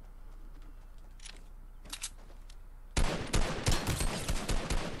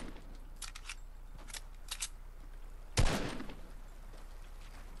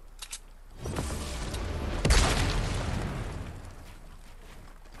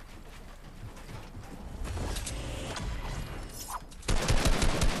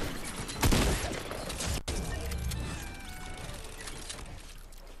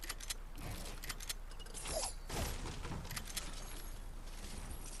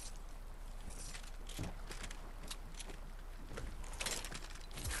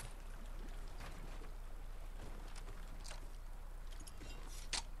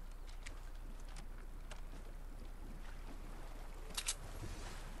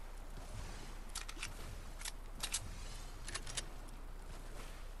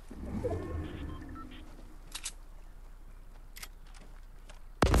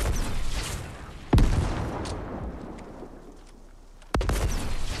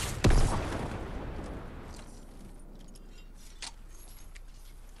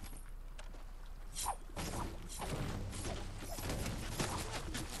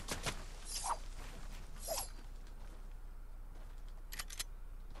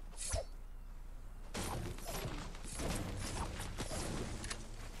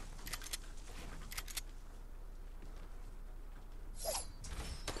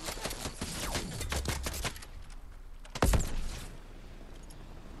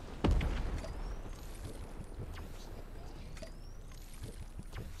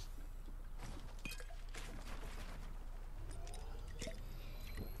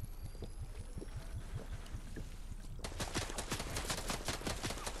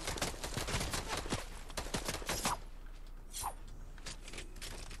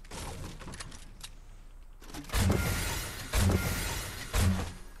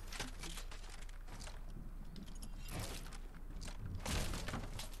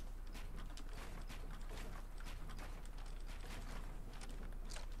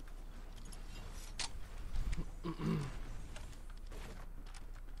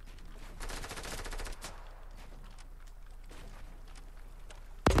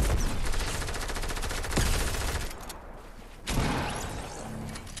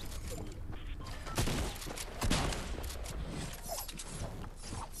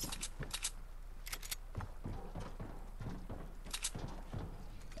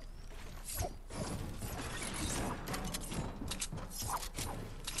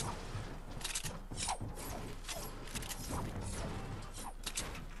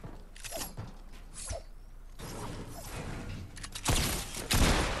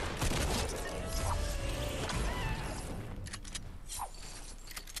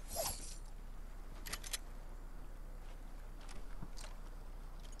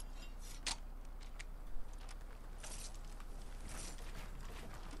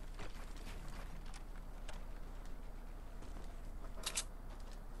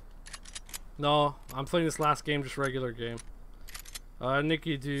 No, I'm playing this last game, just regular game.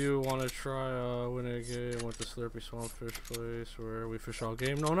 Nikki, do you want to try winning a game with the Slurpee Swampfish place where we fish all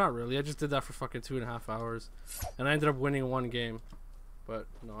game? No, not really. I just did that for fucking 2.5 hours. And I ended up winning 1 game. But,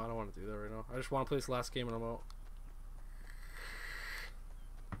 no, I don't want to do that right now. I just want to play this last game and I'm out.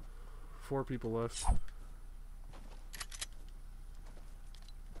 4 people left.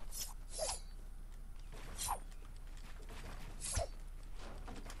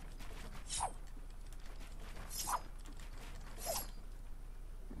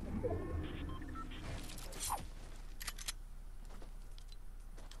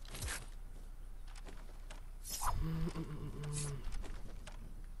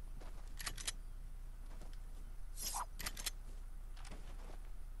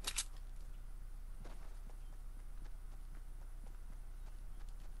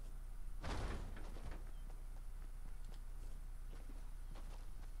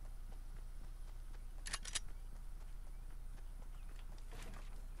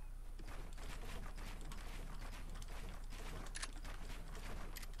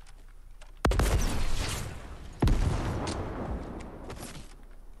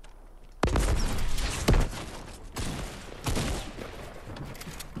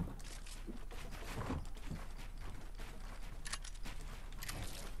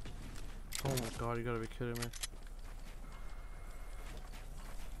 Oh my god, you gotta be kidding me.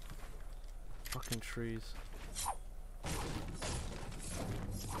 Fucking trees.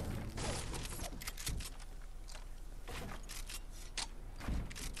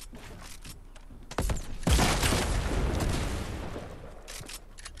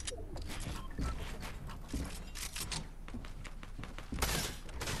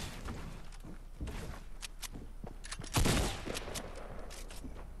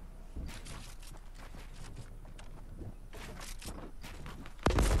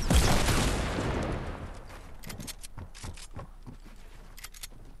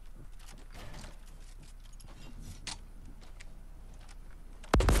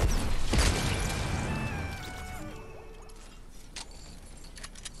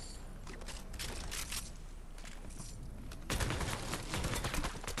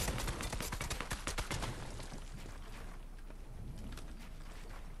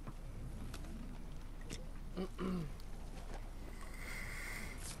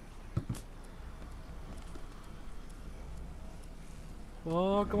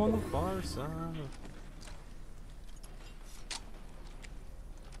 Oh, come on the far side.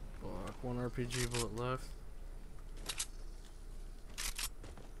 Fuck, one RPG bullet left.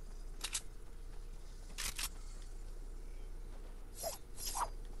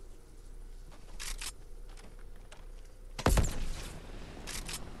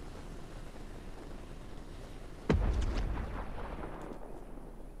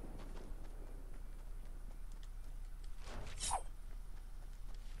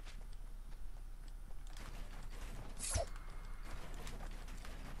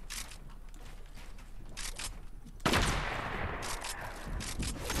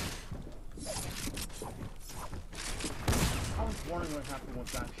 Wondering what happened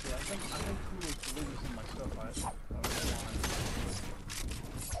with that shit. I think Hulu's deleted some of my stuff. I don't know why.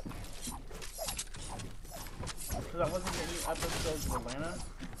 Because I wasn't getting any episodes of Atlanta.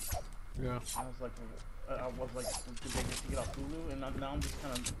 Yeah. I was like, did they just get off Hulu? And now I'm just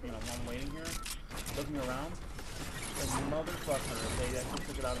kind of, you know, while I'm waiting here, looking around. And motherfucker, they actually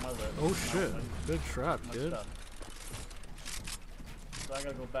took it out of my list. Oh shit! Good trap, dude. So I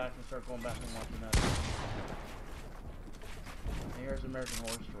gotta go back and start going back and watching that. Here's American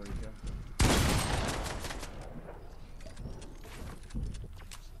Horror Story, Jeff.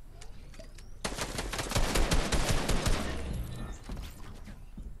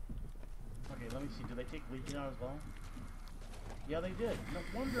 Okay, let me see. Did they take Legion out as well? Yeah, they did. No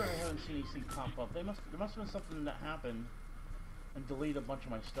wonder I haven't seen anything pop up. There must have been something that happened and deleted a bunch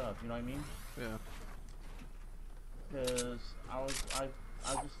of my stuff. You know what I mean? Yeah. Because I just thought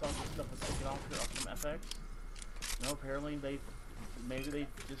this stuff was taken off here off from FX. No, apparently maybe they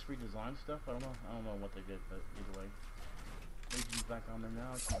just redesigned stuff. I don't know what they did, but either way, Legion's back on there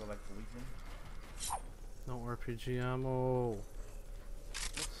now. I can go back to Legion. No RPG ammo.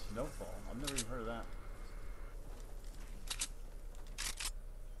 What's Snowfall? I've never even heard of that.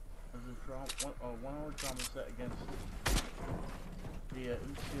 There's a 1 hour drama set against the MC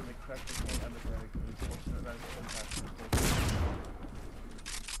of the cracked the pain empathetic and enforcement that is impacted.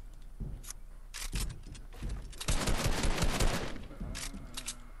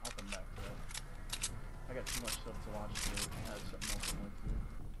 I'll come back to that. I got too much stuff to watch to add something else I want to do.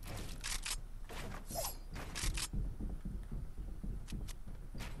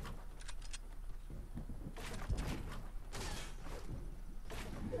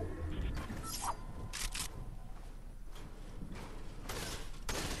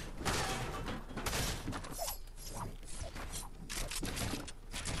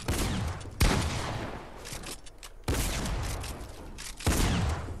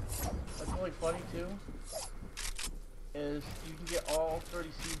 Funny too is you can get all 30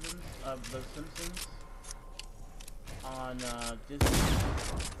 seasons of The Simpsons on Disney,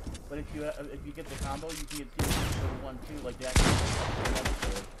 but if you get the combo, you can get season 1 too, like the actual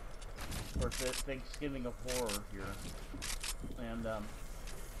episode for Thanksgiving of Horror here, and a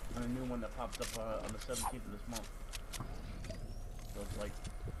new one that pops up on the 17th of this month. So it's like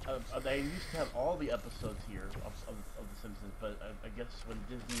they used to have all the episodes here of The Simpsons, but I guess when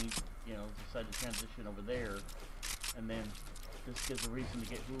Disney, you know, decided to transition over there, and then this gives a reason to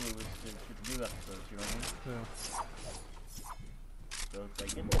get Hulu is to get the new episodes, you know what I mean? Yeah. So it's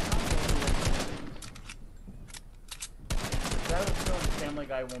like, that was still Family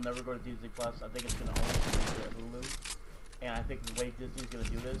Guy will never go to Disney Plus. I think it's going to only be at Hulu. And I think the way Disney's going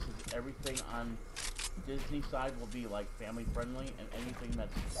to do this is everything on Disney side will be like family friendly, and anything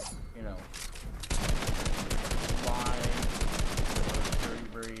that's, you know, live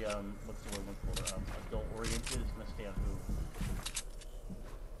or very what's the word I'm looking for, adult oriented is gonna stay on Hulu.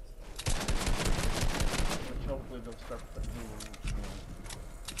 Which hopefully they'll start putting Hulu, you know,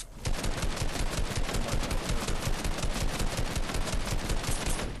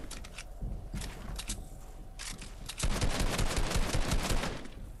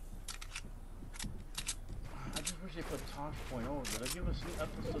 they put Tosh.0 over there. They give us new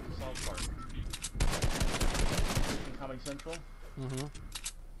episodes of South Park. In Comedy Central. Mm-hmm.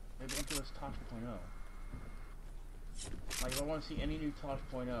 They won't give us Tosh.0. Like, if I want to see any new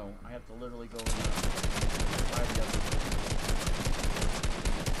Tosh.0, I have to literally go and buy the episodes.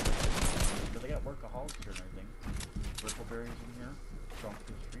 But they got Workaholics here and everything. Brickleberry's in here. Drunk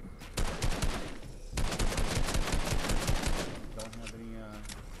Street. Don't have any,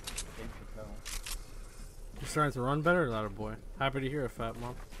 Dave Chappelle. You're starting to run better, little boy. Happy to hear it, Fat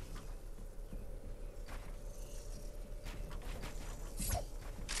Mom. This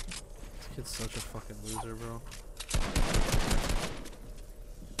kid's such a fucking loser, bro.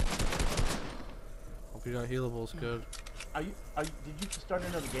 Hope you got healables good. Did you start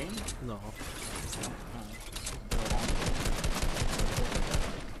another game? No.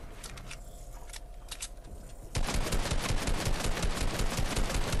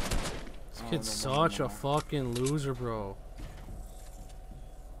 Kid's such a fucking loser, bro.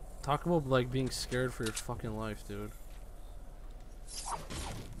 Talk about like being scared for your fucking life, dude.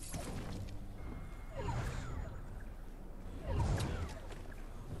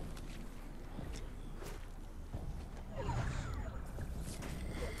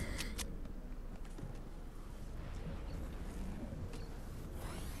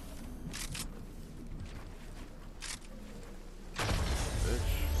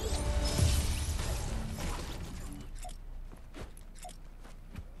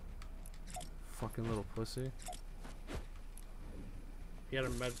 Fucking little pussy. He had a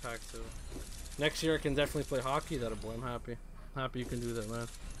med pack too. Next year I can definitely play hockey. That'll boy, I'm happy. Happy you can do that, man.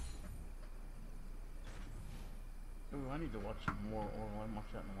 Ooh, I need to watch some more oral. I haven't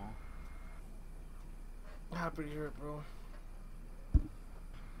watched that in a while. Happy to hear it, bro.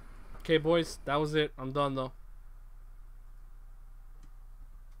 Okay, boys, that was it. I'm done though.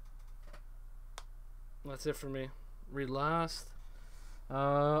 That's it for me. Read last.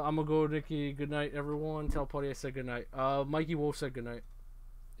 I'm gonna go, Nikki. Good night, everyone. Tell Putty I said good night. Mikey Wolf said good night.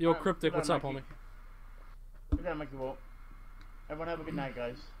 Yo, Cryptic, what's up, homie? Good night, Mikey Wolf. Everyone have a good night,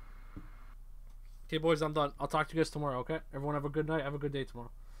 guys. Okay, boys, I'm done. I'll talk to you guys tomorrow, okay? Everyone have a good night. Have a good day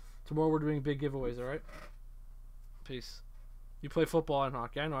tomorrow. Tomorrow we're doing big giveaways, alright? Peace. You play football and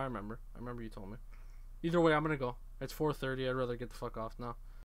hockey. I know, I remember. I remember you told me. Either way, I'm gonna go. It's 4:30. I'd rather get the fuck off now.